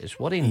it's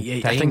worrying.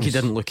 Yeah, I think he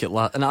didn't look at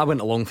and I went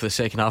along for the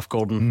second half,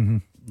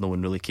 Gordon. No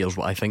one really cares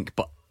what I think,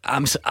 but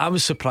I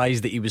was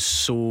surprised that he was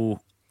so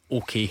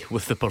okay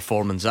with the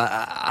performance.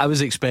 I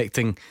was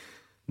expecting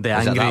the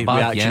angry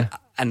reaction. Yeah.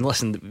 And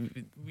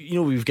listen,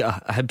 we've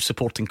got a Hibs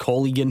supporting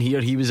colleague in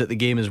here. He was at the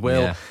game as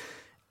well. Yeah.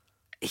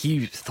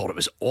 He thought it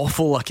was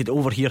awful. I could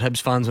overhear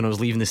Hibs fans when I was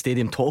leaving the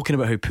stadium talking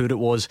about how poor it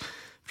was.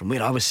 From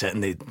where I was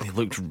sitting, they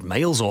looked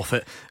miles off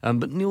it.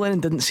 But Neil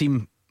Lennon didn't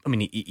seem, I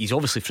mean, he's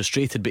obviously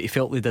frustrated, but he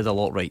felt they did a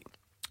lot right.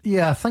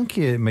 Yeah, I think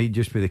it might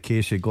just be the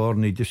case of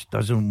Gordon. He just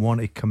doesn't want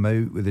to come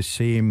out with the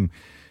same,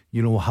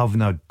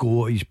 having a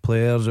go at his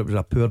players. It was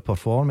a poor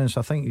performance.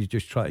 I think he's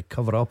just trying to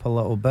cover up a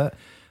little bit.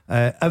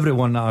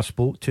 Everyone that I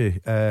spoke to,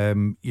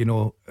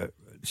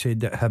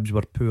 said that Hibs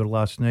were poor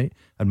last night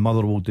and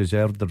Motherwell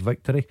deserved their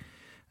victory.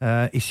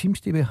 He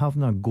seems to be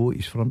having a go at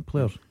his front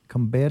players.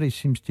 Cumberry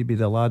seems to be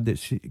the lad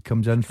that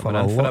comes in for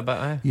a lot.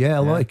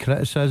 A lot of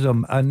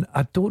criticism, and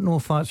I don't know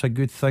if that's a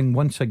good thing.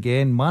 Once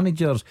again,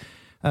 managers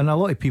and a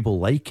lot of people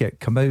like it,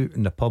 come out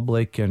in the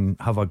public and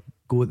have a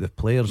go at the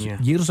players.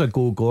 Years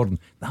ago, Gordon,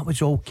 that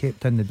was all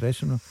kept in the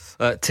dressing room.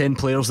 10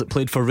 players that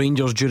played for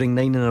Rangers during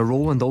 9 in a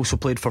row and also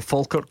played for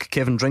Falkirk: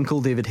 Kevin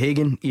Drinkle, David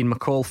Hagan, Ian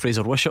McCall,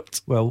 Fraser Wishart.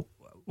 Well,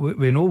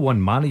 we know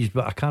one managed,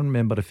 but I can't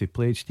remember if he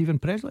played. Stephen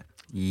Presley.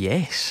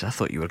 Yes, I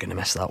thought you were going to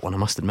miss that one, I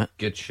must admit.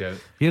 Good shout.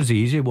 Here's the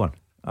easy one.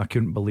 I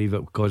couldn't believe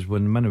it because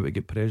when the minute we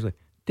get Presley,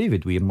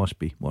 David Weir must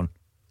be one.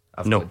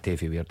 I've got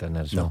Davy Weir in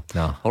there as well.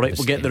 No. Alright,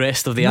 we'll get the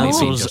rest of the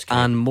answers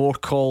and more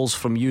calls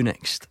from you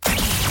next.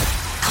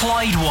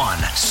 Clyde One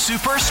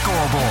Super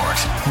Scoreboard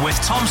with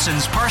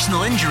Thompson's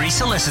personal injury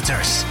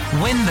solicitors.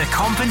 Win the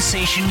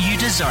compensation you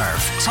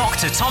deserve. Talk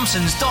to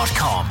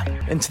Thompsons.com.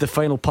 Into the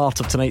final part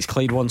of tonight's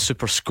Clyde One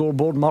Super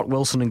Scoreboard. Mark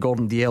Wilson and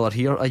Gordon Dalziel are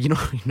here. You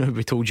know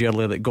we told you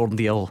earlier that Gordon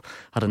Dalziel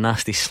had a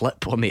nasty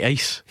slip on the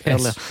ice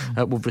earlier.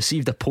 We've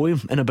received a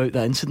poem in about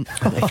that incident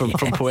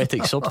from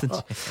Poetic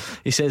Substance.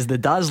 He says the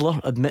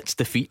Dazzler admits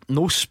defeat,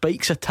 no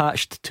spikes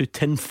attached to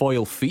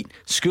tinfoil feet,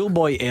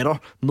 schoolboy error,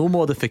 no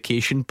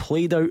modification,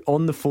 played out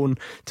on the phone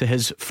to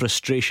his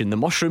frustration, the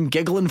mushroom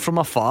giggling from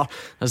afar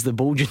as the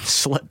Belgian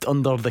slipped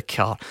under the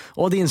car.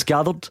 Audience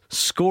gathered,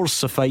 scores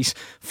suffice,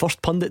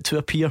 first pundit to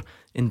appear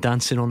in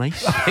Dancing on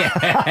Ice.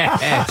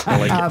 I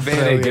like it.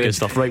 Very good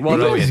stuff. Right, what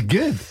he is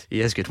good.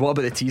 He is good. What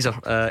about the teaser?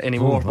 Any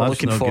more? We're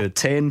looking for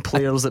 10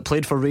 players that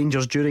played for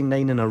Rangers during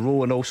 9 in a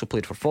row and also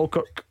played for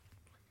Falkirk.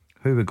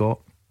 Who we got?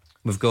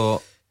 We've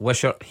got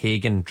Wishart,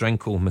 Hagan,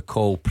 Drinkle,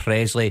 McCall,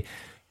 Presley.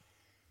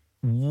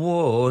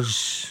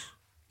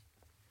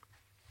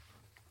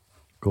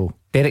 Go.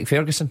 Derek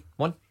Ferguson,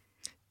 one?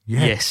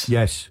 Yes.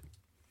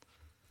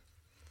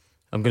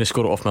 I'm going to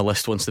score it off my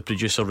list once the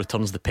producer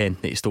returns the pen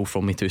that he stole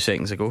from me 2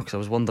 seconds ago, because I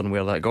was wondering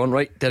where that had gone.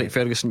 Right, Derek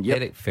Ferguson. Yep.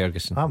 Derek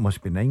Ferguson. That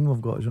must be 9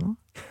 we've got, isn't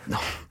it? No.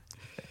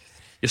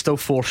 You're still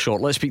 4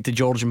 short. Let's speak to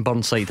George in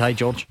Burnside. Hi,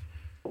 George.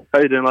 How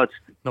you doing, lads?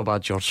 Not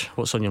bad, George.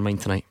 What's on your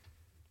mind tonight?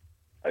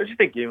 It was just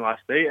a game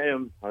last night.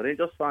 I'm a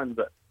Rangers fan,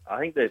 but I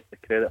think that the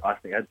credit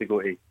last night had to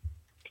go to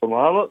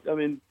Kilmarnock. I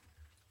mean,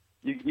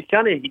 you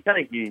can't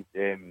give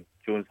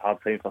Jones a hard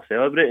time for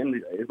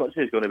celebrating. As much as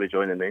he's going to be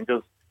joining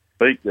Rangers,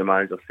 like the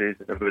manager says,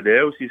 everybody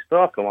else, he's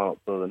still coming up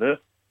to the new.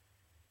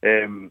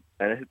 And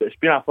it's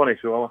been a funny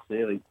show, I must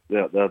say. Like,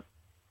 the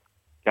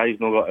guys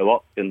not got to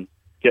work and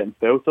getting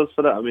filters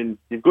for it. I mean,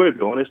 you've got to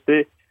be honest,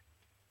 they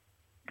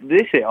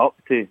set up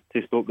to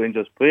stop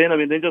Rangers playing. I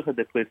mean, Rangers had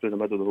to play through the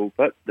middle of the whole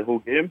pitch, the whole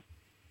game.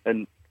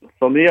 And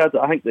for me, I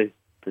think the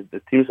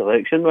team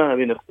selection, man, I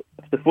mean,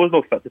 if the four's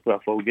not fit to play a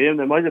full game,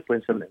 then why are they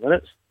playing 70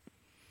 minutes?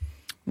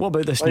 What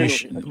about this new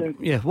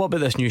what about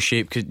this new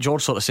shape? Because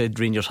George sort of said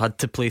Rangers had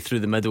to play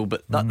through the middle,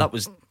 but that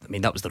was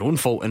their own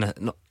fault in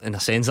a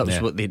sense. That was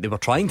what they were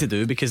trying to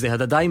do, because they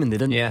had a diamond. They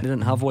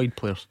didn't have wide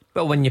players.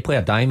 Well, when you play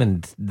a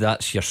diamond,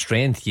 that's your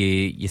strength.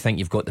 You think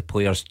you've got the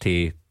players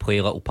to play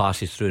little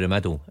passes through the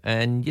middle,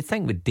 and you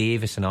think with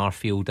Davis and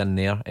Arfield in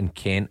there and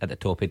Kent at the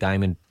top of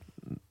diamond,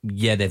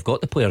 they've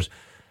got the players.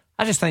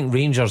 I just think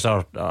Rangers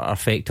are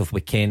effective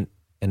with Kent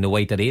in the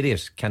wider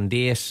areas.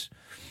 Candace,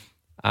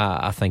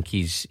 I think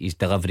his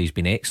delivery's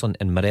been excellent,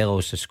 and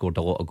Morelos has scored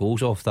a lot of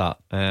goals off that.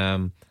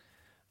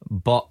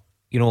 But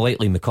like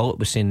Lee McCulloch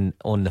was saying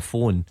on the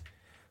phone,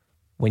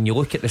 when you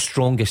look at the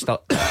strongest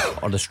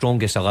or the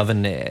strongest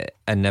 11,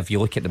 and if you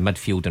look at the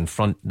midfield in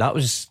front,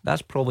 that's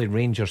probably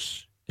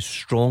Rangers as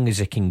strong as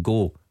it can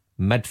go,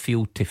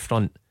 midfield to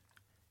front.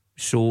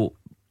 So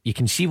you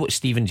can see what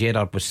Steven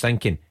Gerrard was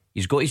thinking.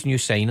 He's got his new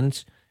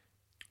signings,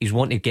 he's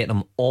wanting to get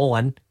them all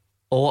in,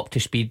 all up to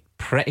speed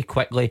pretty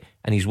quickly,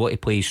 and he's wanting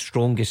to play his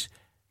strongest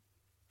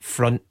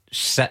front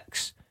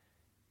six,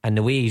 and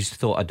the way he's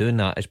thought of doing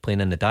that is playing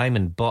in the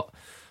Diamond. But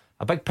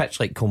a big pitch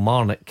like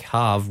Kilmarnock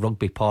have,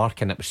 Rugby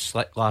Park, and it was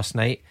slick last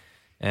night,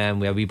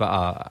 with a wee bit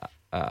of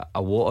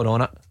water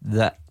on it,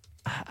 that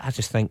I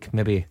just think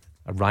maybe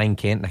a Ryan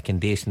Kent and a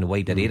Candace in the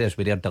wider areas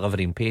with their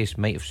delivery and pace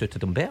might have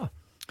suited them better.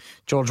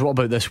 George, what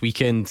about this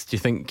weekend? Do you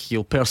think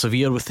you'll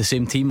persevere with the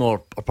same team, or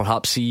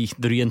perhaps see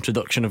the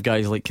reintroduction of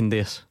guys like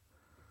Candace?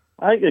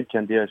 I think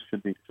Candace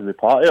should be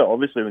part of it.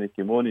 Obviously, when he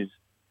came on, he's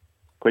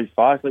quite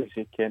fast, like you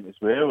said, Kent as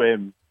well.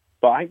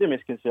 But I think the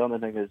most concerning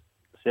thing is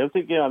the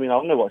Celtic game. I mean, I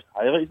only watched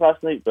highlights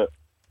last night, but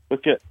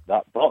look at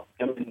that Buck.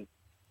 I mean,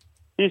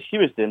 he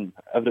was doing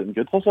everything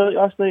good for Celtic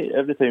last night.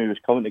 Every time he was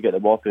coming to get the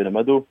ball through the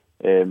middle,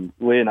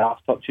 laying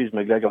half touches,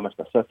 McGregor missed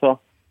a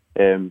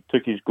sitter,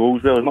 took his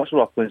goals well. As much as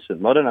we're playing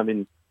St Mirren, I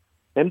mean,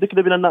 they could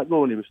have been in that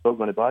goal and he was still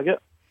going to bag it.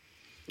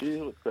 He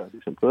looked quite a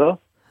decent player.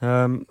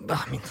 I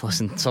mean,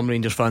 listen, some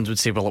Rangers fans would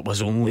say, well, it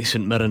was only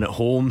St Mirren at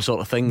home,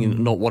 sort of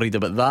thing. Not worried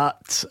about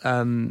that.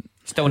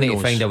 Still need to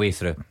find a way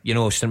through.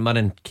 St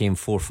Mirren came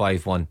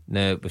 4-5-1.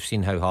 Now we've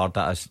seen how hard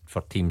that is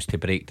for teams to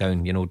break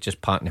down,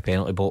 just parking the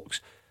penalty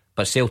box.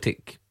 But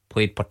Celtic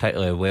played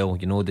particularly well.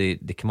 They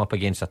come up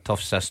against a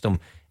tough system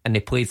and they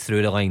played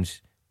through the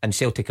lines, and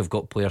Celtic have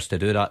got players to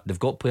do that. They've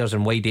got players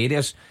in wide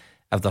areas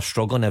if they're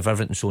struggling, if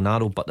everything's so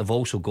narrow, but they've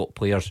also got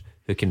players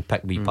who can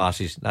pick wee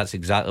passes. That's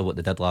exactly what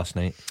they did last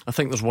night. I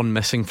think there's one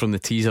missing from the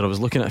teaser. I was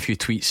looking at a few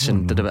tweets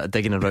and did a bit of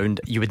digging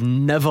around. You would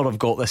never have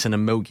got this in a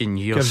million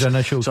years. So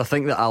I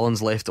think that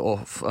Alan's left it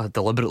off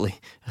deliberately.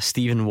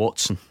 Stephen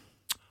Watson.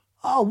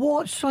 Oh,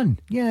 Watson.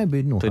 Yeah,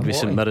 we know. Played with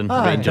St Mirren,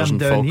 Rangers and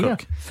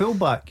Falkirk.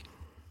 Fullback.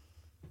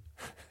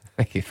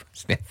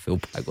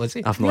 Fullback, was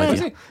he? I've no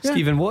idea. Yeah.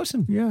 Stephen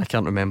Watson? Yeah. I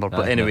can't remember.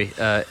 But anyway,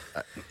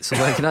 so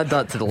I can add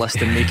that to the list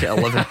and make it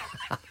 11.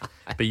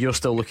 But you're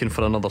still looking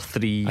for another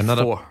 3,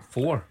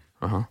 4.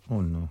 Uh-huh.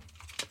 Oh no.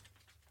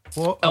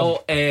 What?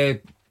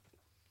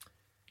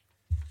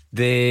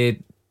 The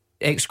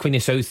ex-Queen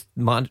of South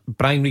man,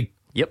 Brian Reid.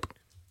 Yep.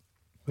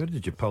 Where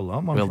did you pull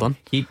that one? Well done.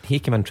 He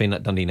came in training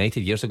at Dundee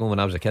United years ago when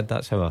I was a kid.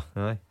 That's how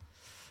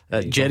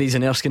Jerry's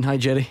in Erskine. Hi,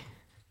 Jerry.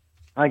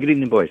 Hi, good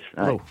evening, boys.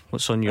 Hello.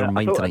 What's on your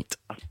mind tonight?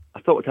 I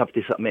thought I'd have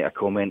to make a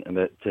comment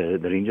about the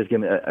Rangers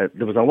game.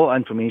 There was a lot of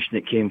information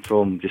that came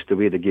from just the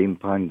way the game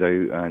panned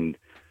out,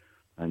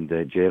 and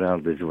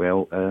Gerrard as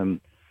well.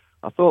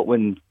 I thought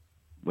when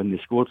they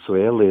scored so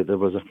early, there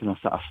was a kind of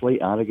sort of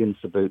slight arrogance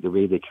about the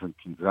way they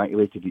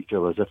congratulated each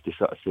other, as if to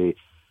sort of say,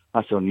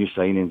 that's our new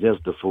signings, there's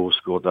Defoe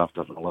scored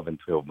after 11,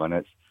 12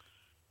 minutes.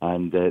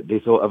 And they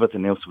thought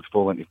everything else would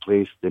fall into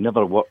place. They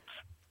never worked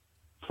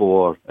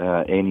for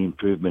any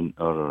improvement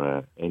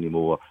or any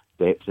more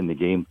depth in the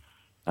game.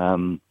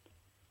 And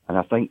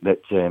I think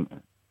that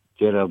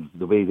Gerrard,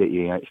 the way that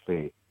he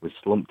actually was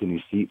slumped in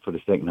his seat for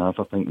the second half,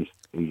 I think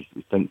he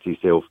thinks to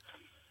himself,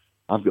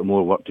 I've got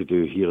more work to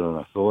do here than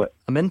I thought.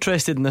 I'm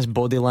interested in this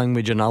body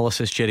language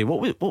analysis, Jerry.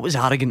 What was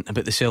arrogant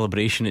about the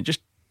celebration? It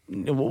just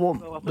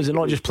was it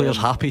not just players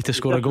happy to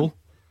score a goal?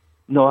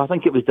 No, I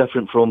think it was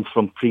different from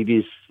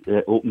previous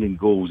opening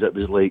goals. It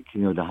was like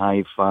the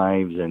high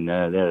fives and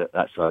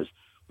that's us.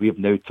 We have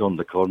now turned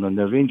the corner, and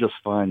the Rangers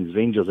and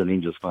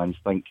Rangers fans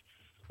think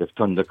they've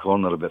turned the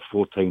corner about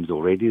 4 times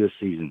already this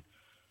season.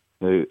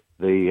 Now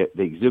the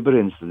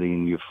exuberance and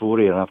the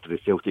euphoria after the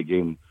Celtic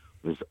game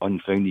was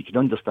unfounded. You can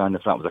understand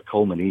if that was a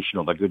culmination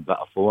of a good bit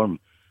of form,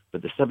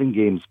 but the 7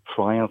 games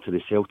prior to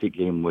the Celtic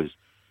game was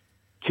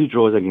 2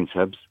 draws against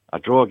Hibs, a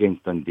draw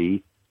against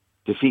Dundee,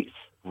 defeats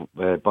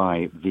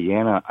by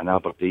Vienna and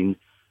Aberdeen,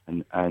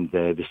 and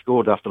they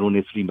scored after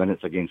only 3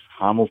 minutes against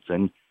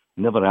Hamilton,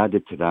 never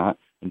added to that,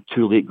 and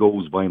 2 late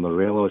goals by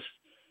Morelos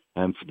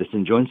for the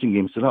St Johnstone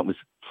game. So that was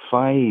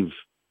 5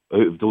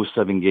 out of those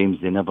 7 games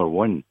they never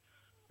won.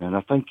 And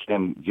I think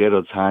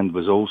Gerrard's hand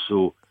was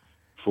also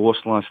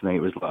forced last night.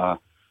 It was like a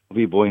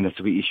wee boy in a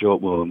sweetie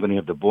shop. Well, I'm going to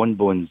have the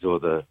bonbons or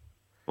the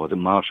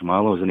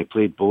marshmallows, and he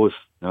played both.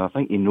 Now I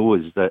think he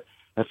knows that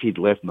if he'd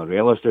left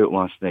Morelos out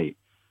last night,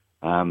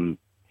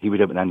 he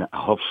would have been in a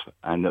huff,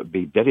 and it would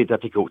be very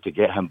difficult to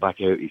get him back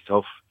out his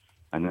huff.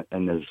 And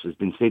as has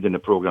been said in the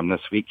programme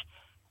this week,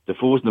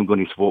 Defoe's not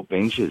going to swap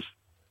benches.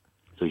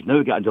 So he's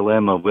now got a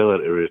dilemma whether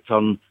to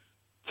return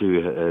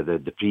to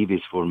the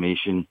previous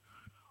formation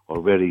or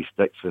where he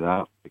sticks with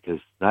that, because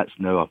that's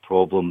now a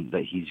problem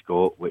that he's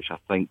got, which I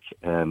think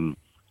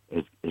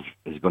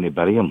is going to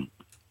bury him.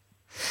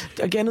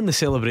 Again, in the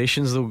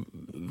celebrations though,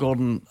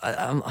 Gordon,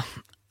 I'm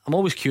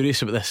always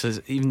curious about this.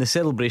 Even the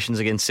celebrations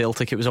against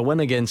Celtic, it was a win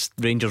against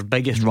Rangers'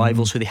 biggest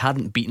rivals who they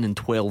hadn't beaten in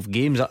 12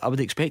 games. I would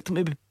expect them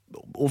to be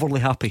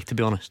overly happy, to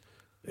be honest.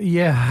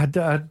 Yeah, I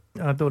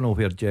don't know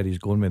where Jerry's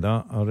going with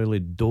that. I really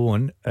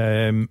don't.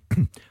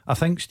 I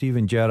think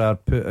Steven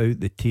Gerrard put out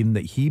the team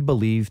that he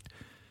believed,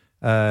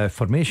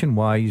 formation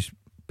wise,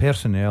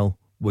 personnel,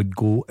 would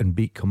go and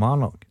beat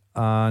Kilmarnock,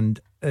 and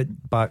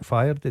it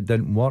backfired. It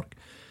didn't work.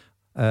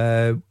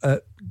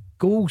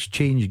 Goals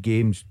change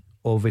games,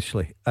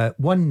 obviously.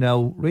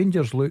 1-0,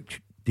 Rangers looked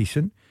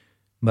decent.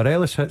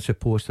 Morelos hits the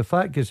post. If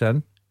that goes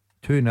in,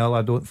 2-0,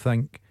 I don't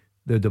think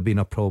there'd have been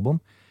a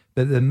problem.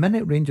 But the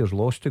minute Rangers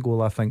lost a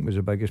goal, I think was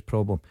the biggest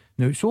problem.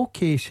 Now, it's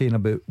okay saying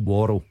about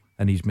Worrell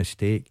and his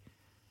mistake.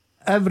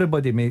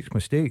 Everybody makes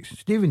mistakes.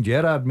 Steven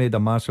Gerrard made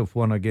a massive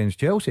one against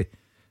Chelsea,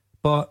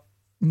 but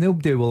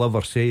nobody will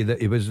ever say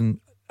that he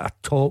wasn't a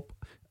top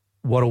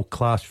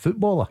world-class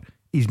footballer.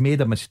 He's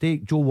made a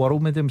mistake. Joe Worrell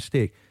made a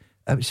mistake.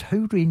 It was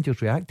how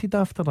Rangers reacted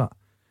after that.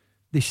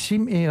 They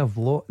seem to have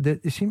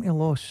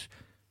lost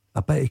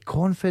a bit of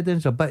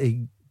confidence, a bit of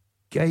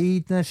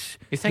guidance.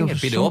 You think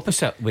it'd be the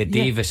opposite with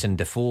Davis and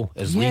Defoe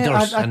as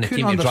leaders and the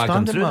team to drag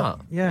them through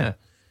that? Yeah.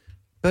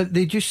 But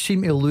they just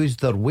seem to lose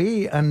their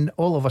way, and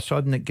all of a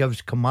sudden it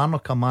gives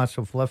Kilmarnock a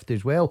massive lift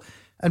as well.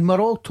 And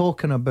we're all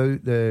talking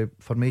about the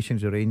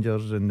formations of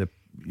Rangers and the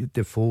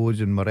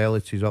Defoes and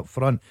Morelos up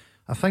front.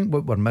 I think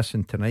what we're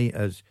missing tonight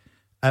is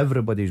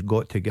everybody's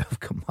got to give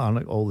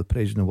Kilmarnock all the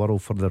praise in the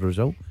world for the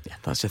result. Yeah,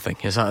 that's the thing.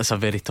 It's a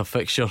very tough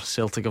fixture.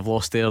 Celtic have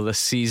lost there this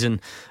season.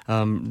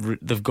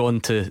 They've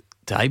gone to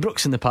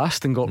Ibrox in the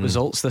past and got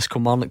results. This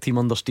Kilmarnock team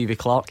under Stevie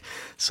Clarke,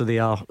 so they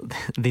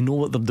know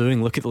what they're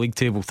doing. Look at the league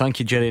table. Thank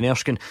you, Jerry and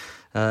Erskine.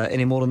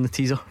 Any more on the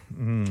teaser?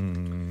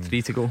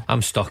 3 to go.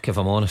 I'm stuck, if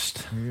I'm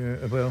honest.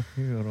 Yeah, well,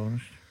 you're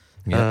honest.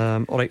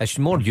 Yeah. All right, it's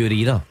more your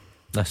era,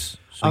 this,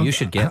 so you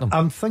should get them.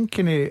 I'm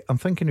thinking of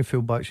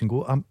fullbacks and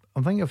go.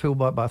 I'm thinking of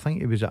fullback, but I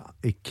think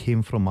he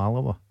came from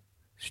Alaba.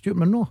 Stuart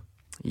Munro.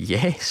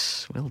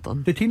 Yes, well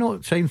done. Did he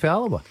not sign for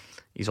Alaba?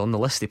 He's on the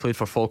list. He played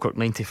for Falkirk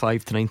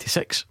 95 to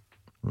 96.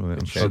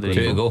 Right, so there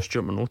you go.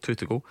 Stuart Munro, 2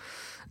 to go.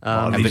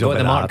 Have we got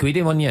the Mark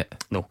Guidi one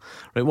yet? No.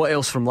 Right, what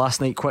else from last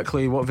night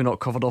quickly? What have we not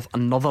covered off?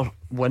 Another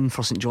win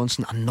for St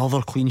Johnstone.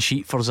 Another clean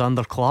sheet for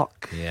Xander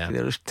Clark. Yeah,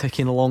 they're just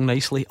ticking along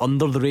nicely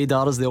under the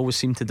radar as they always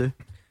seem to do.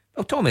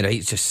 Well, Tommy Wright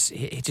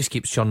he just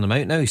keeps churning them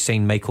out now. He's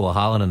signed Michael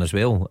O'Halloran as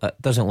well.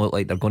 It doesn't look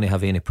like they're going to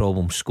have any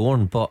problem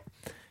scoring, but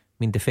I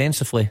mean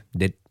defensively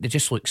they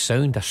just look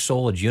sound. A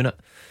solid unit.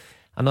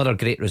 Another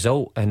great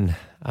result, and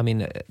I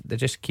mean they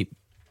just keep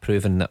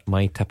proving that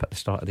my tip at the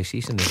start of the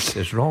season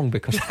is wrong,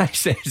 because I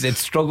said they'd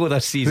struggle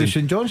this season.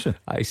 St Johnstone?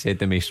 I said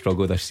they may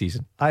struggle this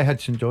season. I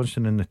had St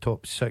Johnstone in the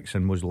top 6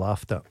 and was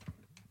laughed at.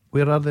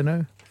 Where are they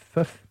now?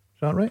 5th? Is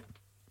that right?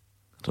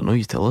 I don't know,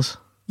 you tell us.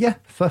 Yeah,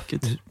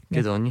 5th.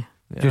 Good on you.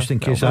 Yeah, just in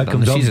case that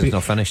comes up. The season's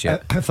not finished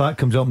yet. If that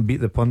comes up and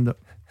beat the pundit.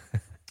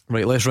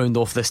 Right, let's round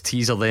off this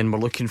teaser then. We're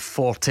looking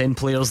for 10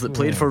 players that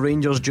played for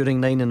Rangers during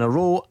 9 in a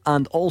row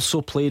and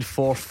also played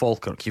for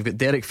Falkirk. You've got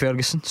Derek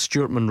Ferguson,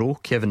 Stuart Munro,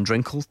 Kevin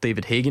Drinkle,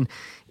 David Hagan,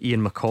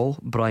 Ian McCall,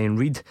 Brian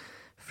Reid,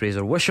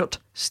 Fraser Wishart,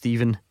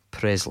 Stephen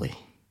Presley.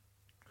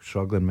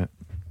 Struggling, mate.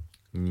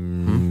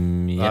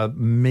 Yep.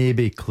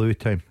 Maybe clue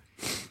time.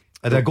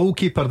 Are a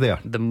goalkeeper there?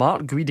 The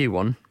Mark Guidi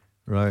one.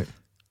 Right.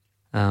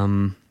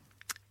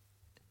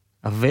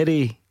 A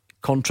very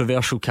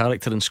controversial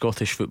character in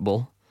Scottish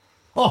football.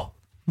 Oh,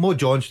 Mo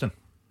Johnston.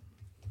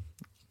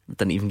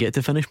 Didn't even get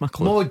to finish my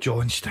clue. Mo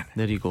Johnston.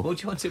 There you go. Mo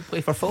Johnston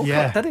played for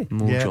Falkirk, did he?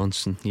 Mo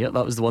Johnston. Yeah,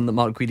 that was the one that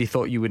Mark Guidi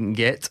thought you wouldn't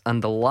get.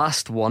 And the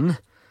last one.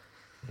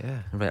 Yeah.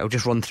 Right, I'll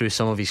just run through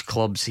some of his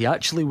clubs. He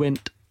actually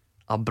went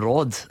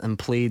abroad and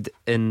played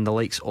in the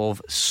likes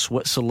of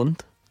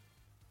Switzerland.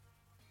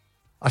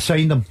 I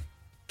signed him.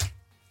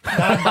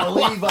 Can't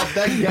believe I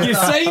did get You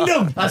that. signed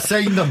him? I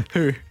signed him.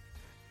 Who?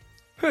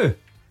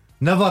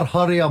 Never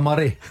hurry a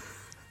Murray.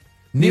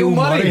 Neil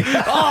Murray. Oh,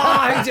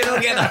 how did you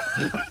not get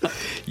that?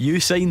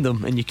 You signed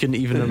them and you couldn't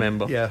even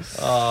remember. Yes.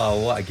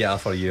 Oh, what a getter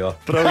for you.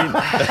 Brilliant.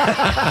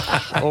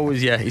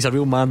 Always, yeah, he's a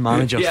real man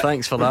manager. Yeah.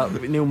 Thanks for that,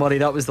 Neil Murray.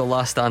 That was the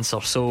last answer.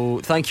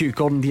 So thank you,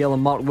 Gordon Dalziel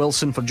and Mark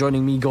Wilson, for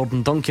joining me,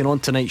 Gordon Duncan, on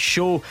tonight's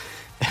show.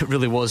 It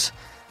really was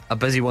a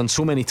busy one.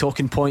 So many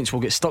talking points.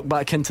 We'll get stuck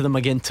back into them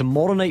again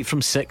tomorrow night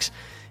from 6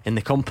 in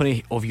the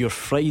company of your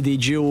Friday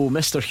duo,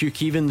 Mr. Hugh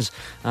Keevins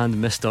and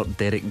Mr.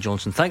 Derek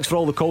Johnson. Thanks for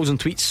all the calls and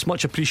tweets,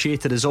 much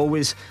appreciated as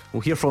always. We'll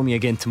hear from you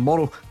again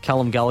tomorrow.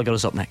 Callum Gallagher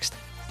is up next.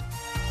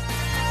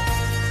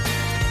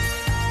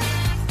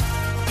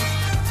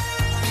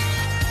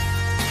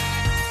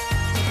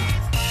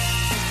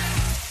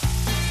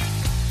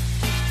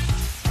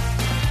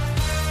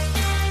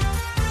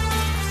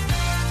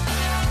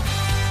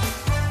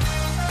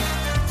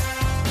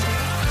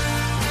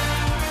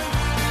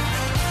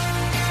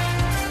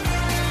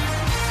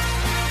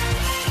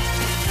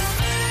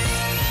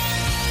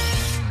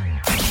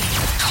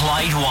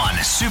 Clyde One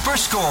Super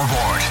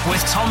Scoreboard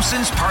with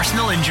Thompson's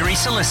Personal Injury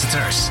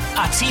Solicitors.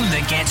 A team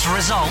that gets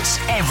results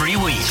every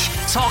week.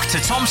 Talk to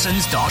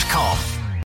Thompsons.com.